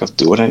the sake of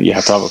doing it. You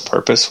have to have a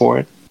purpose for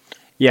it.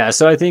 Yeah,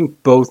 so I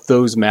think both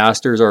those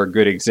masters are a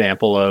good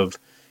example of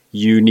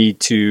you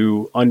need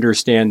to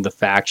understand the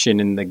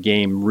faction in the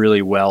game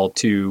really well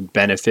to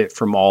benefit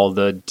from all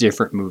the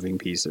different moving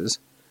pieces.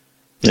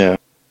 Yeah.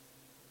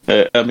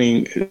 I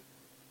mean,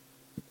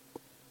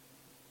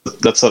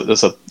 that's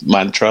a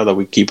mantra that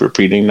we keep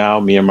repeating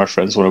now, me and my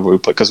friends, whenever we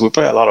play, because we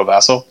play a lot of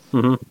Vassal.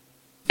 Mm-hmm.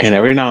 And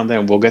every now and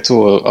then we'll get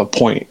to a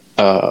point,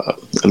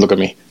 look at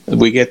me,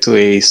 we get to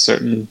a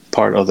certain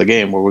part of the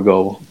game where we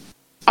go,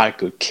 I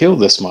could kill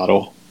this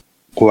model,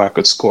 or I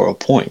could score a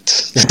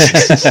point.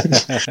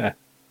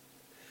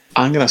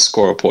 I'm gonna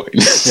score a point.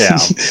 Yeah,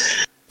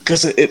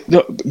 because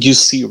you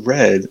see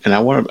red, and I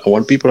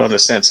want people to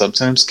understand.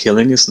 Sometimes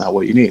killing is not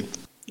what you need.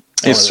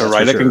 If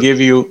Zoraida can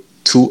give you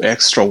 2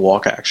 extra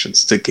walk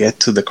actions to get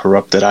to the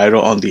corrupted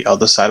idol on the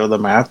other side of the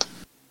map,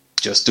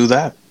 just do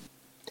that.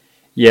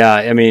 Yeah,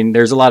 I mean,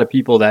 there's a lot of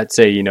people that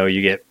say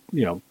you get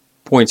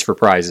points for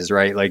prizes,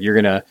 right? Like you're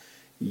gonna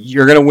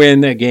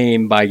win a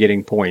game by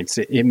getting points.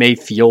 It may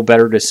feel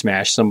better to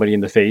smash somebody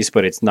in the face,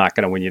 but it's not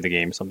going to win you the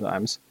game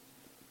sometimes.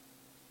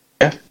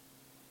 Yeah.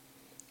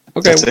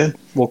 Okay. That's it.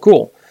 Well,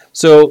 cool.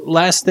 So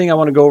last thing I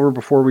want to go over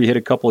before we hit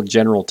a couple of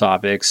general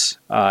topics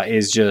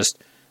is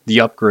just the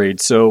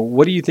upgrades. So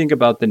what do you think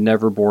about the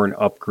Neverborn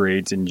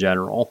upgrades in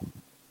general?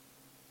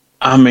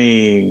 I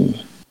mean,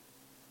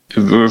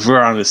 if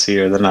we're honest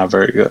here, they're not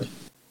very good.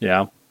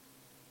 Yeah.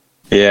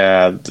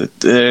 Yeah,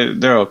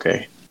 they're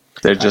okay.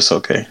 They're just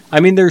okay. I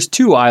mean, there's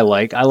 2 I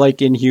like. I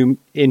like Inhuman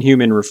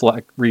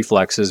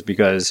Reflexes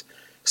because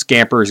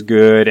Scamper's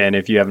good, and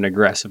if you have an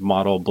aggressive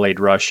model, Blade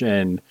Rush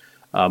and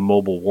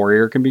Mobile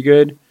Warrior can be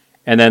good.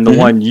 And then the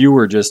one you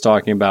were just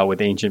talking about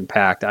with Ancient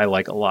Pact, I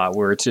like a lot,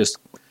 where it's just,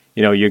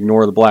 you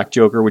ignore the Black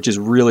Joker, which is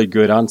really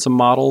good on some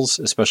models,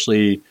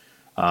 especially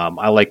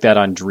I like that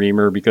on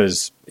Dreamer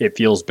because it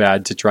feels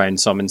bad to try and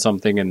summon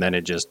something and then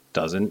it just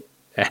doesn't.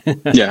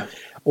 Yeah.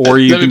 Or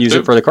you can use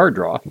it for the card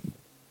draw.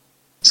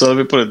 So let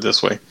me put it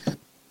this way.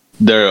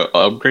 Their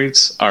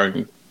upgrades are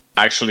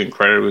actually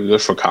incredibly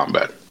good for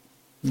combat.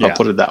 Yeah. I'll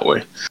put it that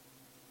way.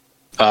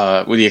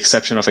 With the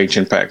exception of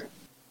Ancient Pact.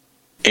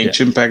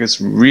 Ancient Pact is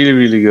really,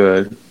 really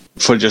good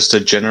for just a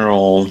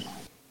general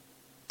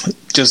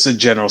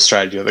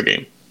strategy of the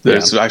game.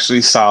 It's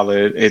actually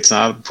solid. It's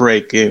not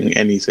breaking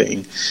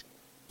anything.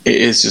 It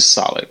is just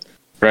solid,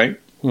 right?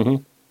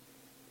 Mm-hmm.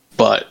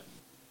 But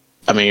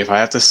I mean, if I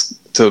have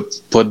to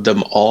put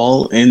them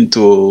all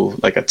into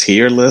like a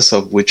tier list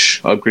of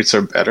which upgrades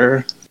are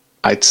better,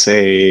 I'd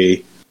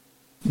say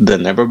the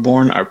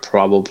Neverborn are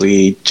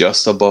probably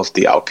just above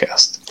the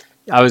Outcast.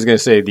 I was going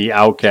to say the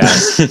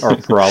Outcasts are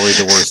probably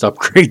the worst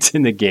upgrades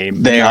in the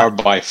game. They are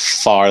by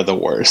far the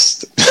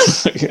worst.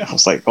 I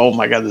was like, oh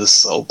my god, this is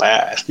so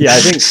bad. Yeah,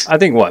 I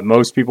think what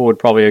most people would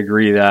probably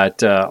agree that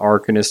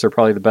Arcanists are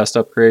probably the best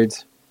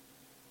upgrades.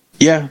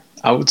 Yeah,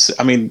 I would say,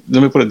 I mean,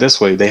 let me put it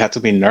this way. They have to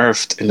be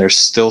nerfed, and they're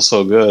still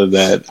so good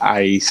that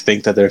I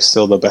think that they're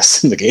still the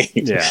best in the game.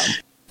 Yeah.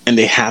 And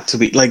they have to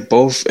be, like,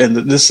 both, and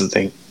this is the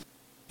thing.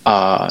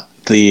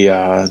 The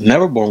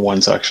Neverborn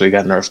ones actually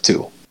got nerfed,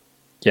 too.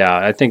 Yeah,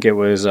 I think it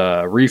was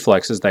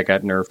reflexes that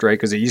got nerfed, right?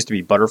 Because it used to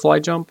be butterfly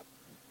jump,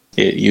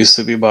 It used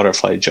to be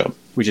butterfly jump,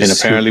 which is and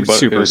apparently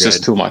super it was good.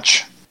 just too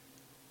much.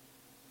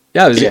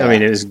 Yeah, Yeah. I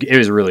mean, it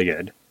was really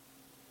good.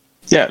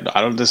 Yeah,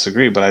 I don't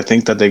disagree, but I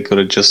think that they could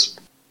have just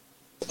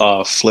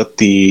flipped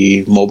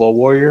the mobile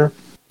warrior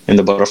and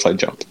the butterfly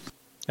jump.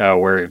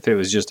 Where if it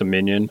was just a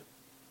minion.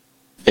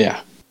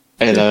 Yeah.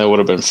 And then it would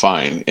have been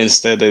fine.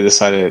 Instead, they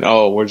decided,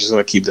 we're just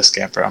going to keep the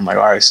scamper. I'm like,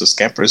 all right, so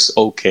scamper's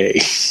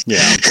okay.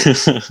 Yeah.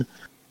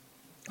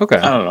 Okay.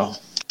 I don't know.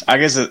 I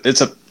guess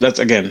that's,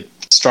 again,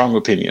 strong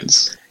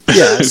opinions.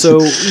 Yeah, so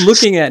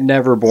looking at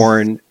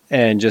Neverborn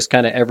and just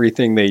kind of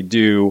everything they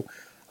do,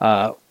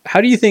 how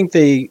do you think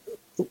they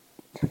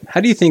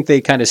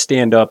kind of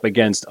stand up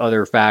against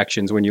other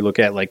factions when you look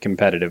at like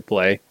competitive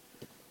play?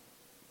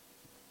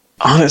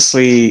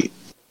 Honestly,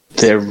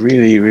 they're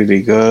really,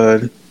 really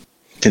good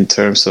in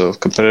terms of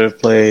competitive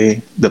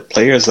play. The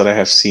players that I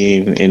have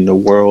seen in the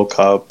World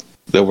Cup,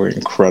 they were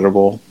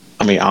incredible.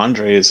 I mean,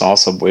 Andre is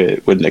awesome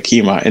with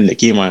Nekima, and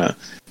Nekima,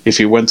 if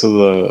you went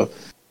to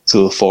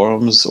the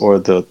forums or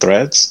the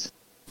threads,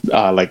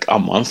 like a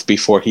month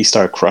before he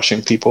started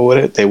crushing people with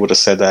it, they would have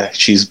said that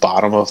she's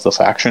bottom of the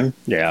faction.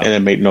 Yeah. And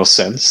it made no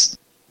sense.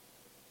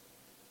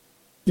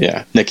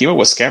 Yeah. Nekima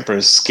with Scamper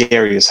is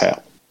scary as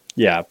hell.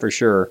 Yeah, for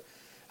sure.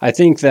 I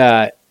think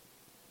that,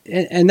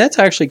 and that's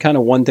actually kind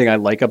of one thing I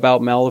like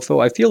about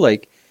Malifaux. I feel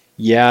like,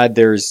 yeah,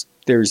 there's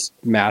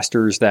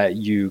masters that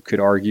you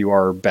could argue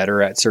are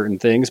better at certain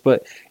things,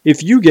 but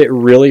if you get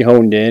really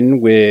honed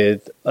in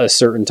with a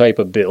certain type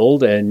of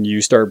build and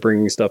you start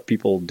bringing stuff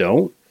people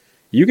don't,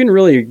 you can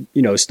really,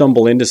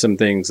 stumble into some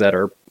things that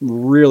are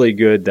really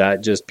good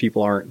that just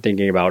people aren't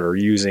thinking about or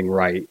using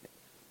right.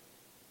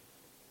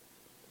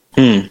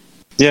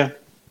 Yeah.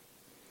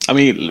 I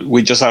mean,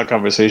 we just had a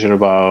conversation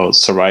about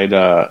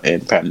Zoraida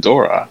and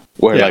Pandora,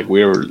 where Yeah. like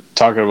we were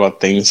talking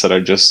about things that are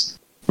just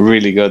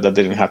really good that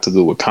didn't have to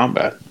do with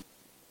combat.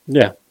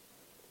 Yeah.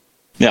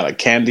 Yeah, like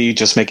Candy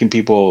just making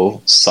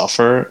people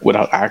suffer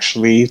without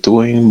actually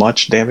doing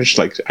much damage.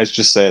 Like I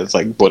just said, it's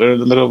like put it in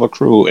the middle of a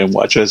crew and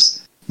watch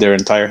as their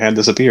entire hand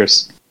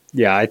disappears.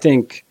 Yeah, I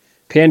think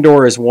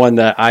Pandora is one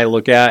that I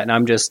look at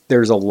and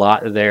there's a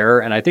lot there.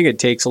 And I think it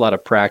takes a lot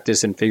of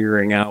practice in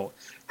figuring out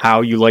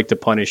how you like to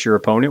punish your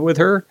opponent with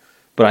her.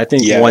 But I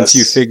think once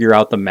you figure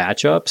out the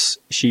matchups,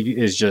 she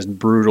is just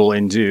brutal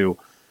into,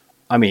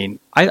 I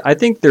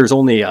think there's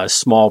only a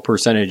small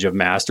percentage of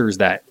masters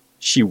that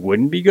she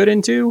wouldn't be good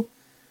into,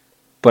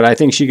 but I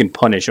think she can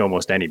punish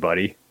almost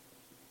anybody.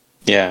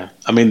 Yeah,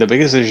 I mean the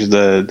biggest issue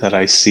that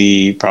I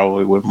see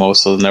probably with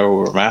most of the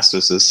Neverwhere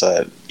Masters is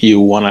that you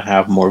want to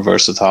have more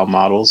versatile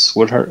models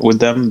with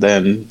them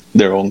than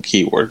their own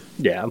keyword.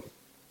 Yeah,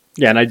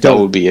 and I That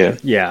don't. would be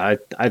it. Yeah,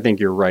 I think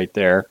you're right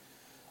there.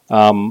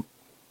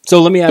 So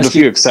let me With ask a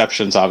few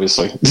exceptions,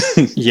 obviously.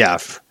 Yeah.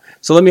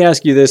 So let me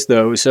ask you this,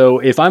 though. So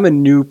if I'm a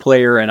new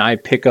player and I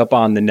pick up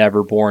on the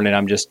Neverborn and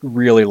I'm just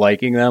really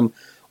liking them,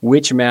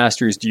 which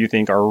masters do you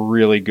think are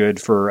really good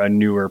for a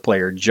newer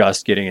player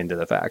just getting into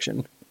the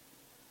faction?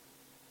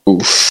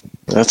 Oof,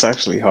 that's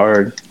actually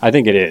hard. I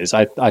think it is.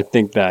 I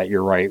think that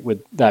you're right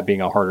with that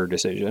being a harder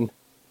decision.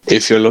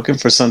 If you're looking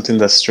for something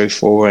that's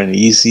straightforward and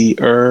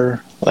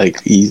easier,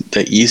 like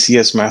the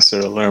easiest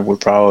master to learn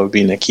would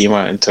probably be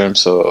Nekima in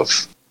terms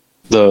of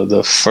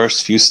the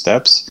first few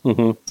steps.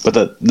 Mm-hmm.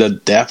 But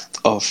the depth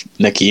of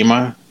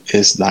Nekima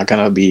is not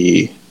gonna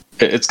be.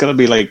 It's gonna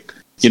be like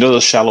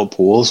those shallow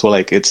pools where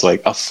like it's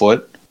like a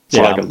foot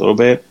for like a little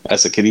bit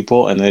as a kiddie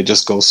pool, and then it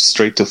just goes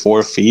straight to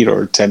 4 feet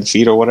or 10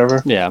 feet or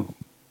whatever. Yeah.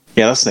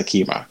 Yeah, that's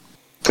Nekima.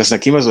 Because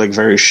Nekima is like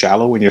very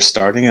shallow when you're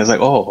starting. It's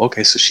like, oh,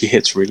 okay, so she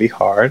hits really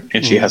hard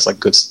and she has like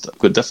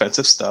good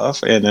defensive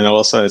stuff, and then all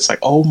of a sudden it's like,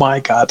 oh my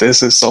god,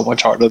 this is so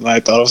much harder than I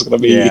thought it was gonna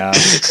be. Yeah.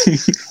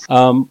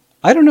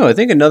 I don't know. I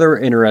think another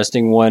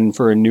interesting one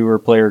for a newer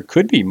player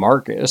could be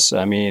Marcus.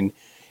 I mean,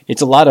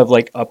 it's a lot of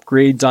like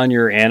upgrades on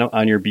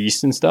your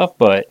beast and stuff,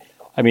 but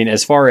I mean,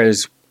 as far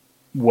as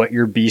what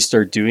your beasts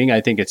are doing,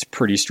 I think it's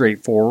pretty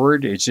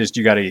straightforward. It's just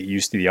you got to get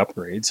used to the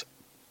upgrades.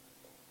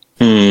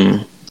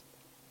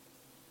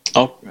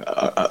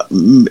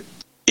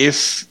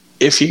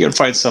 If you can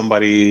find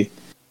somebody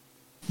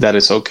that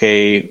is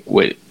okay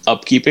with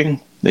upkeeping,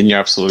 then you're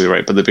absolutely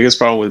right. But the biggest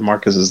problem with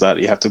Marcus is that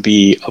you have to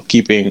be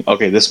upkeeping.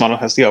 Okay, this model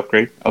has the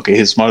upgrade. Okay,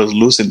 his model is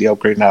losing the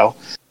upgrade now.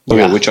 Okay,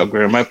 Yeah. which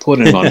upgrade am I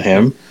putting on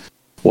him?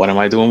 What am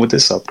I doing with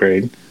this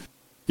upgrade?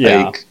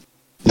 Yeah. Like,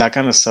 that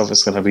kind of stuff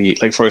is going to be,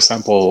 like, for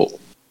example,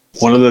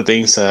 one of the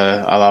things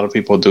that a lot of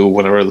people do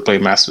whenever they play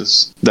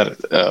Masters, that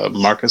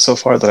Marcus so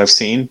far that I've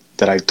seen,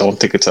 that I don't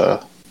think it's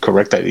a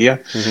correct idea,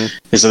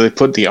 is that they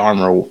put the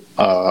armor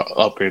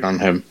upgrade on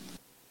him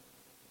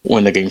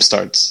when the game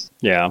starts.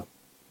 Yeah.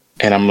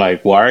 And I'm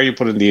like, why are you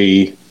putting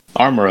the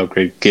armor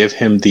upgrade? Give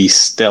him the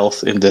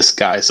stealth in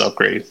disguise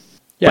upgrade.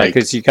 Yeah, Like-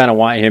 because you kind of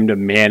want him to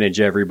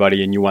manage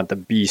everybody and you want the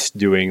beast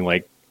doing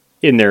like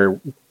in there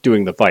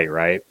doing the fight,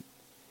 right?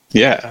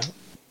 Yeah.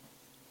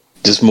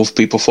 Just move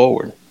people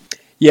forward.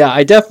 Yeah,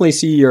 I definitely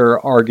see your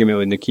argument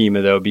with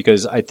Nekima, though,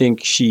 because I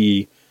think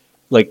she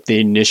like the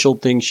initial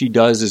thing she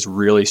does is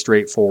really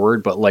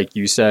straightforward, but like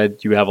you said,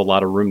 you have a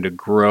lot of room to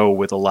grow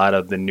with a lot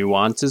of the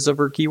nuances of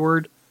her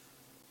keyword.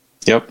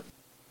 Yep.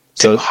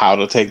 So how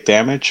to take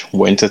damage,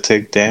 when to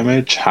take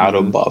damage, how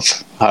to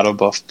buff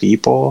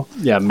people,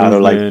 Yeah, how to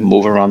like movement.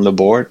 move around the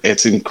board.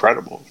 It's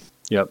incredible.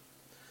 Yep.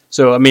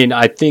 So I mean,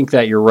 I think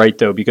that you're right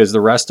though, because the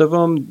rest of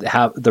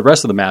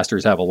the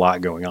masters have a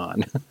lot going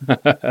on.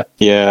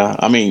 Yeah,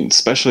 I mean,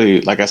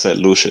 especially like I said,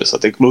 Lucius. I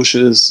think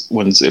Lucius,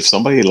 if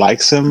somebody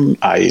likes him,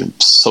 I am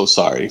so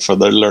sorry for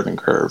their learning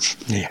curve.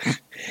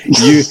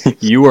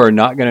 you are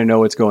not going to know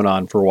what's going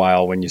on for a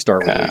while when you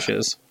start with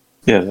Lucius.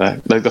 Yeah,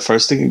 like the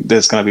first thing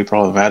that's going to be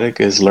problematic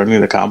is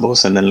learning the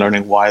combos and then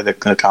learning why the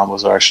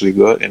combos are actually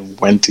good and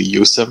when to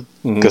use them.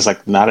 Because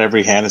like not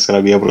every hand is going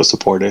to be able to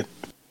support it.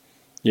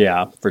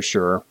 Yeah, for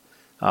sure.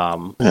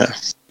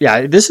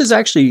 Yeah, this is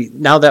actually,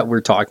 now that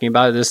we're talking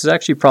about it, this is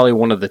actually probably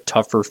one of the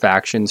tougher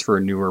factions for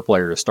a newer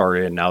player to start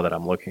in now that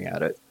I'm looking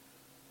at it.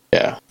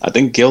 Yeah, I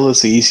think Guild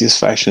is the easiest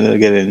faction to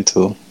get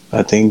into.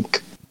 I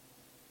think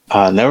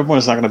Neverborn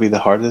is not going to be the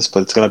hardest,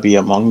 but it's going to be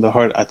among the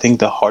hard. I think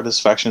the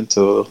hardest faction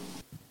to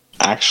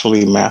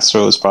actually master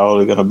is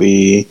probably going to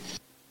be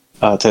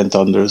Ten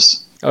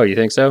Thunders. Oh, you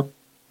think so?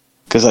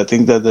 Because I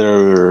think that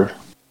their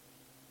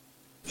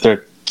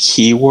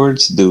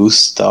keywords do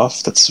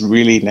stuff that's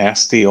really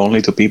nasty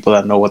only to people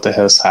that know what the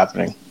hell is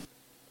happening.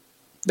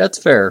 That's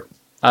fair.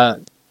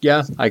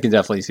 Yeah, I can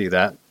definitely see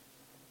that.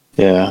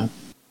 Yeah,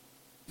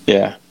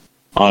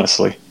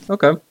 honestly.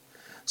 Okay.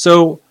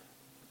 So,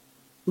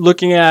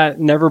 looking at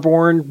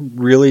Neverborn,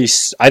 really,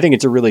 I think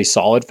it's a really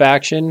solid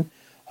faction.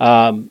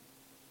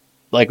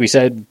 Like we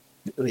said,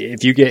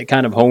 if you get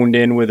kind of honed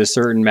in with a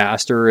certain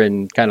master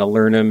and kind of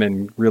learn them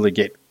and really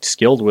get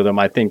skilled with them,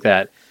 I think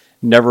that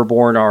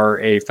Neverborn are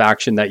a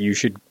faction that you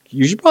should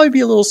probably be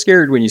a little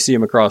scared when you see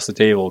them across the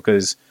table,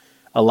 because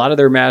a lot of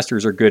their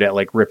masters are good at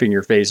like ripping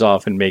your face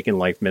off and making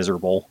life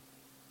miserable.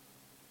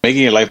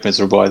 Making your life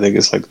miserable, I think,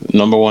 is like the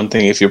number one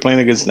thing. If you're playing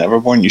against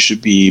Neverborn, you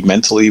should be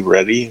mentally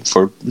ready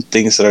for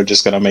things that are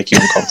just going to make you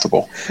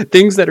uncomfortable.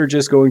 Things that are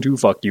just going to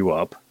fuck you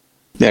up.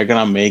 They're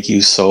going to make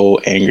you so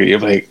angry. You're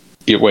like,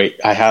 wait,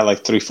 I had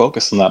like 3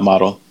 focus on that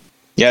model.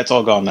 Yeah, it's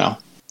all gone now.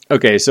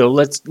 Okay, so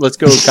let's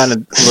go kind of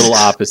a little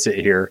opposite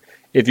here.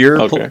 If you're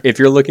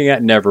looking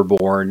at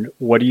Neverborn,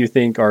 what do you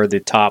think are the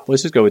top?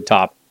 Let's just go with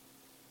top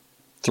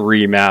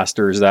 3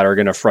 masters that are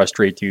going to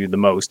frustrate you the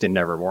most in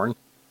Neverborn.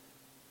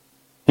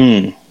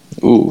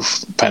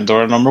 Oof,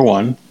 Pandora number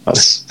 1.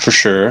 That's for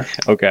sure.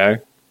 Okay.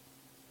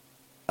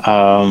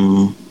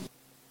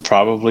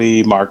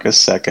 Probably Marcus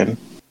second.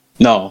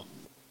 No,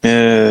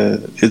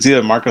 it's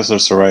either Marcus or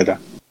Zoraida.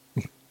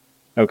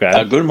 Okay.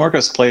 A good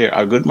Marcus player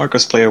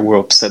will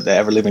upset the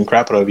ever living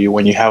crap out of you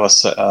when you have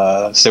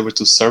a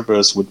Saber-tooth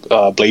Cerberus with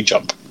blade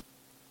jump.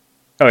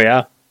 Oh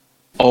yeah.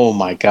 Oh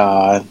my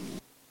god.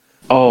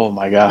 Well,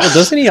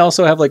 doesn't he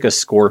also have like a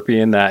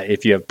Scorpion that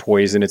if you have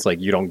poison, it's like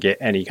you don't get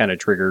any kind of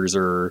triggers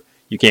or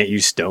you can't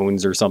use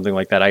stones or something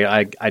like that?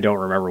 I don't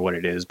remember what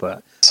it is,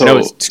 but I know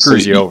it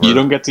screws you over. You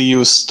don't get to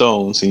use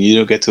stones and you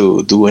don't get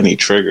to do any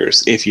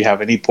triggers if you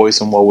have any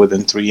poison well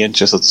within 3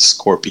 inches of the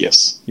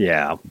Scorpius.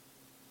 Yeah.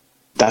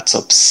 That's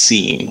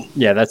obscene.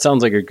 Yeah, that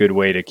sounds like a good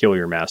way to kill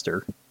your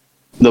master.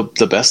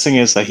 The best thing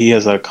is that he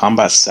has a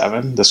combat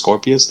 7, the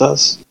Scorpius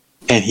does,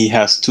 and he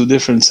has 2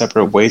 different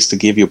separate ways to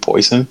give you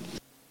poison.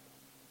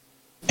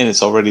 And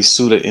it's already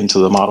suited into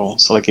the model.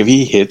 So like if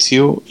he hits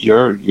you,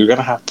 you're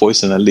gonna have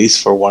poison at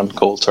least for 1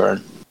 cold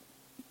turn.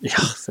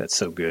 Yeah, that's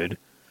so good.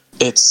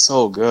 It's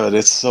so good.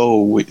 It's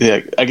so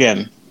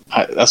again.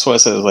 That's why I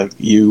said like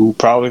you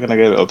probably gonna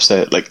get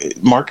upset. Like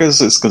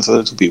Marcus is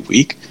considered to be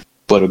weak,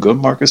 but a good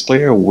Marcus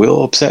player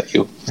will upset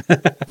you.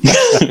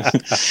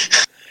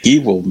 He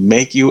will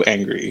make you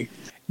angry.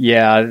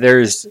 Yeah,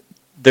 there's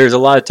a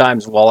lot of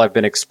times while I've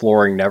been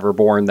exploring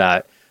Neverborn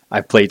that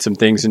I've played some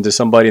things into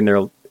somebody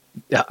and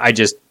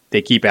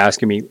they keep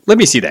asking me, let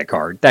me see that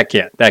card. That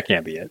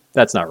can't be it.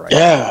 That's not right.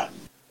 Yeah.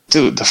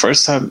 Dude, the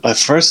first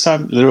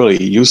time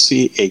literally you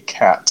see a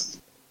cat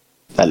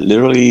that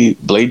literally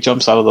blade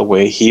jumps out of the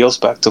way, heals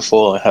back to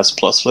full, and has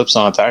plus flips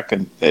on attack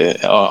and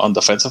on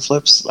defensive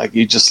flips, like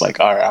you just like,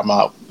 all right, I'm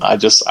out. I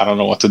don't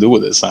know what to do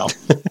with this now.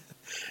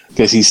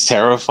 Because he's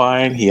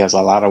terrifying. He has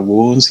a lot of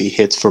wounds. He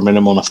hits for a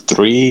minimum of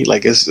 3.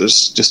 Like it's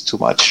just too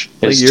much.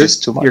 It's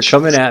just too much. You're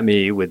coming at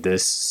me with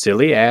this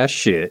silly ass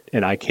shit,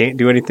 and I can't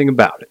do anything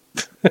about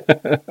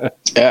it.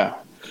 Yeah.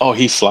 Oh,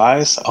 he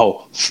flies?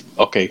 Oh,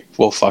 okay.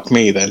 Well, fuck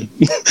me then.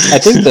 I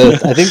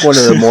think one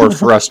of the more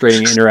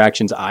frustrating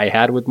interactions I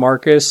had with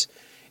Marcus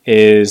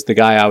is the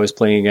guy I was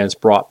playing against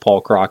brought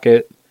Paul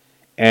Crockett,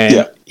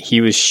 and he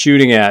was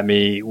shooting at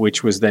me,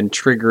 which was then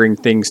triggering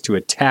things to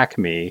attack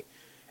me.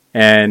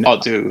 And oh,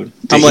 dude,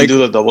 did he do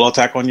the double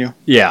attack on you?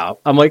 Yeah,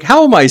 I'm like,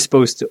 how am I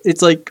supposed to?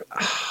 It's like,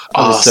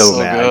 I was so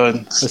mad. Good. I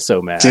was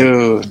so mad,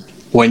 dude.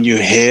 When you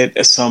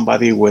hit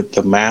somebody with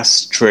the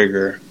mass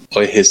trigger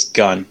or his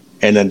gun,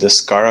 and then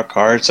discard a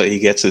card so he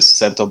gets his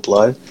scent of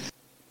blood.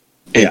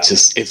 It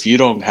just, if you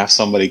don't have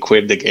somebody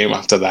quit the game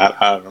after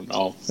that, I don't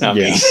know. I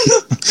mean,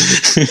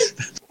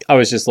 I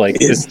was just like,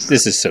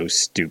 this is so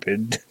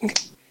stupid.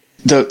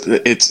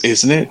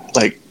 Isn't it?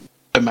 Like,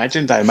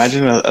 imagine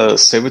a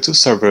Saber-tooth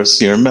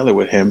Cerberus, you're in melee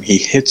with him, he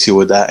hits you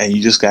with that, and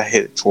you just got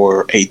hit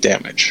for 8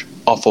 damage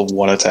off of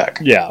 1 attack.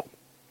 Yeah.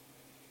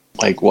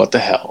 Like, what the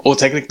hell? Well,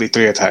 technically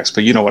 3 attacks,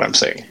 but you know what I'm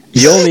saying.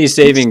 The only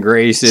saving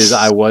grace is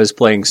I was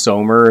playing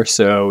Somer,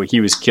 so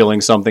he was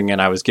killing something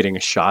and I was getting a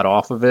shot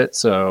off of it,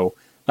 so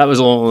that was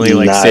only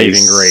like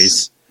saving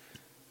grace.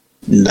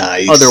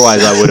 Nice.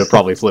 Otherwise, I would have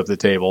probably flipped the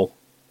table.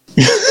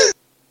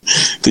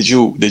 Did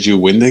you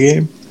win the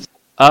game?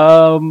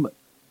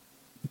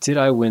 Did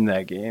I win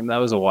that game? That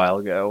was a while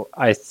ago.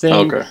 I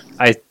think. Okay.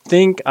 I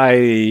think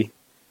I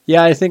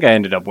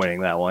ended up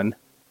winning that one.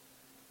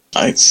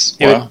 Nice.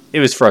 Wow. It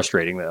was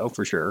frustrating though,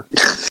 for sure.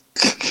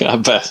 I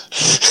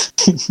bet.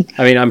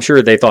 I mean, I'm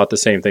sure they thought the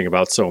same thing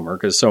about Somer,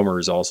 because Somer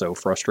is also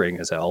frustrating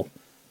as hell.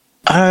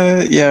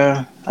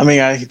 Yeah. I mean,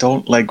 I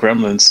don't like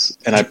Gremlins,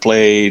 and I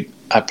played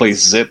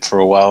Zip for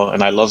a while,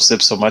 and I love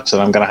Zip so much that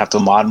I'm gonna have to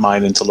mod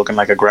mine into looking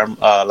like a goblin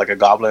not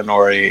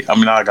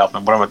a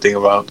goblin. What am I thinking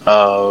about?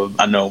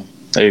 A gnome.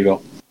 There you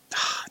go.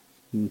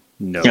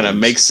 No. I'm gonna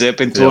make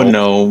Zip into a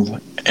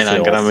gnome, and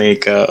I'm gonna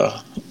make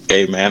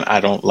hey man, I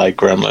don't like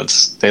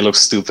Gremlins. They look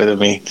stupid to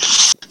me.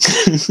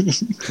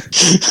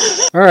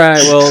 All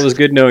right, well, it was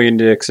good knowing you,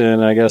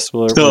 Dixon. I guess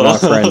we're not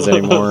friends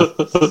anymore.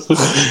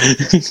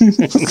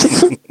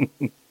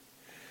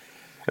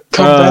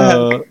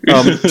 Come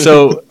back.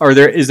 So,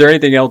 is there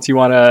anything else you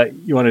want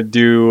to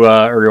do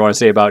or you want to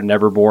say about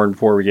Neverborn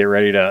before we get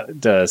ready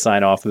to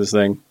sign off of this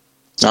thing?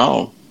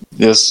 No,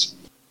 just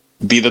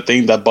be the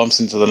thing that bumps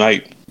into the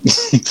night.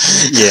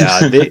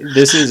 Yeah,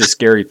 this is a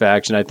scary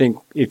faction. I think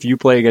if you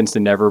play against a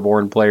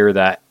Neverborn player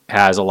that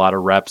has a lot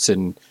of reps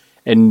and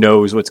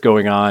knows what's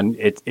going on,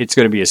 it's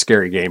going to be a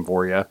scary game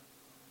for you.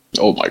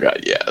 Oh my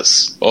god,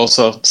 yes.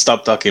 Also,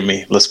 stop ducking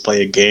me. Let's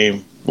play a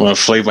game. Want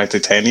to flay my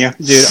Titania?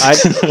 Dude,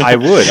 I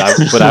would,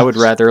 but I would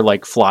rather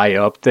like fly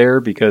up there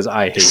because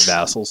I hate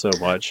Vassal so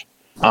much.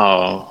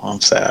 Oh,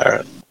 I'm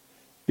sad.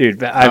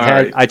 Dude,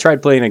 I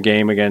tried playing a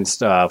game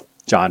against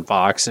John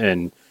Fox,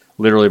 and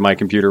literally my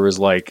computer was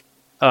like,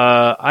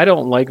 I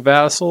don't like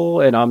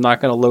Vassal, and I'm not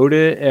going to load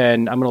it,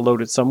 and I'm going to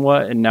load it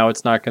somewhat, and now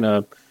it's not going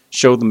to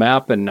show the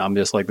map, and I'm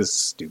just like, this is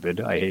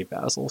stupid. I hate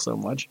Vassal so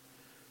much.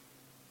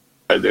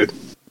 I did.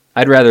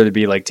 I'd rather it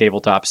be like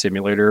Tabletop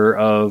Simulator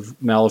of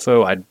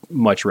Malifaux. I'd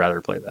much rather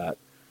play that.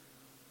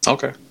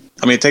 Okay.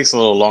 I mean, it takes a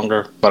little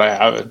longer, but I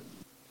have it.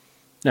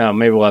 No,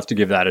 maybe we'll have to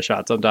give that a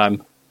shot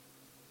sometime.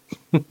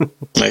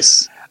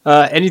 Nice.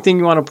 Anything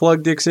you want to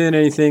plug, Dixon?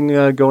 Anything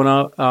going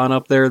on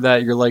up there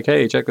that you're like,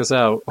 hey, check this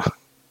out?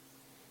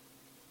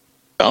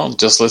 Oh,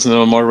 just listen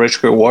to more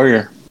Rage Quit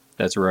Warrior.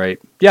 That's right.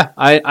 Yeah,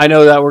 I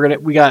know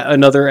that we got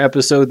another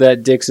episode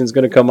that Dixon's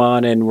going to come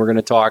on, and we're going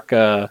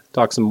to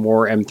talk some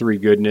more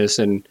M3 goodness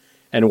and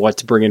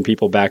what's bringing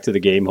people back to the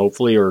game,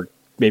 hopefully, or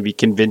maybe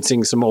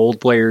convincing some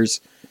old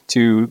players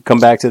to come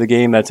back to the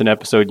game. That's an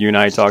episode you and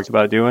I talked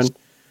about doing,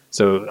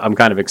 so I'm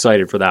kind of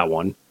excited for that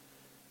one.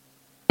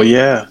 But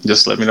yeah,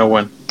 just let me know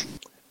when.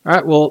 All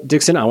right, well,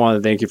 Dixon, I want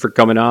to thank you for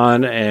coming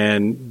on,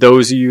 and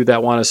those of you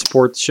that want to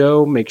support the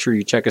show, make sure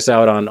you check us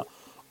out on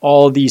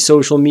all the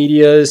social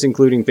medias,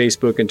 including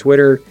Facebook and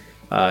Twitter.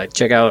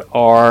 Check out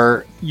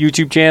our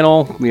YouTube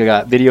channel. We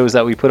got videos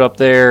that we put up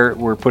there.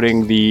 We're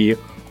putting the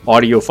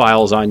audio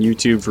files on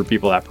YouTube for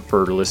people that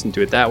prefer to listen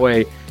to it that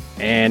way.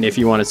 And if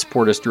you want to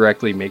support us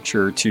directly, make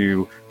sure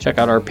to check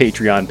out our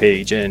Patreon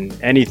page. And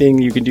anything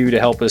you can do to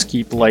help us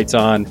keep the lights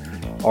on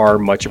are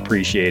much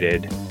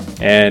appreciated.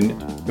 And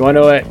you want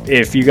to know what?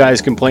 If you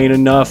guys complain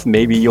enough,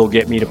 maybe you'll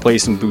get me to play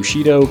some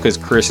Bushido, because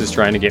Chris is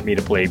trying to get me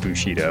to play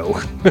Bushido.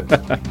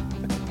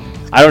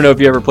 I don't know if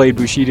you ever played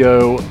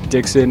Bushido,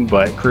 Dixon,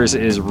 but Chris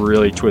is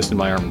really twisting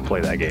my arm to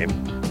play that game.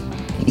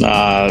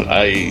 Nah,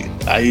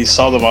 I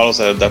saw the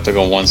models at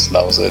Adepticon once, and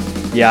that was it.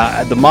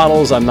 Yeah, the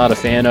models I'm not a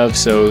fan of,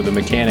 so the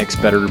mechanics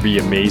better be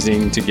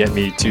amazing to get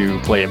me to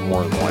play it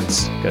more than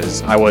once,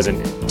 because I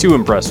wasn't too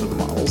impressed with the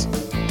models.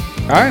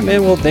 All right,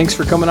 man, well, thanks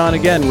for coming on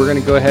again. We're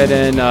going to go ahead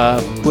and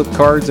flip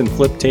cards and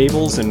flip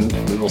tables, and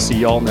we will see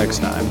y'all next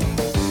time.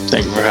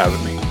 Thank you for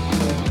having me.